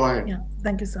 Amini, go ahead. Yeah,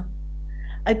 thank you, sir.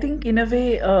 I think in a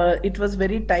way it was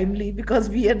very timely, because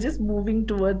we are just moving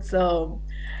towards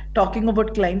talking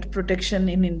about client protection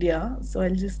in India. So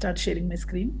I'll just start sharing my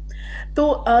screen.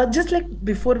 So just like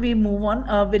before we move on,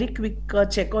 a very quick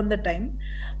check on the time.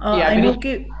 Yeah, I know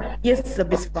because- yes,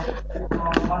 Biswa.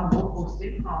 One more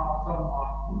question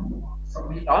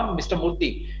from Mr.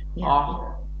 Murthy. Yeah.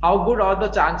 How good are the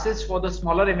chances for the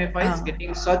smaller MFIs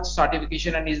getting such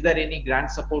certification, and is there any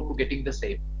grant support to getting the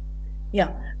same?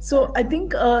 Yeah, so I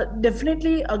think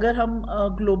definitely अगर हम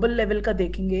global level का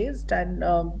देखेंगे stand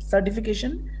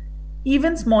certification,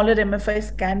 even smaller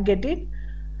MFIs can get it.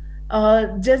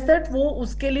 Just that वो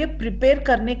उसके लिए prepare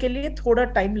करने के लिए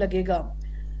थोड़ा time लगेगा.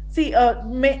 See,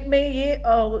 मैं ये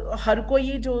हर कोई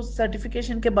ये जो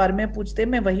certification के बारे में पूछते हैं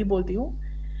मैं वही बोलती हूँ.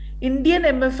 Indian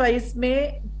MFIs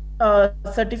में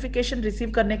certification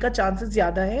receive करने का chances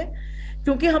ज्यादा है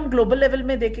क्योंकि हम global level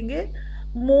में देखेंगे.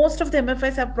 Most of the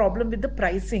MFIs have problem with the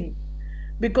pricing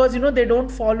because they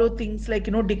don't follow things like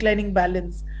declining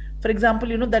balance, for example.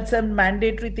 That's a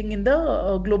mandatory thing in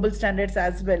the global standards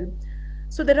as well.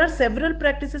 So there are several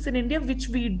practices in India which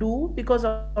we do because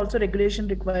also regulation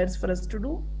requires for us to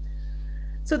do.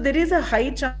 So there is a high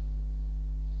chance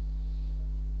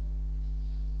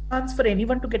for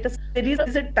anyone to get there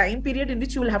is a time period in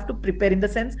which you will have to prepare, in the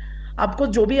sense आपको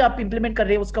जो भी आप implement कर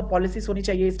रहे हैं उसका policies होनी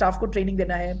चाहिए, staff को training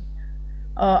देना है,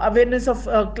 awareness of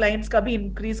clients का भी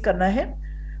increase करना है,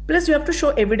 plus you have to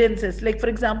show evidences. Like for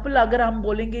example, अगर हम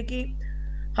बोलेंगे कि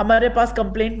हमारे पास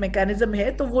complaint mechanism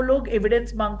है तो वो लोग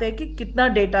evidence मांगते हैं कि कितना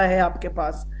data है आपके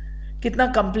पास,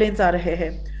 कितना complaints आ रहे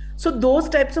हैं. So those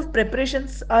types of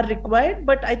preparations are required,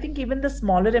 but I think even the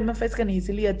smaller MFIs can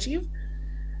easily achieve.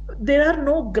 There are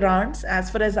no grants as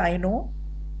far as I know,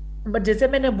 but जैसे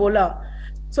मैंने बोला,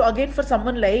 so again for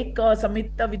someone like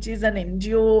Samita, which is an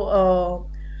NGO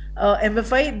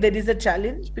MFI, there is a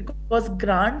challenge because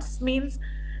grants means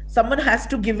someone has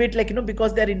to give it, like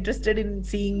because they're interested in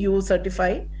seeing you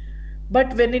certify.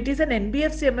 But when it is an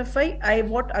NBFC MFI,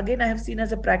 what I have seen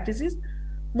as a practice is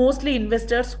mostly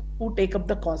investors who take up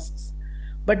the costs.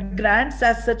 But grants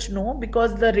as such, no,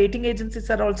 because the rating agencies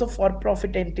are also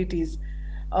for-profit entities.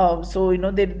 So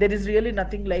there is really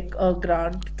nothing like a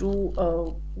grant to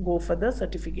go for the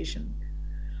certification.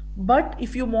 But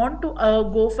if you want to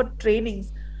go for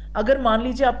trainings, अगर मान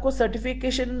लीजिए आपको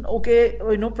certification, okay,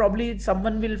 probably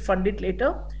someone will fund it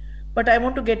later, but I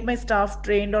want to get my staff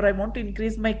trained or I want to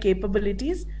increase my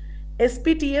capabilities,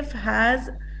 SPTF has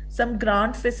some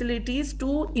grant facilities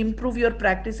to improve your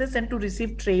practices and to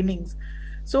receive trainings.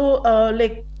 So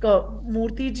like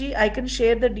Murthy ji, I can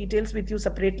share the details with you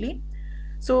separately.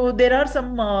 So there are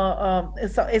some,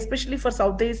 especially for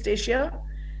Southeast Asia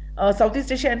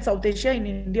and South Asia, in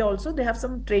India also, they have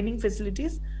some training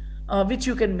facilities which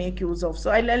you can make use of.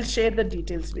 So I'll share the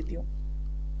details with you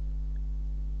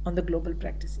on the global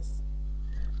practices.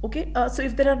 Okay, so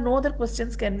if there are no other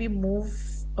questions, can we move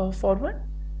forward?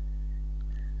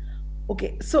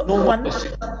 Okay, so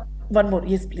one more,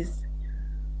 yes, please.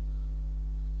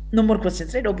 No more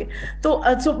questions, right? Okay. So,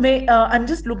 I'm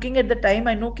just looking at the time.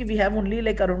 I know we have only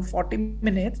like around 40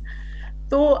 minutes.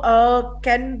 So,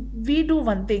 can we do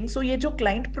one thing? So, ये जो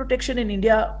client protection in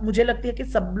India, मुझे लगती है कि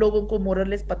सब लोगों को more or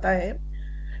less पता है.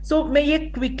 So, मैं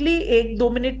ये quickly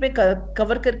 1-2 minute में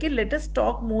cover करके let us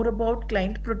talk more about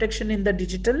client protection in the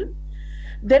digital.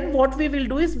 Then what we will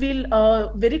do is we'll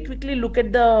very quickly look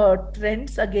at the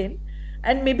trends again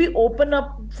and maybe open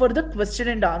up for the question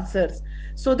and answers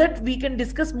so that we can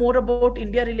discuss more about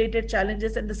India related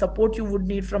challenges and the support you would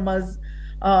need from us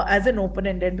as an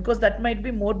open-ended, because that might be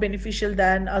more beneficial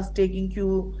than us taking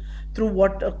you through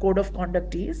what a code of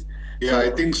conduct is. Yeah,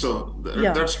 I think so.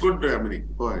 That's good, Amini.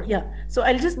 Go ahead. Yeah, so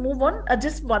I'll just move on.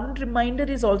 Just one reminder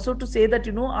is also to say that,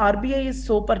 RBI is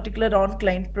so particular on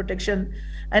client protection.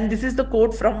 And this is the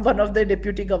quote from one of the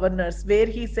deputy governors where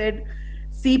he said,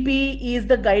 CP is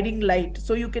the guiding light.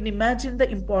 So you can imagine the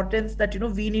importance that,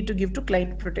 we need to give to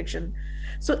client protection.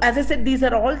 So as I said, these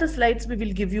are all the slides we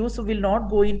will give you. So we'll not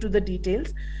go into the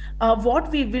details. What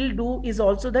we will do is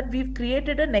also that we've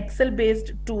created an Excel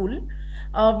based tool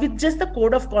with just the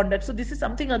code of conduct. So this is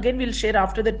something again we'll share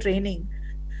after the training.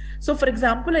 So for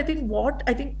example, I think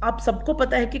आप सबको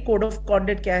पता है कि code of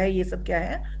conduct क्या है, ये सब क्या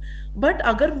है. But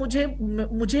अगर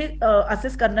मुझे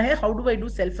assess करना है, how do I do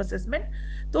self assessment?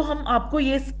 तो हम आपको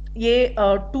ये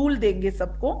tool देंगे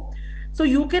सबको. So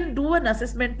you can do an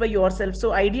assessment by yourself.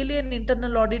 So ideally an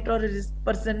internal audit or a risk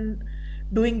person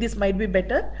doing this might be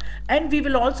better. And we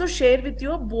will also share with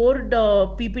you a board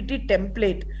PPT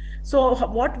template. So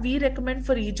what we recommend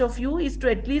for each of you is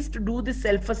to at least do this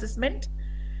self-assessment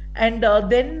and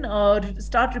then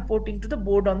start reporting to the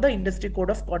board on the industry code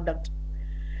of conduct.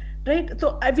 Right?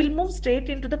 So I will move straight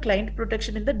into the client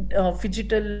protection in the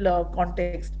phygital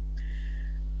context.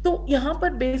 तो यहाँ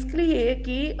पर basically ये है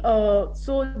कि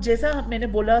सो जैसा मैंने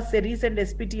बोला सेरीस and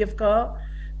एसपीटीएफ का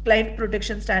क्लाइंट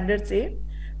प्रोटेक्शन स्टैंडर्ड से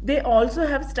they also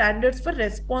have standards for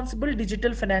responsible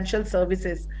digital financial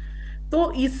services.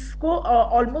 तो इसको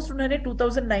ऑलमोस्ट उन्होंने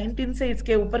 2019 से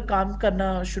इसके ऊपर काम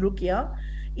करना शुरू किया।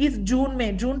 इस जून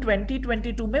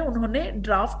 2022 में उन्होंने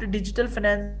draft digital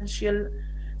financial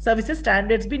services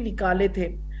standards भी निकाले थे।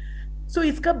 सो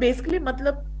इसका बेसिकली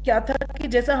मतलब क्या था कि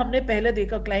जैसा हमने पहले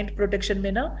देखा क्लाइंट प्रोटेक्शन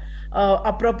में ना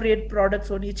अप्रोप्रिएट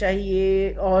प्रोडक्ट्स होनी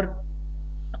चाहिए और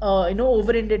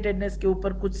ओवर इंडेटेडनेस के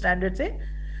ऊपर कुछ स्टैंडर्ड्स है।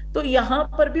 तो यहाँ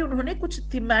पर भी उन्होंने कुछ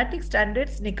थीमेटिक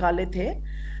स्टैंडर्ड्स निकाले थे।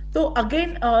 तो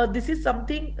again this is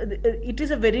something, it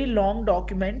is a very long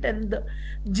document and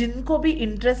जिनको भी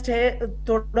इंटरेस्ट है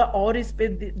थोड़ा और इस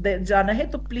पे जाना है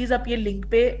तो प्लीज आप ये लिंक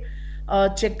पे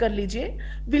चेक कर लीजिए।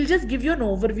 Will just give you an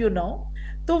overview now.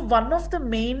 So one of the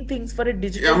main things for a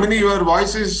digital. Yamini, your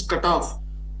voice is cut off.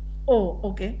 Oh,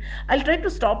 okay. I'll try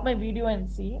to stop my video and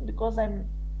see because I'm.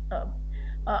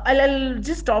 I'll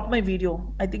just stop my video.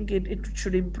 I think it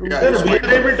should improve. Yeah, We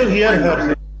are able to hear her.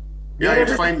 Yeah,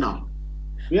 it's fine now.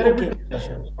 We are able Okay. to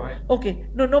hear her. Okay,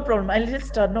 no problem. I'll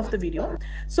just turn off the video.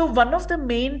 So one of the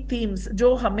main themes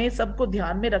जो हमें सबको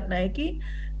ध्यान में रखना है कि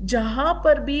जहां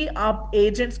पर भी आप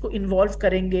एजेंट्स को इन्वॉल्व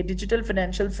करेंगे डिजिटल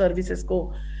फाइनेंशियल सर्विसेज को,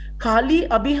 खाली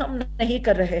अभी हम नहीं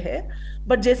कर रहे हैं,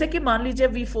 बट जैसे कि मान लीजिए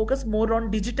we focus more on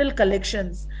digital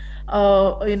collections,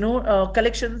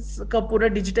 collections का पूरा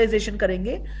डिजिटाइजेशन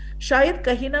करेंगे, शायद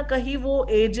कहीं ना कहीं वो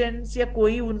एजेंट्स या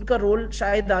कोई उनका रोल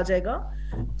शायद आ जाएगा।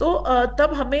 तो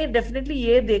तब हमें डेफिनेटली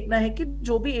ये देखना है कि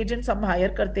जो भी एजेंट्स हम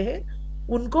हायर करते हैं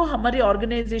उनको हमारी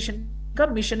ऑर्गेनाइजेशन का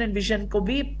मिशन एंड विजन को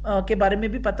भी के बारे में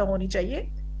भी पता होनी चाहिए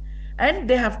and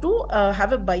they have to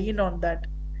have a bye in on that.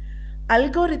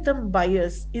 Algorithm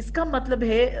बायस, इसका मतलब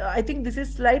है, I think this is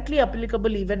slightly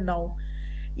applicable even now.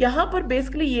 यहाँ पर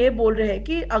बेसिकली ये बोल रहे हैं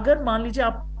कि अगर मान लीजिए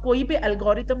आप कोई भी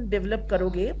एल्गोरिथम डेवलप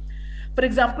करोगे, फॉर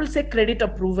एग्जांपल से credit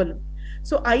approval,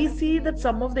 so I see that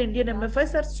some of the Indian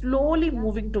एमएफआईस are slowly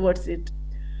moving towards it,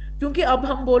 क्योंकि अब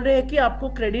हम बोल रहे हैं कि आपको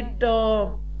क्रेडिट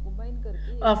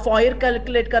फॉयर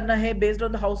कैलकुलेट करना है based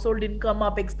on the household income,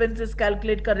 आप एक्सपेंसेस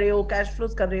कैलकुलेट कर रहे हो, कैश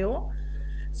फ्लोज कर रहे हो।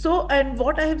 So, and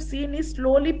what I have seen is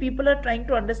slowly people are trying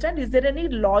to understand, is there any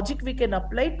logic we can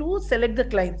apply to select the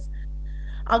clients?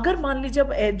 अगर मान लीजिए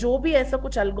अब जो भी ऐसा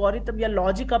कुछ एल्गोरिथम या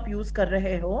लॉजिक आप यूज कर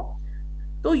रहे हो,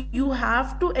 तो यू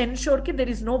हैव टू एंश्योर कि there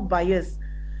is no bias.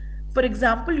 For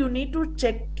example you need to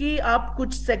check कि आप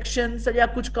कुछ सेक्शंस या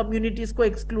कुछ कम्युनिटीज को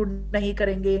एक्सक्लूड नहीं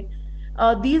करेंगे।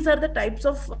 These are the types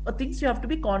of things you have to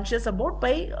be conscious about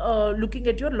by looking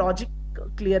at your logic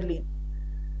clearly.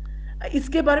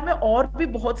 इसके बारे में और भी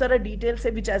बहुत सारा डिटेल्स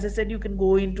है, which as I said you can go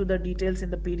into the details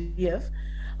in the PDF.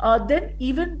 Then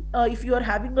even if you are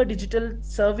having a digital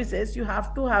services, you have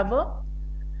to have a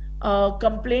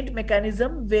complaint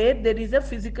mechanism where there is a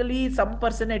physically some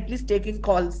person at least taking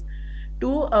calls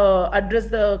to address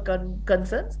the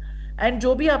concerns. And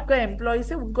जो भी आपका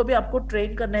employees है उनको भी आपको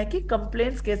train करना है कि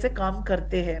कंप्लेंट्स कैसे काम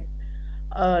करते हैं,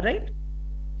 राइट।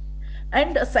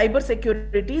 एंड साइबर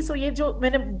सिक्योरिटी, सो ये जो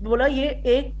मैंने बोला ये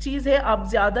एक चीज है आप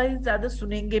ज्यादा ही ज्यादा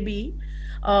सुनेंगे भी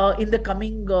इन द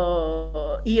कमिंग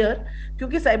ईयर,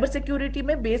 क्योंकि साइबर सिक्योरिटी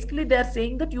में basically they are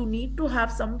saying that you need to have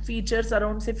some features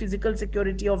around से physical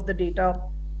security of the data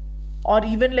और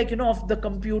even like of the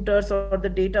computers और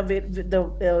the data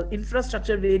the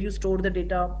infrastructure where you store the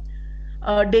data,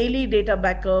 daily data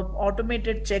backup,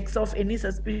 automated checks of any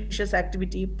suspicious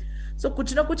activity. सो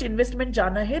कुछ ना कुछ investment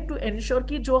जाना है to ensure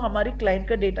कि जो हमारी क्लाइंट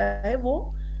का डेटा है वो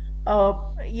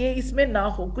ये इसमें ना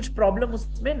हो, कुछ प्रॉब्लम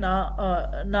उसमें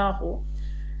ना हो।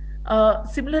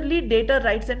 Similarly data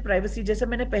rights and privacy, जैसे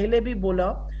मैंने पहले भी बोला,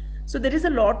 सो there is a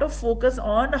lot of focus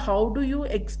on how do you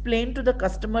explain to the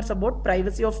customers about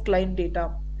privacy of client data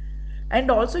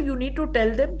and also you need to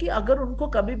tell them कि अगर उनको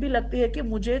कभी भी लगती है कि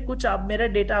मुझे कुछ आप मेरा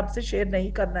डेटा आपसे शेयर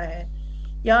नहीं करना है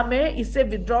या मैं इससे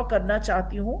विथड्रॉ करना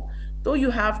चाहती हूँ, तो you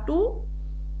have to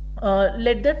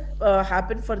let that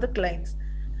happen for the clients.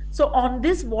 So on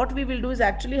this what we will do is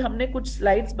actually हमने कुछ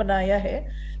slides बनाया है,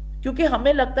 क्योंकि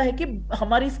हमें लगता है कि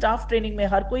हमारी स्टाफ ट्रेनिंग में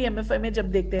हर कोई एमएफआई में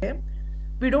जब देखते हैं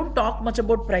we don't talk much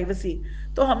about privacy,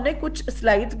 तो हमने कुछ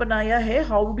slides बनाया है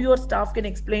how do your staff can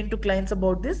explain to clients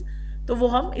about this, तो वो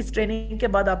हम इस ट्रेनिंग के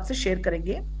बाद आपसे शेयर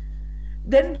करेंगे।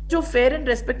 देन जो fair and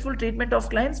respectful treatment of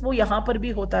clients वो यहाँ पर भी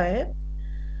होता है,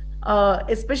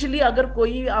 स्पेशली अगर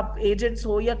कोई आप एजेंट्स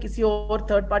हो या किसी और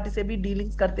थर्ड पार्टी से भी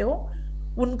डीलिंग्स करते हो,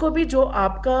 उनको भी जो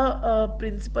आपका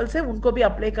प्रिंसिपल्स है उनको भी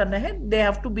अप्लाई करना है। दे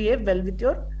have to behave well with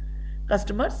your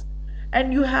customers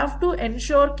and you have to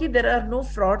ensure कि there are no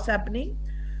frauds happening,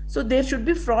 so there should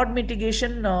B fraud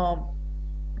mitigation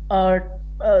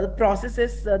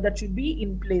processes that should be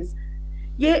in place.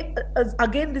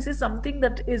 Again, this is something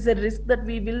that is a risk that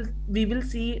we will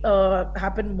see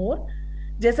happen more.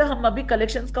 जैसा हम अभी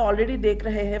collections का already देख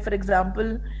रहे हैं, for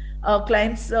example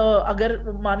clients अगर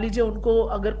मान लीजिए उनको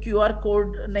अगर क्यूआर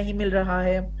कोड नहीं मिल रहा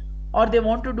है और they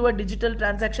want to do a digital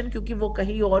transaction क्योंकि वो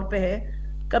कहीं और पे है,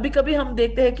 कभी कभी हम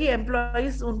देखते हैं कि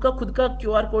एम्प्लॉइज उनका खुद का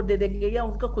क्यूआर कोड दे देंगे या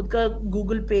उनका खुद का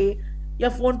गूगल पे या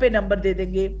फोन पे नंबर दे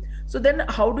देंगे. So then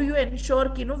how do you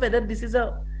ensure कि whether this is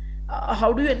how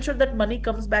do you ensure that money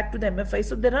comes back to the MFI?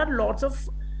 So there are lots of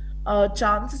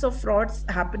chances of frauds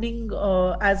happening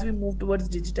as we move towards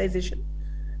digitization.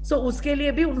 So उसके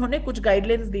लिए भी उन्होंने कुछ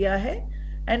guidelines दिया है,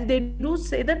 and they do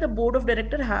say that the board of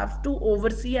director have to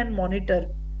oversee and monitor,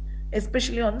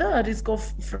 especially on the risk of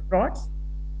frauds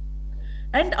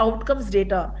and outcomes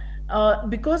data.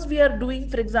 Because we are doing,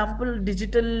 for example,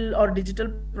 digital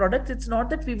products, it's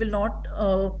not that we will not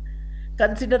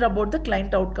consider about the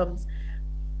client outcomes.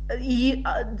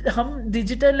 हम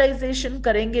digitalisation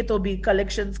करेंगे तो भी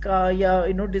collections का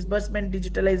या disbursement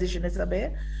digitalisation सब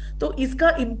है, तो इसका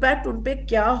इम्पैक्ट उनपे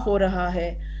क्या हो रहा है,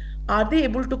 are they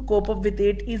able to cope up with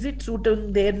it, is it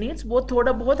suiting their needs, वो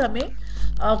थोड़ा बहुत हमें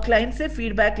क्लाइंट से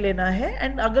फीडबैक लेना है.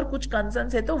 एंड अगर कुछ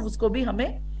कंसर्न्स है तो उसको भी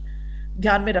हमें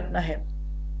ध्यान में रखना है,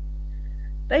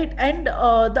 right. And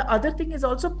the other thing is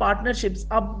also partnerships.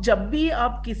 अब जब भी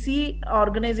आप किसी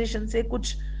ऑर्गेनाइजेशन से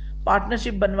कुछ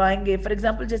पार्टनरशिप बनवाएंगे, फॉर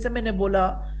एग्जांपल जैसे मैंने बोला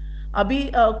अभी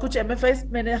कुछ एमएफआईस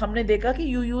हमने देखा कि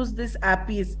you use this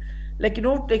APIs like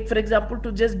take for example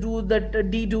to just do that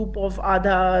dedupe of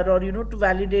Aadhaar or to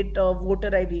validate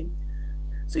voter ID.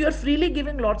 So you're freely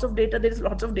giving lots of data, there is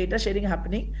lots of data sharing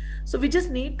happening. So we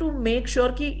just need to make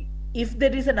sure ki if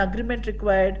there is an agreement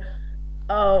required,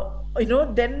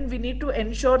 then we need to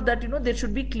ensure that there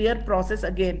should be clear process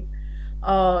again.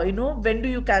 When do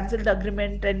you cancel the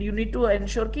agreement, and you need to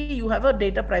ensure ki you have a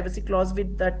data privacy clause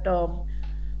with that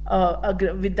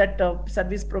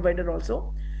service provider also.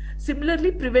 Similarly,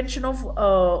 prevention of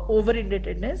over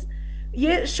indebtedness,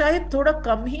 ये शायद थोड़ा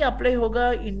कम ही apply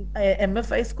होगा इन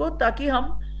MFIs को, ताकि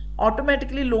हम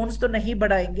automatically loans तो नहीं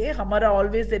बढ़ाएंगे, हमारा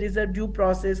always there is a due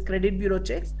process, credit bureau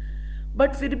checks.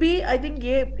 But फिर भी आई थिंक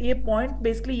ये पॉइंट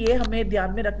बेसिकली ये हमें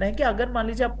ध्यान में रखना है कि अगर मान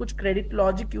लीजिए आप कुछ क्रेडिट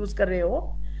लॉजिक यूज कर रहे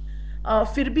हो,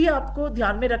 फिर भी आपको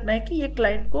ध्यान में रखना है कि ये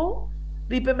क्लाइंट को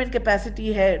रीपेमेंट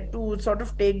कैपेसिटी है to sort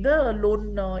of take the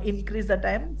loan increase the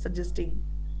time suggesting.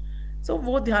 So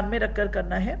वो ध्यान में रखकर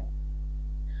करना है.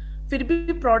 फिर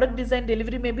भी प्रोडक्ट डिजाइन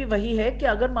डिलीवरी में भी वही है कि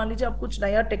अगर मान लीजिए आप कुछ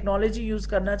नया टेक्नोलॉजी यूज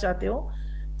करना चाहते हो,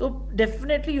 तो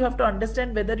definitely you have to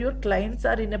understand whether your clients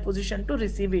are in a position to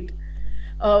receive it.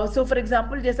 So for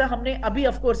example जैसा हमने अभी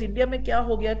ऑफ कोर्स इंडिया में क्या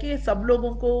हो गया कि सब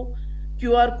लोगों को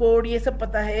क्यूआर कोड ये सब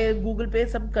पता है, गूगल पे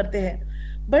सब करते हैं,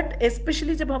 बट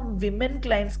स्पेशली जब हम विमेन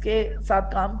क्लाइंट्स के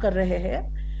साथ काम कर रहे हैं,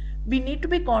 we need to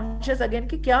be conscious again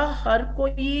कि क्या हर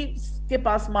कोई के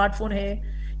पास स्मार्टफोन है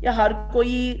या हर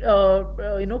कोई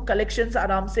कलेक्शंस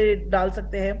आराम से डाल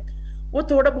सकते हैं. वो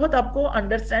थोड़ा बहुत आपको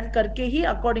अंडरस्टैंड करके ही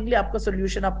अकॉर्डिंगली आपका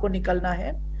सोल्यूशन आपको निकलना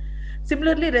है.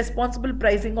 Similarly responsible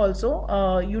pricing also,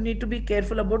 you need to be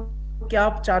careful about क्या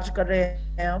आप चार्ज कर रहे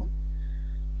हैं,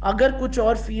 हम अगर कुछ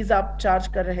और फीस आप चार्ज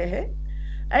कर रहे हैं.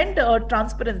 एंड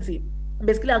ट्रांसपेरेंसी,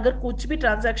 बेसिकली अगर कुछ भी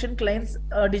ट्रांजैक्शन क्लाइंट्स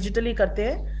डिजिटली करते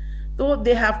हैं तो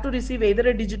they have to receive either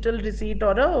a digital receipt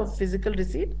or a physical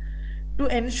receipt to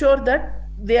ensure that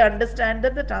they understand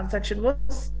that the transaction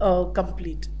was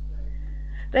complete,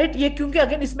 right. ये क्योंकि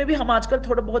अगेन इसमें भी हम आजकल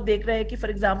थोड़ा बहुत देख रहे हैं कि फॉर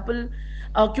एग्जांपल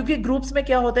क्योंकि ग्रुप्स में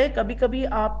क्या होता है, कभी कभी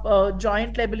आप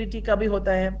जॉइंट लायबिलिटी का भी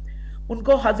होता है,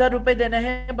 उनको 1000 रुपए देना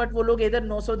है बट वो लोग इधर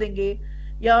 900 देंगे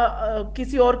या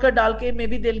किसी और का डाल के may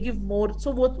be they will give more.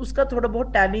 सो वो उसका थोड़ा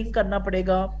बहुत टैलिंग करना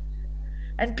पड़ेगा.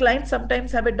 And clients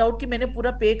sometimes have a doubt कि मैंने पूरा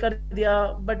पे कर दिया,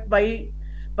 but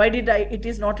why did it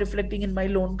is not reflecting in my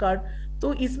loan card.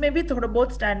 तो इसमें भी थोड़ा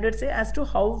बहुत standards है as to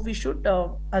how we should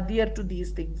adhere to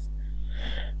these things.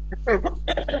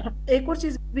 एक और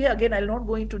चीज भी, again I'll not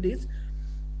go into this,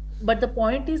 but the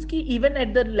point is कि even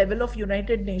at the level of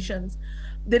United Nations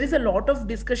there is a lot of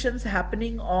discussions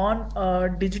happening on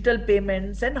digital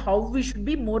payments and how we should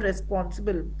be more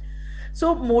responsible.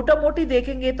 सो मोटा मोटी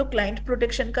देखेंगे तो client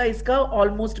protection का इसका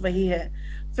almost वही है,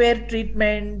 fair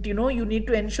treatment, you need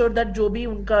to ensure that जो भी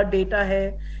उनका डेटा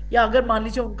है या अगर मान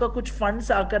लीजिए उनका कुछ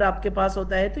फंड्स आकर आपके पास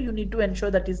होता है तो you need to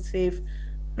ensure that is safe.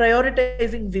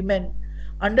 Prioritising women,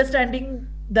 understanding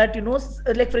that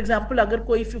like for example अगर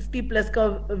कोई 50 प्लस का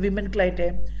विमेन क्लाइंट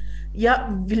है, या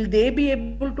will they be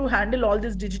able to handle all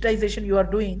this digitisation you are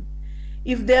doing.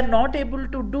 If they are not able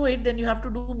to do it, then you have to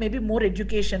do maybe more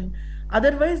education.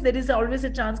 Otherwise there is always a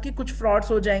chance कि कुछ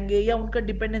frauds हो जाएंगे या उनका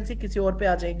dependency किसी और पे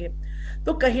आ जाएंगे।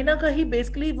 तो कहीं ना कहीं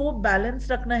बेसिकली वो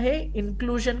बैलेंस रखना है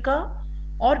इंक्लूजन का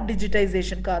और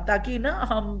डिजिटाइजेशन का, ताकि ना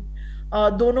हम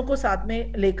दोनों को साथ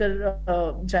में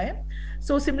लेकर जाएं।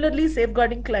 So similarly safe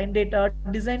guarding client data,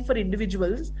 design for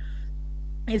individuals,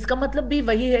 इसका मतलब भी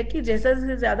वही है कि जैसा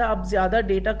से ज्यादा आप ज्यादा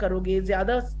डेटा करोगे,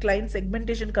 ज्यादा क्लाइंट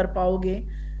सेगमेंटेशन कर पाओगे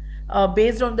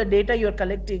based on the data you're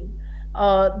collecting,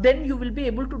 then you will be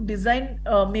able to design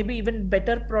maybe even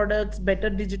better products, better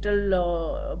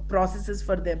digital processes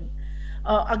for them.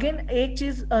 Again एक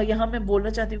चीज यहाँ मैं बोलना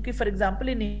चाहती हूँ कि फॉर एग्जाम्पल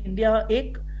इन इंडिया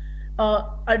एक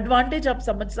एडवांटेज आप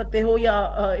समझ सकते हो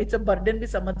या इट्स अ बर्डन भी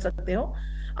समझ सकते हो।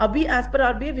 अभी एज पर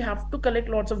RBI we have to collect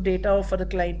lots of data for the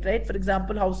client, right? For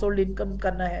example household income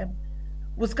करना है,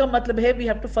 उसका मतलब है we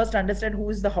have to first understand who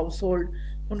is the household,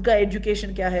 उनका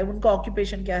एजुकेशन क्या है, उनका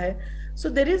ऑक्यूपेशन क्या है। So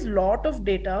there is lot of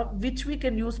data which we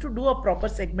can use to do a proper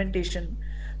segmentation.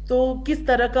 तो किस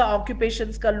तरह का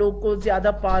ऑक्यूपेशंस का लोग को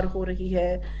ज्यादा पार हो रही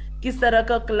है, किस तरह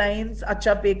का क्लाइंट्स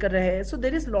अच्छा पे कर रहे हैं। So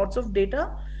there is lots of data,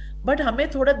 but हमें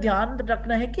थोड़ा ध्यान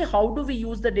रखना है कि how do we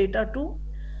use the data to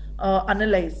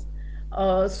analyze.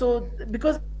 So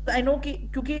because I know कि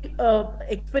क्योंकि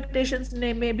एक्सपेक्टेशंस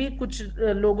ने में भी कुछ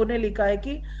लोगों ने लिखा है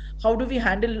कि how do we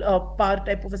handle par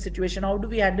type of a situation, how do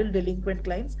we handle delinquent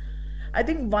clients. I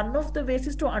think one of the ways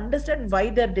is to understand why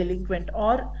they are delinquent,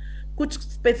 और कुछ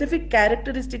स्पेसिफिक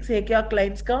कैरेक्टरिस्टिक्स है क्या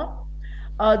क्लाइंट्स का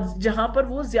जहां पर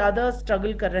वो ज्यादा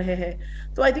struggle कर रहे हैं।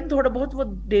 तो आई थिंक थोड़ा बहुत वो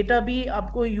डेटा भी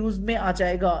आपको यूज में आ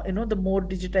जाएगा, you know, the more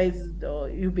digitized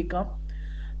you become.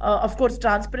 Of course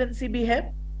transparency भी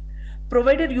है।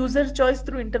 Provided user choice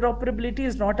through interoperability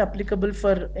is not applicable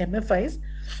for MFIs,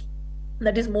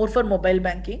 that is more for mobile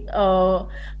banking,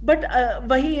 but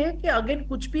वही है कि अगेन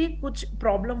कुछ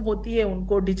प्रॉब्लम होती है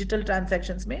उनको डिजिटल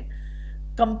ट्रांजैक्शंस में,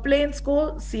 कंप्लेंट्स को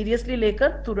सीरियसली लेकर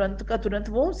तुरंत का तुरंत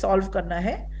वो सॉल्व करना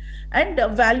है। एंड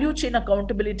वैल्यू चेन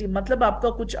अकाउंटेबिलिटी, मतलब आपका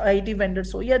कुछ आईटी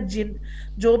वेंडर्स हो या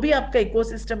जो भी आपका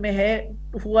इकोसिस्टम में है,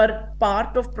 who are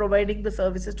part of providing the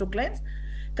services to clients,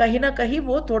 कहीं ना कहीं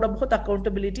वो थोड़ा बहुत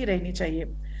अकाउंटेबिलिटी रहनी चाहिए।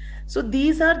 So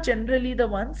these are generally the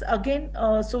ones. Again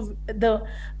so the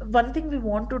one thing we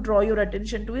want to draw your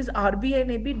attention to is RBI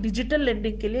ने भी डिजिटल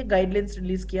लेंडिंग के लिए गाइडलाइंस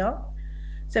रिलीज किया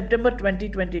सितंबर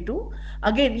 2022।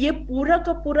 अगेन ये पूरा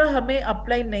का पूरा हमें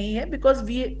अप्लाई नहीं है because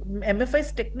we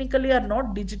MFIs technically are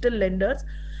not digital lenders,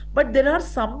 but there are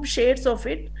some shades of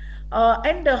it,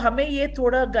 and हमें ये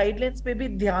थोड़ा गाइडलाइंस पे भी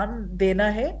ध्यान देना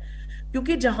है,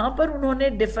 क्योंकि जहां पर उन्होंने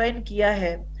डिफाइन किया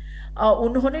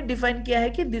है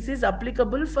कि this is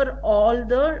applicable for all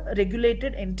the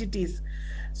regulated entities.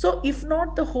 So if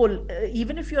not the whole,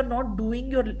 even if you are not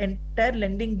doing your entire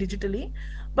lending digitally,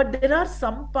 but there are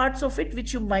some parts of it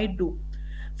which you might do.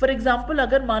 For example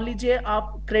अगर मान लीजिए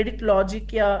आप credit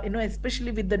logic या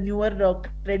specially with the newer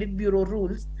credit bureau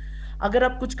rules, अगर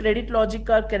आप कुछ credit logic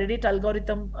का credit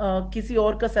algorithm किसी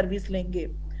और का सर्विस लेंगे,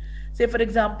 say for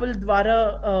example Dwara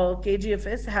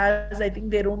KGFS has I think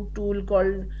their own tool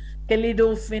called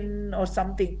Kalidofin or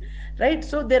something, right?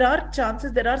 So there are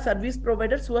chances, there are service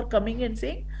providers who are coming and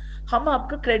saying हम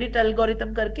आपका credit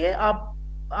algorithm करके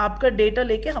आपका data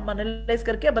लेके हम analyse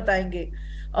करके बताएंगे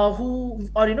who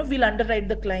or we'll underwrite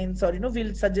the clients or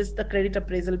we'll suggest the credit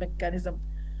appraisal mechanism.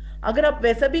 अगर आप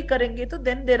वैसा भी करेंगे तो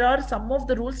then there are some of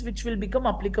the rules which will become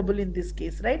applicable in this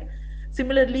case, right?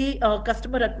 Similarly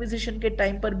customer acquisition के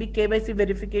time पर भी KYC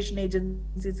verification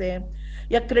agencies है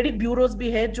या क्रेडिट ब्यूरोज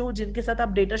भी है जो जिनके साथ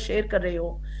आप डेटा शेयर कर रहे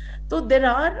हो, तो there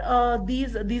are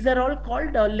these are all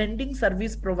called lending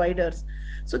service providers.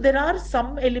 So there are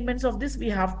some elements of this we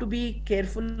have to be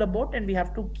careful about and we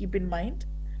have to keep in mind.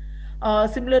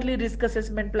 Similarly risk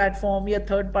assessment platform या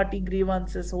third party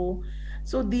grievances हो,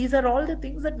 so these are all the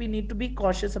things that we need to be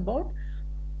cautious about.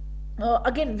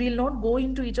 Again we'll not go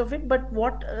into each of it, but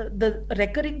what the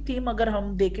recurring theme अगर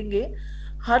हम देखेंगे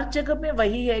हर जगह में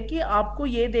वही है कि आपको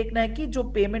ये देखना है कि जो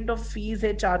पेमेंट ऑफ फीस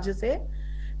है, चार्जेस है,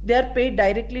 they are paid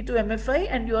directly to MFI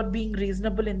and you are being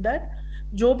reasonable in that.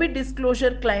 जो भी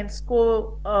डिस्क्लोजर क्लाइंट्स को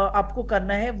आपको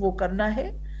करना है वो करना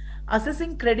है।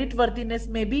 असेसिंग क्रेडिट वर्दीनेस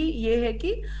में भी ये है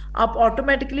कि आप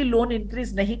ऑटोमेटिकली लोन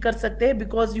इंक्रीज नहीं कर सकते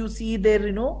because you see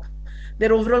there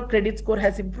their overall credit score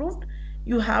has improved.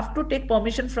 You have to take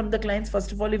permission from the clients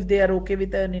first of all if they are okay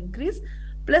with an increase,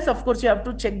 plus of course you have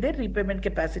to check their repayment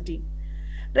capacity,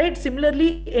 right? Similarly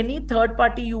any third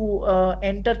party you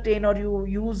entertain or you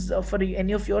use for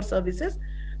any of your services,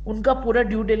 unka pura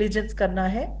due diligence karna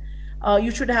hai.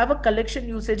 You should have a collection,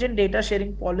 usage and data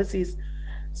sharing policies.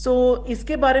 So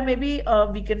iske bare mein bhi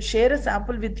we can share a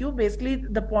sample with you. Basically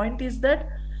the point is that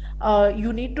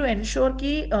you need to ensure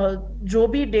कि जो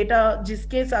भी data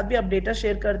जिसके साथ भी आप data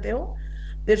share करते हो,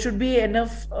 there should be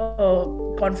enough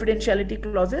confidentiality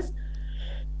clauses,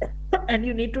 and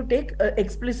you need to take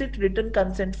explicit written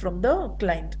consent from the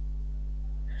client.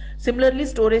 Similarly,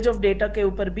 storage of data के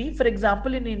ऊपर भी, for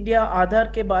example, in India,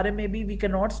 आधार के बारे में भी we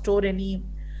cannot store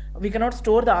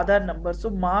the Aadhaar number,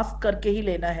 so mask करके ही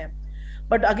लेना है.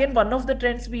 But again, one of the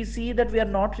trends we see that we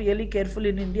are not really careful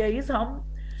in India is हम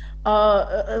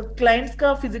clients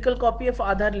का physical copy of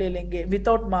Aadhaar ले लेंगे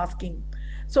without masking.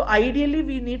 So ideally,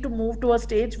 we need to move to a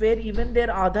stage where even their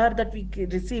Aadhaar that we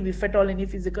receive, if at all any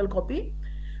physical copy,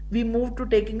 we move to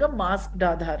taking a masked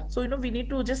Aadhaar. So, we need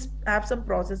to just have some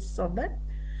processes on that.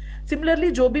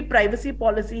 Similarly, जो भी privacy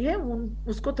policy है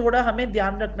उसको थोड़ा हमें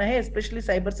ध्यान रखना है, especially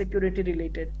cyber security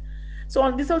related. So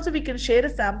on this also we can share a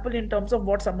sample in terms of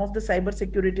what some of the cyber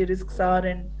security risks are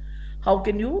and how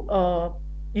can you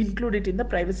include it in the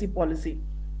privacy policy.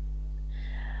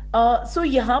 So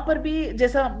यहाँ पर भी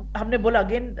जैसा हमने बोला,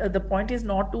 again the point is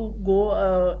not to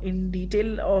go in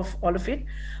detail of all of it,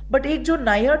 but एक जो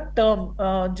नया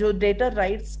term जो data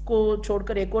rights को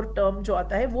छोड़कर एक और term जो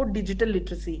आता है वो digital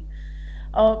literacy.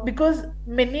 Because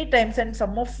many times, and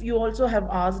some of you also have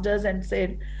asked us and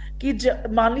said कि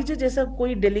मान लीजिए जैसा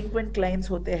कोई delinquent clients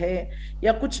होते हैं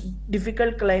या कुछ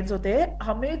difficult clients होते हैं,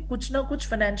 हमें कुछ ना कुछ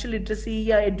financial literacy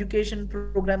या education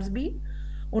programs भी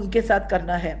उनके साथ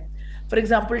करना है. For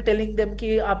example, telling them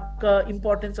कि आपका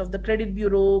importance of the credit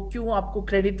bureau, क्यों आपको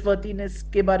credit worthiness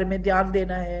के बारे में ध्यान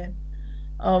देना है,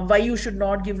 why you should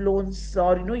not give loans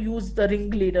or use the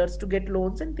ringleaders to get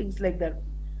loans and things like that.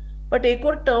 But एक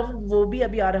और term वो भी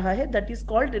अभी आ रहा है, that is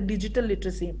called digital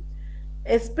literacy,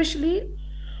 especially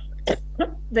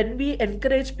when we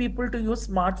encourage people to use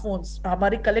smartphones.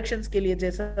 हमारे collections के लिए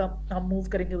जैसा हम move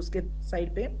करेंगे उसके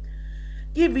side पे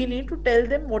कि we need to tell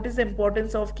them what is the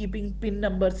importance of keeping PIN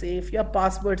number safe या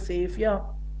password safe या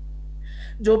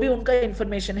जो भी उनका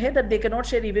information है that they cannot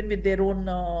share even with their own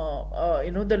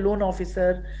the loan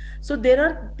officer. So there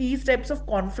are these types of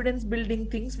confidence building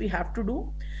things we have to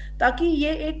do ताकि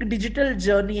ये एक digital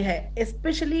journey है,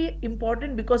 especially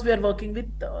important because we are working with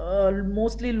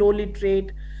mostly low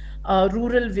literate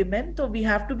rural women, तो we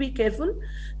have to be careful.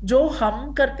 जो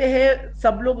हम करते हैं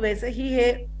सब लोग वैसे ही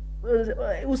है,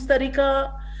 उस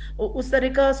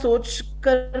तरीका सोच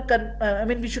कर I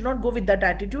mean we should not go with that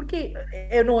attitude कि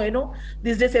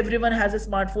these days everyone has a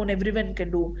smartphone, everyone can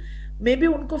do. Maybe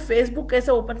उनको Facebook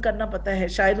कैसे ओपन करना पता है,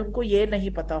 शायद उनको ये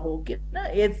नहीं पता हो कि ना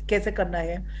ये कैसे करना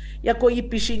है, या कोई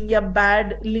फिशिंग या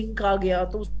बैड लिंक आ गया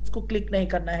तो उसको क्लिक नहीं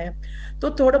करना है. तो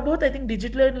थोड़ा बहुत आई थिंक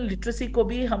डिजिटल लिटरेसी को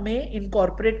भी हमें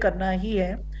इनकॉर्पोरेट करना ही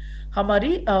है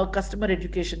हमारी कस्टमर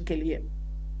एजुकेशन के लिए.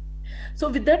 So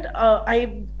with that,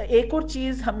 एक और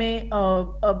चीज हमें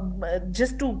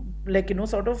just to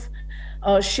sort of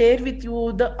share with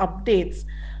you the updates.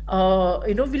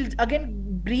 We'll again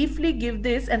briefly give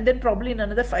this, and then probably in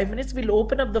another 5 minutes we'll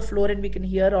open up the floor and we can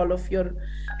hear all of your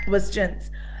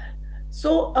questions.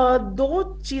 So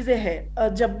दो चीजें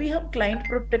हैं जब भी हम client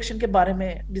protection के बारे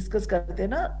में discuss करते हैं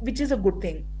ना, which is a good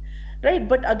thing, right?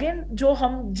 But again जो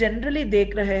हम generally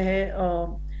देख रहे हैं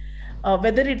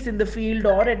whether it's in the field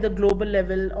or at the global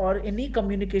level or any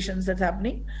communications that's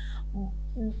happening,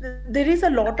 there is a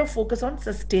lot of focus on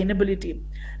sustainability.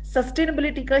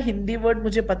 Sustainability का Hindi word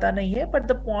मुझे पता नहीं है, but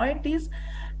the point is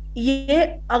ये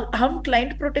हम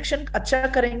client protection अच्छा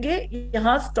करेंगे,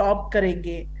 यहाँ stop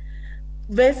करेंगे,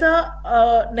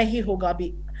 वैसा नहीं होगा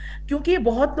अभी. क्योंकि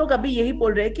बहुत लोग अभी यही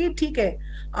बोल रहे हैं कि ठीक है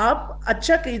आप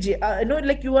अच्छा कीजिए,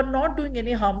 like you are not doing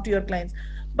any harm to your clients,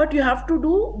 but you have to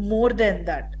do more than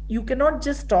that. You cannot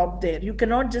just stop there. You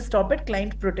cannot just stop at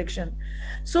client protection.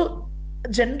 So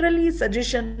generally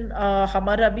suggestion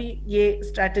हमारा भी ये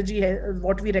strategy है,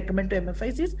 what we recommend to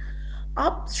MFIs is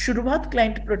आप शुरुआत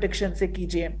client protection से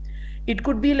कीजिए. It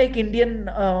could be like Indian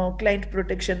client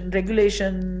protection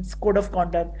regulations, code of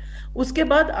conduct. उसके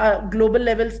बाद global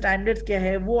level standards क्या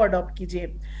है वो adopt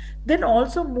कीजिए. Then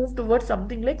also move towards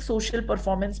something like social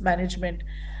performance management.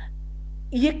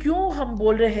 ये क्यों हम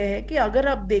बोल रहे हैं कि अगर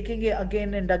आप देखेंगे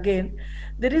again and again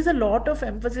there is a lot of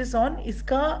emphasis on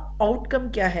इसका आउटकम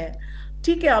क्या है.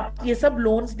 ठीक है आप ये सब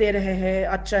लोन्स दे रहे हैं,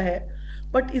 अच्छा है,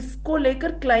 बट इसको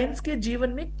लेकर क्लाइंट्स के जीवन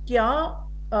में क्या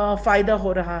फायदा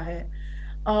हो रहा है,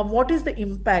 what is the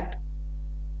impact.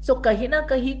 So कहीं ना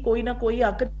कहीं कोई ना कोई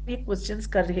आकर ये क्वेश्चंस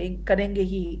करेंगे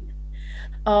ही.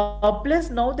 Plus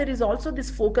now there is also this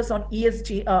focus on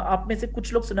ESG. आप में से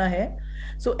कुछ लोग सुना है,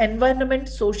 so environment,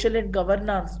 social and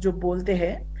governance जो बोलते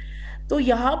हैं, तो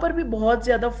यहाँ पर भी बहुत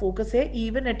ज्यादा फोकस है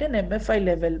even at an MFI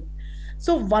level.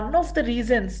 So one of the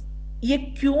reasons ये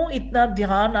क्यों इतना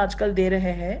ध्यान आजकल दे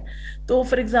रहे हैं। तो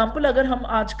फॉर एग्जांपल अगर हम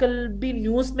आजकल भी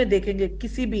न्यूज में देखेंगे,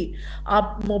 किसी भी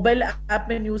आप मोबाइल ऐप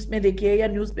में न्यूज में देखिए या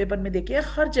न्यूज़पेपर में देखिए,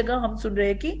 हर जगह हम सुन रहे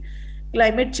हैं कि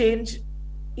climate change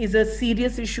is a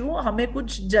serious issue, हमें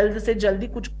कुछ जल्द से जल्दी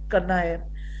कुछ करना है।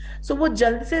 सो वो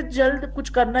जल्द से जल्द कुछ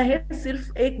करना है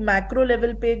सिर्फ एक मैक्रो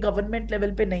लेवल पे, गवर्नमेंट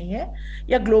लेवल पे नहीं है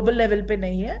या ग्लोबल लेवल पे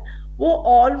नहीं है, वो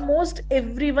almost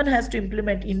everyone has to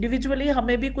implement. Individually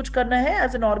हमें भी कुछ करना है,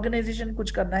 एज एन ऑर्गेनाइजेशन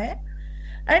कुछ करना है,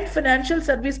 एंड फाइनेंशियल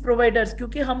सर्विस प्रोवाइडर्स,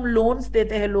 क्योंकि हम लोन्स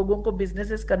देते हैं लोगों को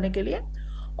बिजनेसेस करने के लिए,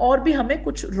 और भी हमें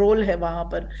कुछ रोल है वहां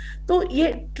पर। तो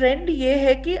ये ट्रेंड ये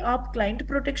है कि आप क्लाइंट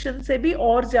प्रोटेक्शन से भी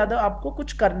और ज्यादा आपको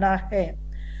कुछ करना है।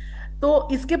 तो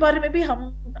इसके बारे में भी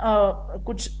हम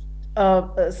कुछ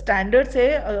स्टैंडर्ड्स है,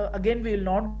 again we will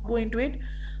not go into it.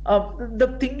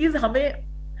 The thing is, हमें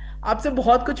आपसे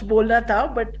बहुत कुछ बोलना था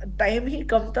बट टाइम ही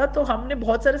कम था, तो हमने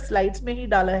बहुत सारे स्लाइड्स में ही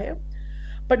डाला है।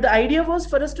 But the idea was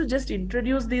for us to just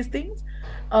introduce these things.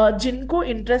 जिनको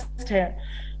इंटरेस्ट है,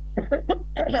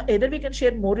 either we can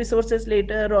share more resources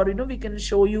later, or we can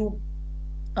show you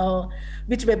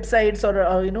which websites or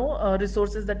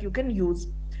resources that you can use.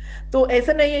 तो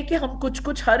ऐसा नहीं है कि हम कुछ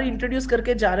कुछ हर इंट्रोड्यूस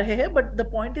करके जा रहे हैं, but the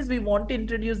point is we want to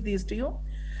introduce this to you.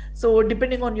 So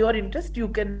depending on your interest you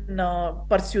can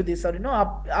pursue this, और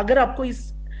आप अगर आपको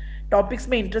इस टॉपिक्स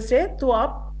में इंटरेस्ट है तो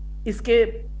आप इसके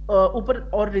ऊपर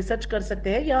और रिसर्च कर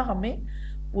सकते हैं या हमें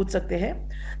पूछ सकते हैं।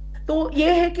 तो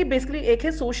ये है कि बेसिकली एक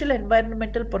है सोशल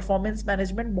एनवायरमेंटल परफॉर्मेंस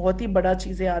मैनेजमेंट, बहुत ही बड़ा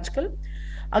चीज है आजकल।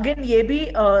 अगेन ये भी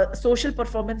social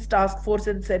performance task force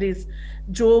and CERISE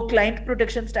जो client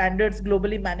protection standards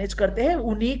globally manage करते हैं,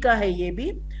 उन्हीं का है ये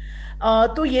भी।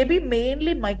 तो ये भी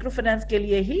मेनली माइक्रो फाइनेंस के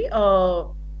लिए ही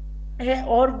है,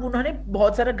 और उन्होंने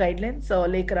बहुत सारा गाइडलाइंस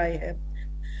लेकर आए हैं।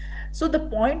 So the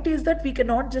point is that we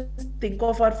cannot just think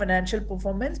of our financial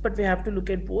performance, but we have to look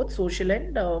at both social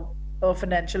and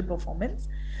financial performance.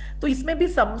 तो इसमें भी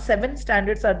some 7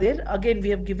 standards are there. Again,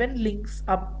 we have given links,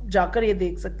 आप जाकर ये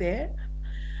देख सकते हैं।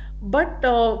 But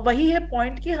वही है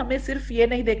पॉइंट कि हमें सिर्फ ये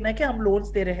नहीं देखना है कि हम लोन्स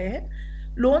दे रहे हैं,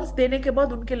 लोन्स देने के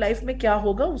बाद उनके लाइफ में क्या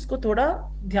होगा उसको थोड़ा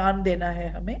ध्यान देना है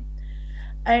हमें।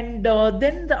 And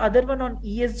then the other one on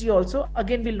ESG also,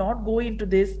 again we'll not go into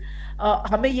this.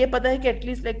 हमें ये पता है कि at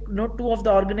least like 2 of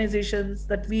the organizations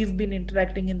that we've been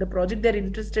interacting in the project, they're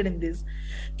interested in this,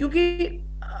 क्योंकि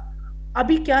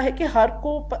अभी क्या है कि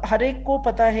हर एक को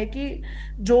पता है कि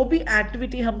जो भी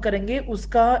एक्टिविटी हम करेंगे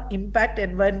उसका इम्पैक्ट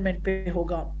एनवायरनमेंट पे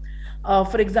होगा।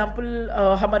 फॉर एग्जाम्पल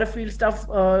हमारा फील्ड स्टाफ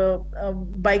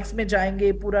बाइक्स में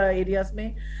जाएंगे पूरा एरियाज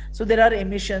में, so there are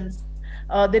emissions.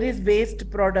 There is waste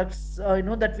products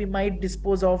that we might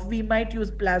dispose of, we might use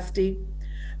plastic,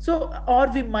 so or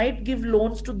we might give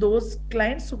loans to those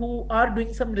clients who are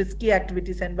doing some risky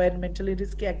activities, environmentally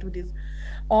risky activities,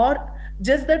 or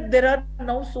just that there are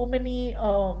now so many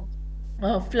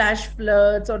flash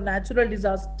floods or natural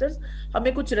disasters,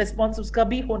 हमें कुछ response उसका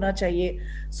भी होना चाहिए।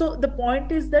 So the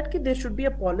point is that कि there should be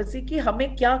a policy कि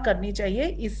हमें क्या करनी चाहिए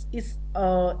इस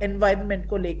environment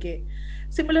को लेके।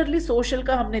 सिमिलरली सोशल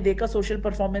का हमने देखा, सोशल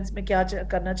परफॉर्मेंस में क्या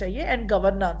करना चाहिए, and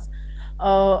governance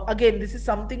again this is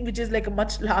something which is like a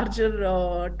much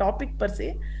larger topic per se,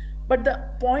 but the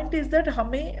point is that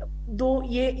हमें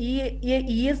ये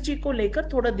ESG को लेकर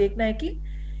थोड़ा देखना है कि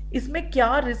इसमें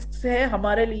क्या रिस्क है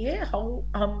हमारे लिए, हाउ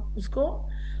हम उसको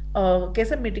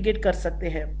कैसे मिटिगेट कर सकते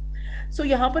हैं। सो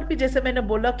यहाँ पर भी जैसे मैंने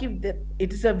बोला कि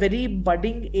it is a very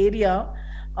budding area,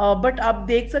 but आप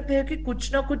देख सकते हैं कि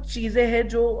कुछ ना कुछ चीजें हैं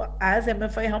जो एज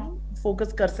MFI हम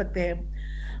फोकस कर सकते हैं।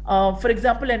 For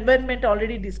example environment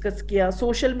already discuss किया,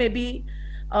 सोशल में भी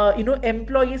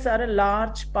employees are a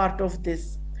large part of this.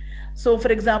 So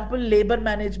for example labour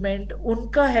management,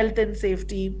 उनका health and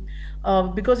safety,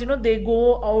 because they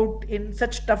go out in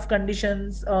such tough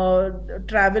conditions,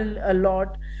 travel a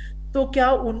lot, तो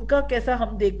क्या उनका कैसा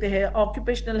हम देखते हैं,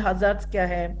 ऑक्यूपेशनल हजार्ड्स क्या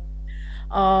है,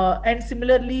 and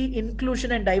similarly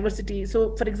inclusion and diversity. So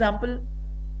for example,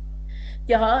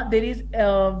 there is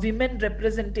women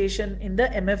representation in the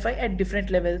MFI at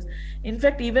different levels. In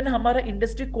fact even हमारा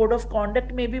industry code of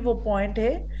conduct में भी वो point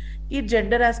है कि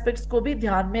gender aspects को भी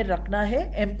ध्यान में रखना है,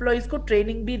 employees को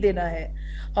training भी देना है,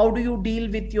 how do you deal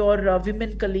with your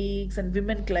women colleagues and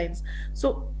women clients.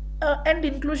 So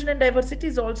and inclusion and diversity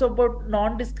is also about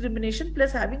non-discrimination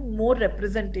plus having more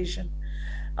representation.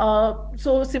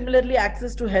 So similarly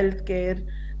access to healthcare,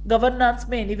 governance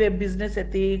में anyway business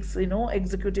ethics,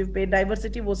 executive pay,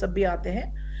 diversity, वो सब भी आते हैं।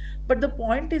 but the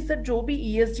point is that जो भी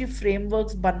ESG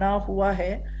frameworks बना हुआ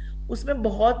है उसमें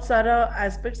बहुत सारा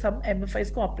aspects हम MFIs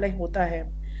को apply होता है।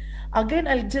 Again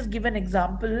I'll just give an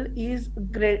example is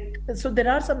great. So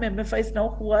there are some MFIs now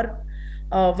who are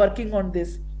working on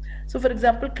this. So for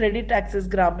example, Credit Access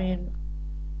Grameen.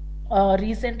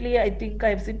 Recently, I think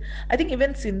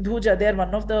even Sindhuja, they are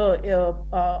one of the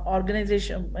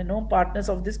organization, partners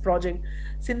of this project.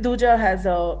 Sindhuja has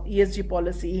a ESG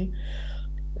policy.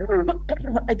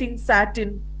 I think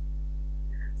Satin,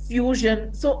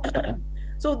 Fusion. So,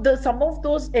 so the some of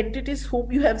those entities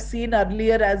whom you have seen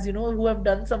earlier, as who have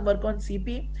done some work on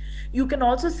CP, you can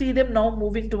also see them now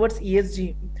moving towards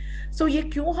ESG. So ये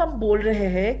क्यों हम बोल रहे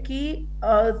हैं कि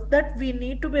that we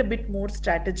need to be a bit more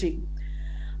strategic.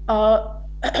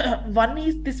 One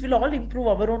is this will all improve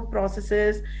our own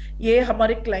processes. ये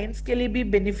हमारे clients के लिए भी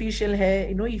beneficial है,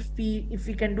 if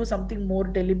we can do something more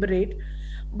deliberate.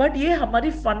 But ये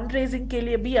हमारी fundraising के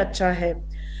लिए भी अच्छा है,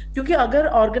 क्योंकि अगर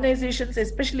organizations,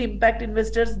 especially impact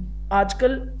investors,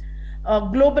 आजकल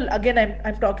global, again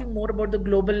I'm talking more about the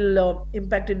global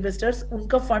impact investors,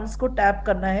 उनका funds को tap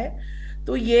करना है,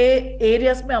 तो ये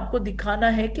एरियाज में आपको दिखाना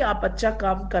है कि आप अच्छा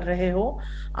काम कर रहे हो,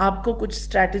 आपको कुछ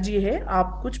स्ट्रैटेजी है,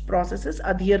 आप कुछ प्रोसेसेस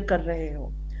अधीर कर रहे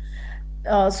हो.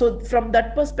 सो फ्रॉम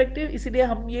दैट पर्सपेक्टिव, इसीलिए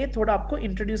हम ये थोड़ा आपको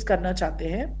इंट्रोड्यूस करना चाहते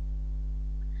हैं.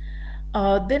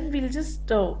 Then will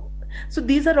just so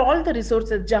these are all the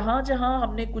resources. जहां जहां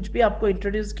हमने कुछ भी आपको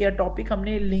इंट्रोड्यूस किया टॉपिक,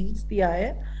 हमने लिंक्स दिया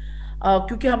है,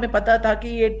 क्योंकि हमें पता था कि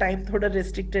ये टाइम थोड़ा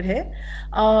रेस्ट्रिक्टेड है.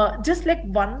 Just like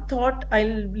one thought I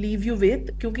leave you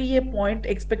with, क्योंकि ये पॉइंट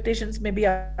एक्सपेक्टेशंस में भी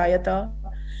आया था,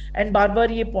 एंड बार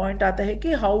बार ये पॉइंट आता है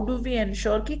कि हाउ डू वी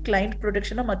एंश्योर कि क्लाइंट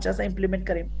प्रोटेक्शन हम अच्छा सा इंप्लीमेंट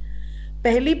करें.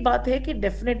 पहली बात है कि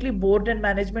definitely board and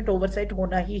management oversight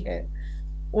होना ही है,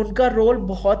 उनका रोल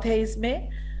बहुत है इसमें.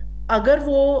 अगर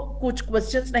वो कुछ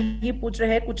क्वेश्चंस नहीं पूछ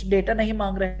रहे हैं, कुछ डेटा नहीं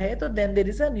मांग रहे हैं, तो then there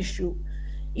is an issue.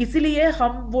 इसीलिए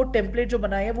हम वो टेम्पलेट जो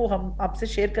बनाए वो हम आपसे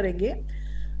शेयर करेंगे.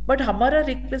 बट हमारा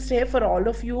रिक्वेस्ट है for all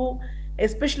of you,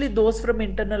 especially those from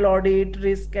internal audit,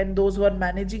 risk and those who are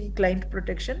managing client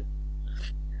protection,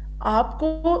 आपको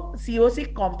COC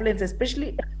compliance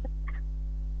especially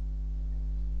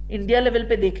India level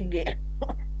पे देखेंगे.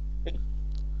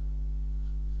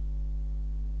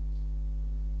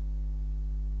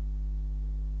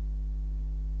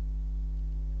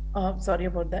 Sorry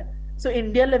about that. So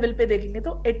India level पे देखेंगे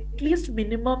तो at least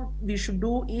minimum we should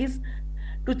do is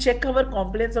to check our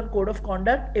compliance on code of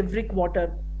conduct every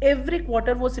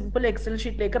quarter. वो simple Excel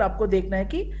sheet लेकर आपको देखना है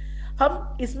कि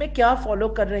हम इसमें क्या फॉलो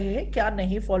कर रहे हैं, क्या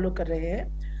नहीं फॉलो कर रहे हैं.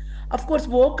 ऑफ कोर्स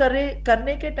वो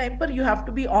करने के टाइम पर you have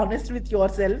to be honest with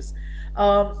yourselves.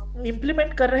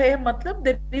 Implement कर रहे हैं मतलब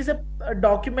there is a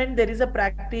document, there is a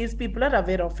practice, people are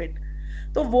aware of it.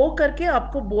 तो वो करके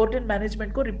आपको बोर्ड एंड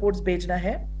मैनेजमेंट को रिपोर्ट्स भेजना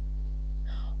है,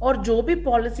 और जो भी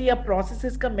पॉलिसी या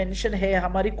प्रोसेसेस का मेंशन है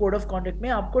हमारी कोड ऑफ कॉन्डक्ट में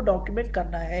आपको डॉक्यूमेंट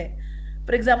करना है.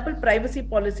 फॉर एग्जांपल प्राइवेसी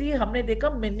पॉलिसी हमने देखा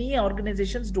many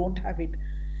organizations don't have it.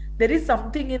 There is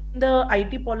something in the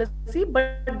IT policy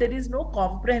but there is no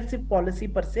comprehensive policy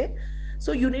per se.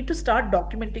 So you need to start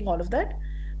documenting all of that.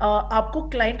 आपको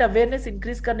client awareness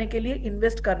increase करने के लिए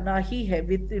invest करना ही है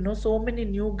with so many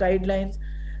new guidelines,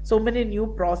 so many new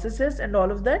processes and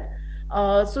all of that.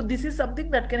 So this is something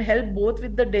that can help both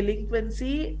with the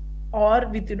delinquency or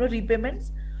with repayments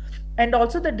and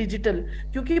also the digital.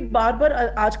 क्योंकि बार बार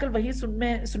आजकल वही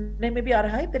सुनने में भी आ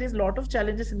रहा है, there is lot of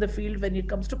challenges in the field when it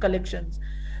comes to collections.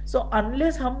 So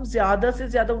unless हम ज्यादा से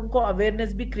ज्यादा उनको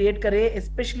awareness भी create करें,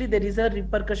 especially there is a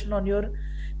repercussion on your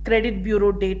credit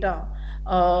bureau data,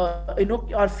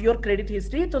 और your credit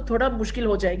history, तो थोड़ा मुश्किल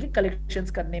हो जाएगी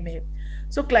collections करने में.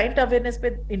 सो क्लाइंट अवेयरनेस पे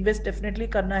इन्वेस्ट डेफिनेटली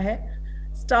करना है.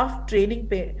 स्टाफ ट्रेनिंग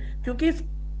पे, क्योंकि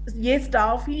ये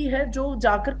स्टाफ ही है जो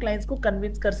जाकर क्लाइंट्स को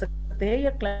कन्विंस कर सकते हैं या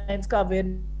क्लाइंट्स का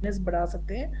अवेयरनेस बढ़ा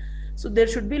सकते हैं. So there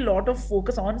should be lot of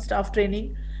focus on staff training,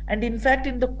 and in fact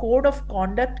in the code of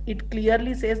conduct it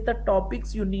clearly says the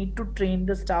topics you need to train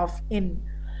the staff in.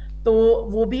 तो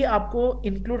वो भी आपको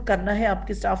include करना है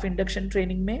आपकी staff induction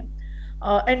training में.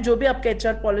 And जो भी आपका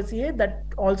HR पॉलिसी है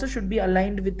that also should be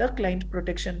aligned with the client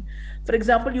protection. For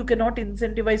example, you cannot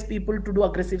incentivize people to do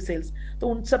aggressive sales. तो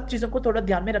उन सब चीजों को थोड़ा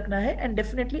ध्यान में रखना है, एंड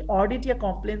डेफिनेटली ऑडिट या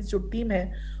कॉम्प्लायंस जो टीम है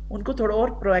उनको थोड़ा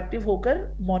और प्रोएक्टिव होकर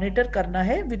मॉनिटर करना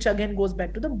है, which again goes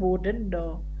back to the board and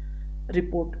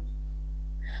report.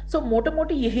 सो मोटा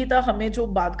मोटी यही था हमें जो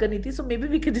बात करनी थी. So maybe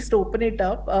we can just open it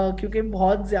up, क्योंकि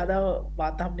बहुत ज्यादा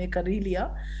बात हमने कर ही लिया,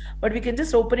 but we can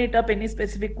just open it up. Any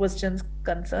specific questions,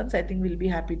 concerns, I think will be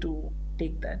happy to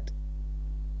take that.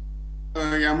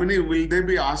 Yamini, will they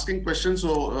be asking questions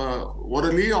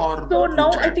orally or? So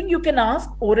now I think you can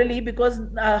ask orally because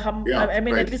I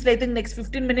mean right. at least I think next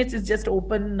 15 minutes is just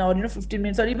open, or 15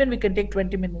 minutes, or even we can take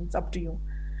 20 minutes, up to you.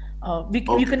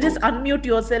 You can just unmute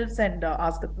yourselves and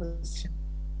ask the question.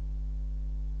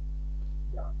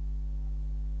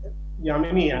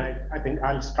 Yamini, I think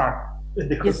I'll start.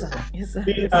 the Yes, sir. question. Yes, sir.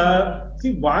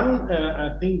 See, one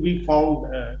thing we found,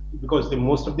 because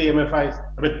most of the MFIs,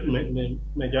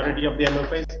 majority of the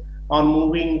MFIs are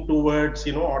moving towards,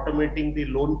 automating the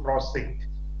loan processing.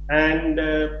 And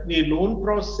the loan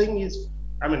processing is,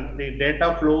 the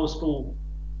data flows to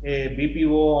a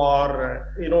BPO or,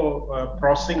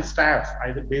 processing staff,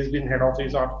 either based in head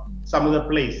office or some other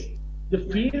place. The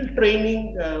field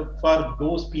training for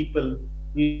those people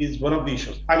is one of the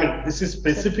issues. This is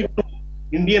specific to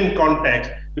Indian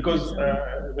context, because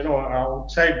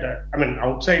outside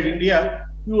India,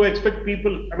 you expect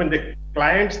people. The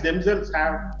clients themselves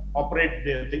operate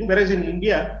their thing, whereas in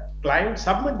India, clients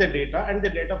submit the data and the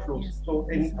data flows. Yes. So,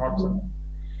 any thoughts on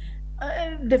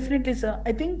that? Definitely, sir.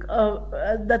 I think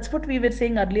that's what we were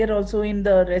saying earlier also in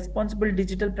the responsible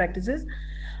digital practices.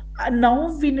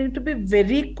 Now we need to be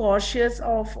very cautious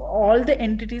of all the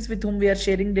entities with whom we are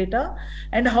sharing data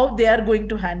and how they are going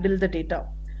to handle the data.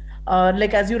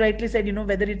 Like as you rightly said,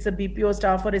 whether it's a BPO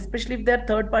staff or especially if they're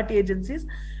third party agencies,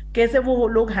 कैसे वो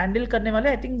लोग handle करने वाले,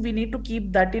 I think we need to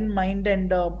keep that in mind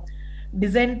and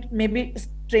design maybe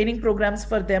training programs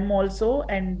for them also,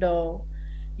 and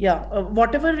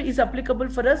whatever is applicable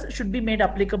for us should be made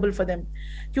applicable for them.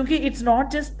 Because it's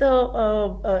not just the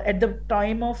at the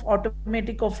time of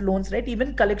automatic of loans, right?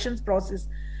 Even collections process.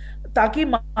 ताकि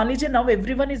मान लीजिए now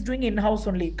everyone is doing in-house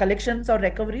only collections or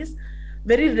recoveries.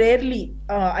 Very rarely,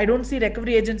 I don't see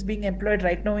recovery agents being employed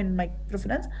right now in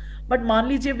microfinance. But मान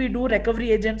लीजिए we do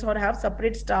recovery agents or have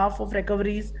separate staff of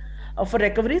recoveries for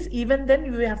recoveries. Even then,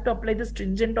 you have to apply the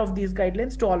stringent of these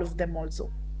guidelines to all of them also.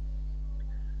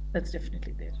 That's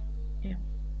definitely there. Yeah.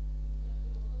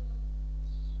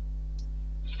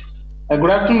 Good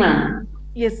afternoon, ma'am.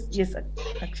 Yes,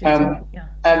 actually.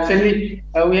 Actually,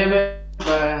 we have a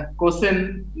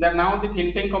question that now the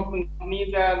fintech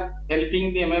companies are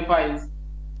helping the MFIs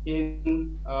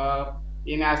in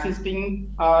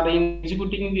assisting or in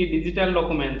executing the digital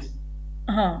documents.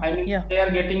 They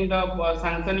are getting the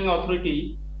sanctioning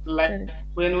authority, like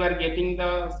when we are getting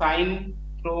the sign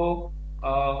through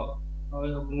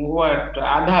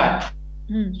Aadhaar.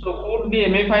 So would the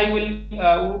MFI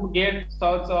would get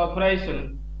such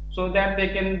authorization so that they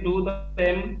can do the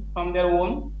same from their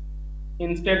own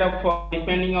instead of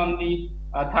depending on the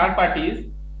third parties?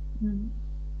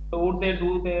 So would they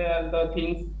do the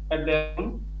things at their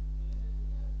own?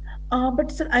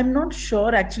 But sir, I'm not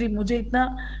sure actually. मुझे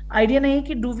इतना idea नहीं है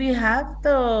कि do we have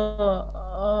the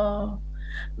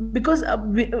because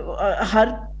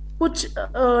हर कुछ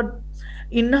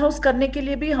in-house करने के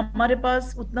लिए भी हमारे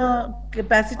पास उतना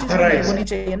capacity होनी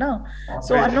चाहिए ना.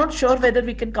 So I'm not sure whether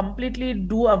we can completely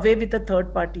do away with a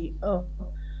third party.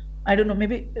 I don't know.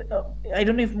 Maybe I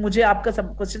don't know if मुझे आपका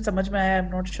question समझ में आया. I'm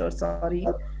not sure. Sorry.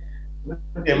 The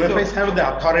MFIs have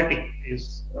the authority to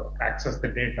access the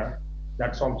data.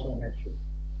 That's also an issue.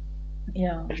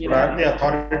 Yeah. You have the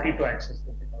authority to access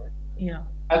the data. Yeah.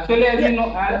 Actually, as you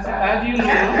know, as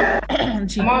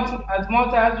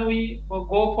much as we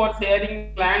go for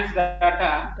sharing clients'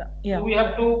 data, we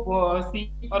have to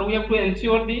see or we have to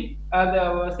ensure the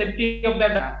safety of the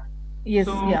data. Yes.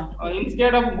 So,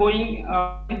 instead of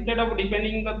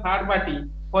depending on the third party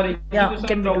for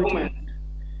execution documents.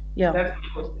 That's the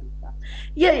question.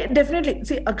 Yeah, definitely.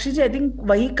 See, Akshay ji, I think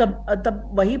wahi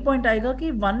point aayega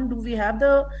ki one, do we have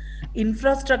the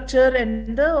infrastructure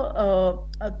and the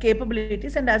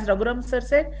capabilities, and as Raghuram sir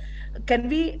said, can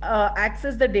we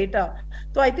access the data?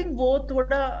 So I think wo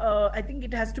thoda I think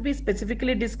it has to be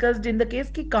specifically discussed in the case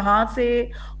ki kahan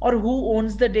se or who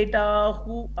owns the data,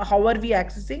 how are we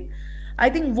accessing. I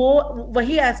think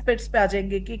wahi aspects pe aa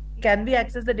jayenge ki can we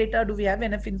access the data, do we have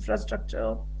enough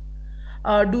infrastructure,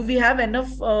 do we have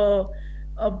enough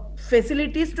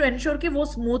facilities to ensure कि वो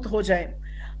smooth हो जाए.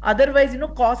 Otherwise,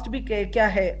 cost भी क्या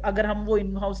है अगर हम वो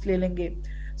in-house ले लेंगे.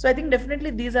 So I think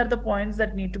definitely these are the points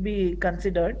that need to be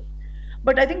considered.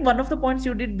 But I think one of the points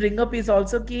you did bring up is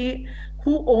also कि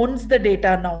who owns the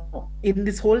data now in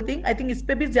this whole thing. I think इस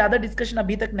पे भी ज़्यादा discussion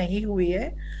अभी तक नहीं हुई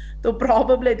है. So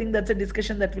probably I think that's a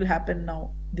discussion that will happen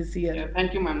now this year. Yeah,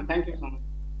 thank you, ma'am. Thank you so much.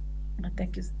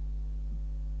 Thank you.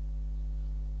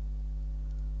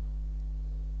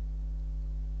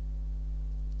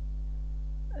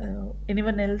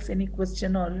 Anyone else? Any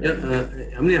question or? I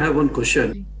have one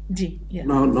question. Yeah.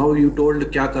 Now you told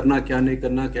क्या करना क्या नहीं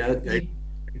करना क्या guide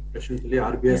questions के लिए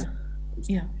RBI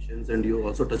and you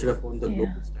also touched upon the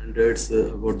global standards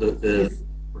about the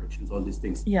productions, all these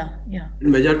things. Yeah.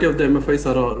 And majority of the MFIs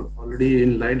are already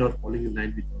in line or falling in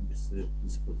line with all these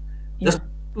principles. Just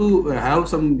to have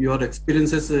some your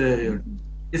experiences, whether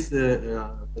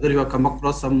you have come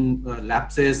across some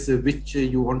lapses which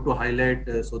you want to highlight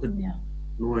so that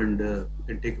know, and you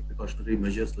can take precautionary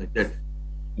measures like that.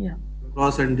 Yeah.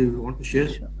 Cross, and you want to share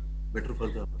Sure. better for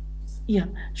the. Yeah,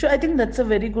 sure. I think that's a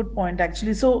very good point,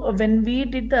 actually. So when we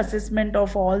did the assessment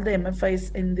of all the MFIs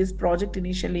in this project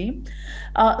initially,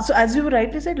 so as you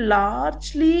rightly said,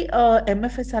 largely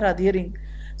MFIs are adhering.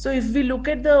 So if we look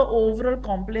at the overall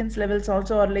compliance levels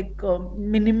also, or like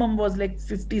minimum was like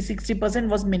 50-60%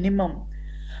 was minimum.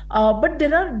 But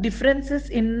there are differences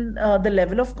in the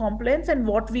level of compliance and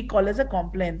what we call as a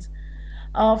compliance.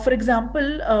 For example,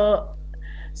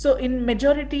 so in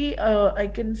majority, I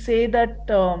can say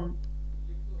that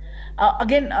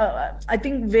again, I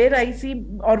think where I see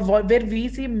or where we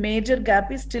see major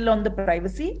gap is still on the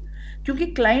privacy. क्योंकि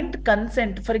client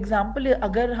consent, for example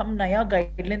अगर हम नया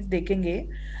guidelines देखेंगे,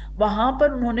 वहां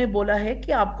पर उन्होंने बोला है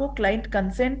कि आपको क्लाइंट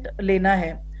कंसेंट लेना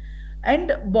है,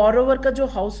 एंड बोरोवर का जो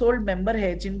हाउस होल्ड मेंबर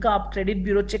है जिनका आप क्रेडिट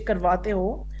ब्यूरो चेक करवाते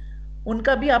हो,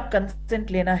 उनका भी आप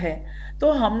कंसेंट लेना है.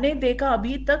 तो हमने देखा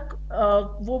अभी तक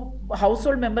वो हाउस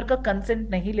होल्ड मेंबर का कंसेंट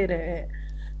नहीं ले रहे हैं.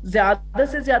 ज्यादा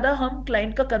से ज्यादा हम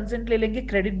क्लाइंट का कंसेंट ले लेंगे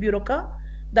क्रेडिट ब्यूरो का,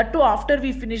 that too after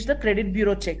we finish the credit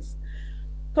bureau checks.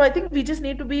 So I think we just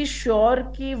need to be sure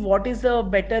ki what is a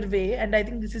better way, and I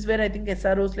think this is where I think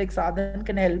SROs like Sadhan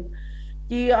can help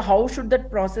ki how should that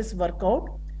process work out.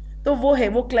 तो वो है,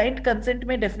 वो client consent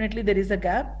में definitely there is a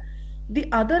gap. The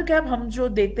other gap हम जो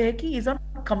देखते हैं कि is on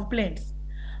complaints.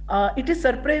 It is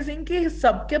surprising कि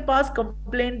सबके पास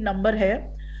complaint number है,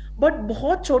 but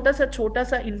बहुत छोटा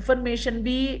सा information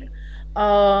भी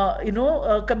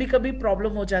कभी कभी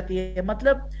प्रॉब्लम हो जाती है.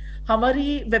 मतलब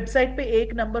हमारी वेबसाइट पे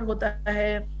एक नंबर होता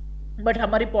है, बट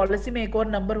हमारी पॉलिसी में एक और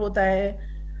नंबर होता है.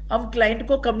 हम क्लाइंट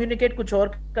को कम्युनिकेट कुछ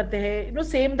और करते हैं,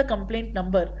 same the complaint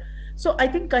number. So I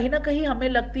think कहीं ना कहीं हमें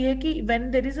लगती है कि when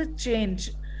there is a change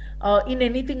in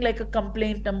anything like a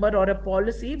complaint number और अ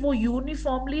पॉलिसी, वो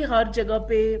यूनिफॉर्मली हर जगह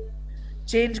पे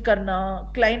चेंज करना,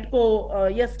 क्लाइंट को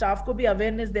या स्टाफ को भी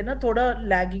अवेयरनेस देना थोड़ा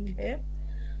लैगिंग है.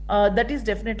 That is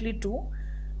definitely true.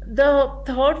 The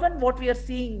third one, what we are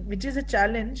seeing, which is a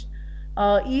challenge,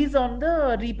 is on the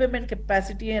repayment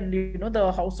capacity and the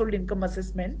household income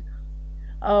assessment.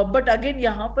 But again,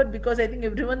 यहाँ पर because I think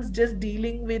everyone's just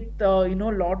dealing with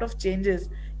lot of changes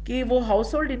कि वो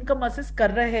household income assess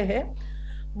कर रहे हैं,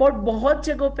 but बहुत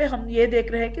जगहों पे हम ये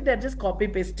देख रहे हैं कि they're just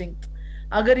copy pasting.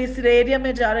 अगर इस एरिया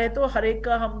में जा रहे हैं तो हर एक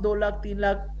का हम 2 लाख 3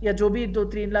 लाख या जो भी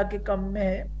 2-3 लाख के कम में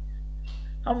है,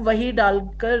 हम वही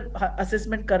डालकर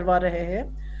असेसमेंट करवा रहे हैं.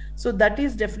 So that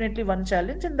is definitely one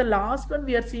challenge. And the last one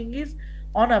we are seeing is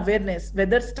on awareness,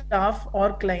 whether staff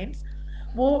और क्लाइंट्स.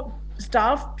 वो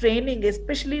staff training,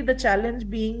 specially the challenge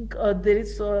being there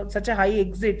is such a high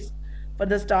exits for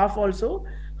the staff also.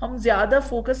 हम ज्यादा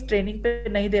focus training पे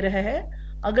नहीं दे रहे हैं.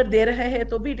 अगर दे रहे हैं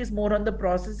तो भी it is more on the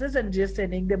processes and just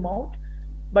sending them out,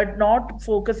 but not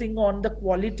focusing on the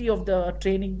quality of the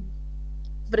training.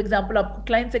 For example, आपको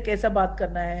क्लाइंट से कैसा बात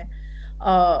करना है,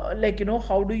 like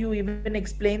how do you even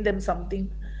explain them something,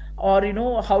 or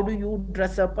how do you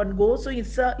dress up and go. So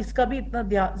इसका भी इतना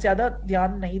ज्यादा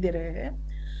ध्यान नहीं दे रहे हैं.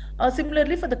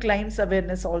 Similarly for the client's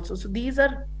awareness also. So these are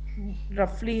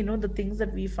roughly the things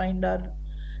that we find are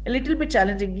a little bit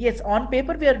challenging. Yes, on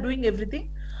paper we are doing everything,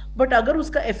 but अगर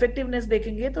उसका effectiveness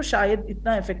देखेंगे तो शायद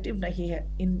इतना effective नहीं है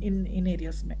in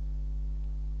areas में.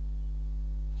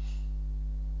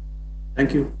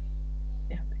 Thank you.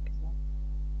 Yeah, thank you.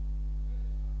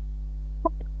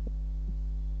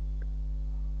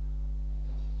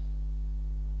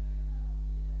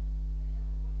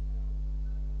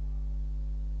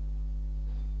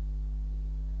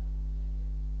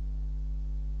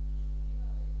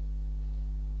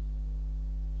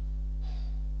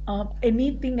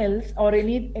 Anything else, or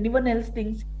anyone else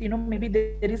thinks maybe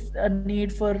there is a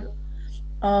need for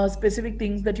specific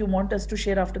things that you want us to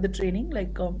share after the training,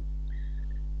 like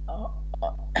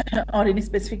or any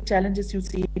specific challenges you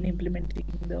see in implementing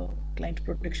the client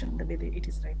protection the way it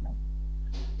is right now?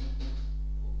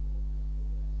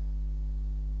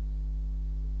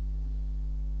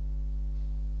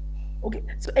 Okay,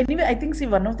 so anyway, I think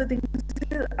one of the things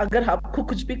is, अगर आपको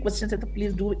कुछ भी questions है तो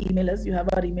please do email us. You have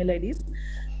our email IDs.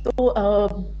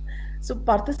 So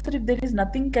Partha sir, if there is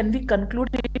nothing, can we conclude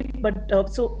it? But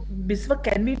so Biswa,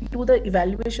 can we do the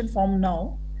evaluation form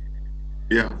now?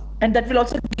 Yeah. And that will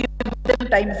also give them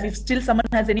time. If still someone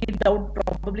has any doubt,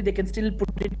 probably they can still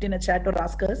put it in a chat or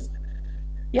ask us.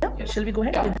 Yeah, yes. Shall we go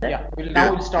ahead with that? Yeah,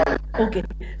 we'll start. Okay.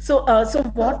 So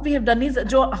what we have done is,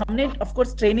 जो हमने of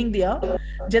course training दिया,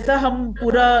 जैसा हम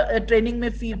पूरा training में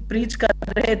preach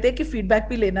कर रहे थे कि feedback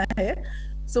भी लेना है.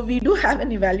 So we do have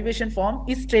an evaluation form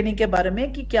इस training के बारे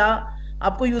में कि क्या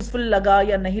आपको useful लगा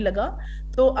या नहीं लगा.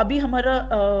 तो अभी हमारा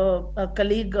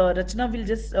colleague Rachna will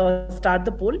just start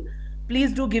the poll.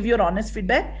 Please do give your honest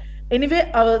feedback. Anyway,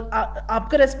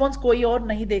 आपका response कोई और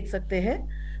नहीं देख सकते हैं.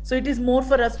 So it is more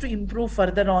for us to improve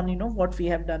further on, what we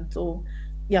have done. So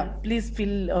yeah, please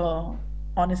feel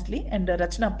honestly. And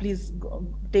Rachna, please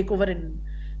take over and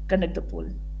conduct the poll.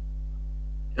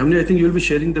 Shamini, I think you will be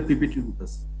sharing the PPT with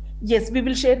us. Yes, we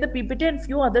will share the PPT and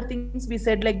few other things we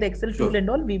said, like the Excel tool and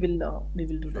all. We will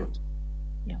do that.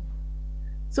 Yeah.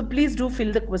 So please do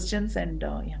fill the questions and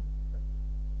yeah.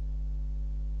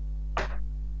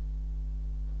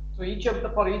 So for each of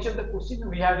the questions,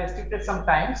 we have restricted some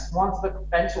times. Once the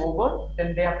time's over,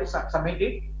 then they have to submit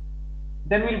it.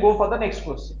 Then we'll go for the next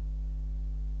question.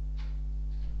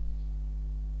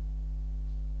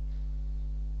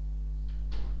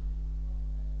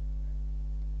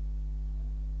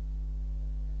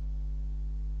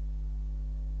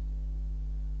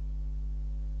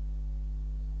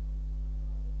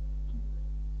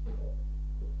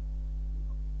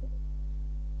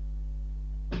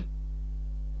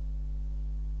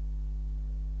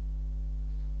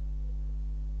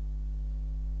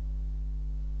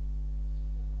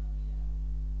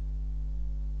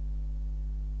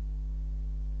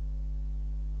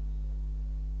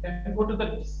 Then we go to the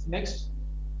next.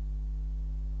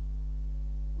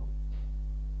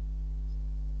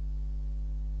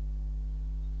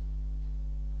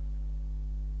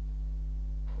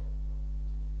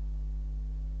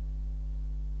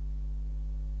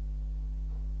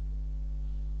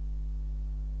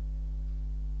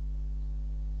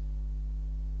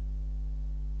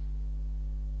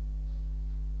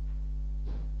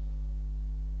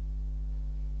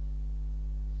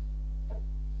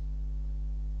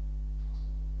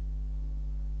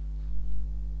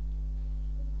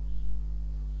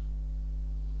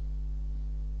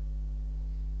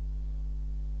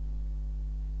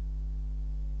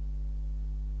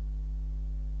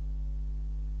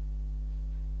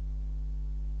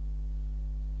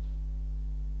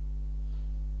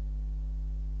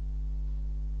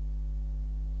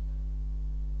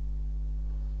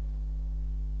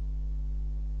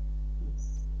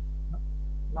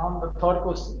 Now the third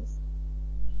question.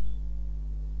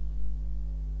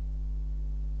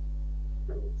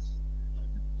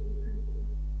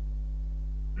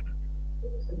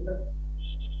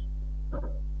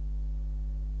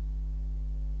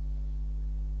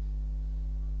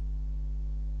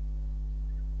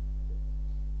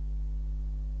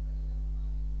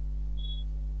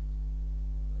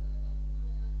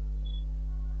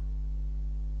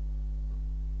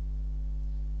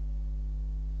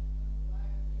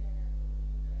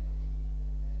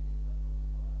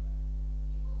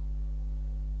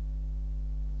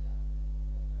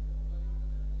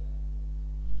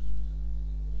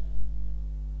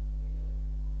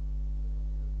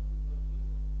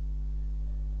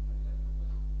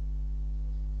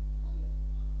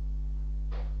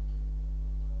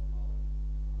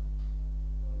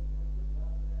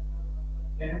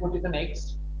 Then go to the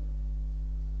next.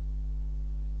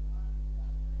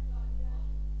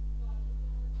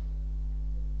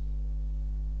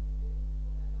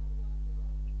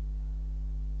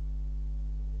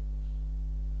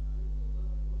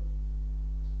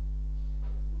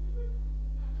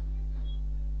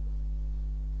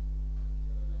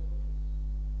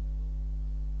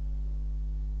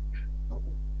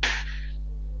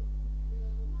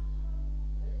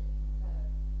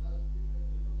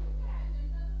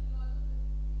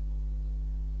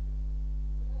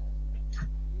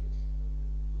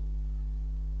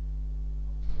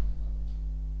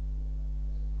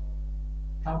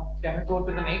 Now, can we go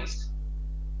to the next?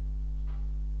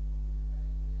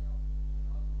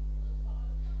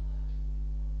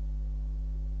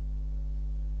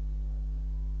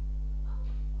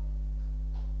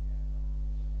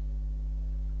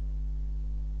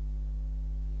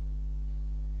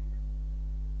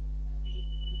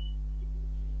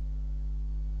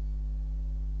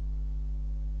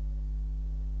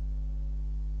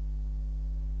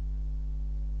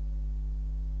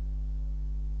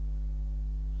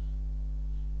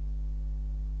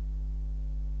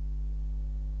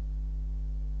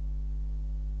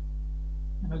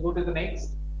 We'll go to the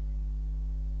next.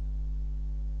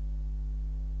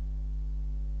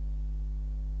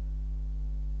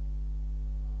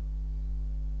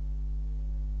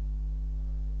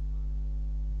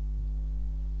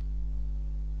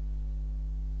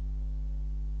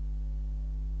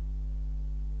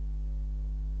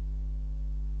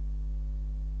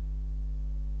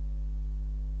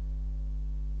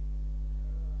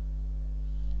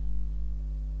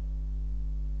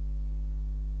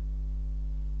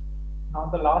 Now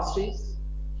the last is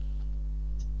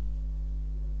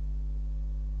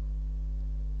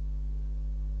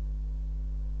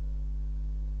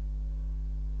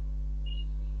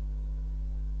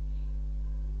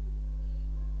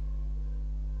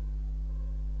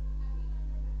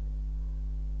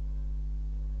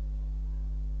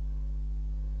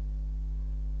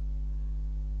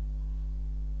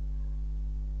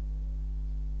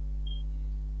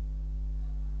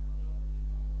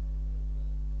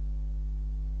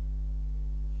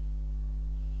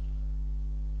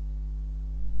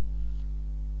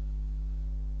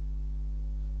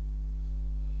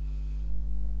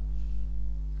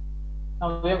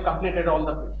Now we have completed all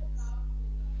the papers.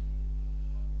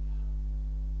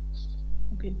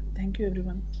 Okay, thank you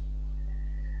everyone.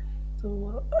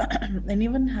 So,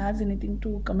 anyone has anything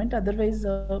to comment? Otherwise,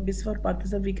 before Partha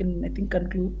sir, we can, I think,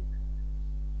 conclude.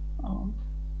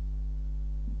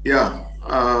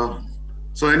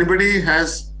 So anybody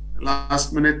has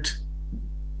last minute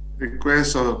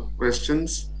requests or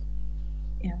questions?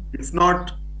 Yeah. If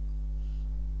not,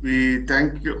 we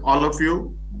thank you, all of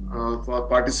you, for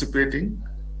participating.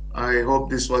 I hope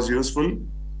this was useful.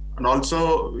 And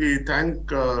also we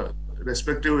thank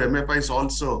respective MFIs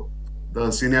also, the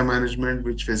senior management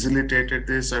which facilitated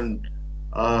this and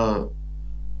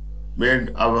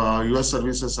made our US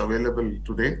services available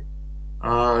today.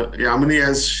 Yamini,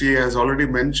 as she has already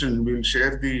mentioned, will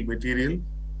share the material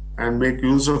and make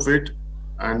use of it.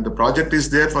 And the project is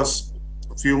there for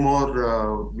a few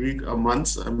more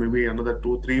months, maybe another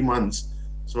 2-3 months.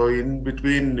 So in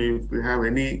between, if we have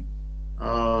any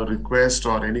request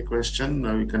or any question,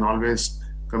 we can always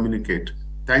communicate.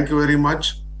 Thank you very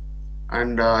much.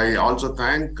 And I also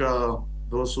thank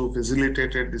those who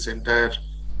facilitated this entire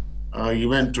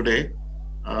event today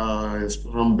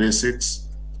from Basics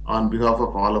on behalf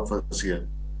of all of us here.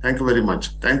 Thank you very much.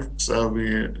 Thanks,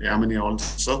 Yamini,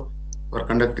 also for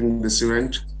conducting this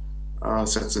event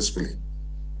successfully.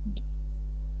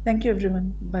 Thank you,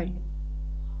 everyone. Bye.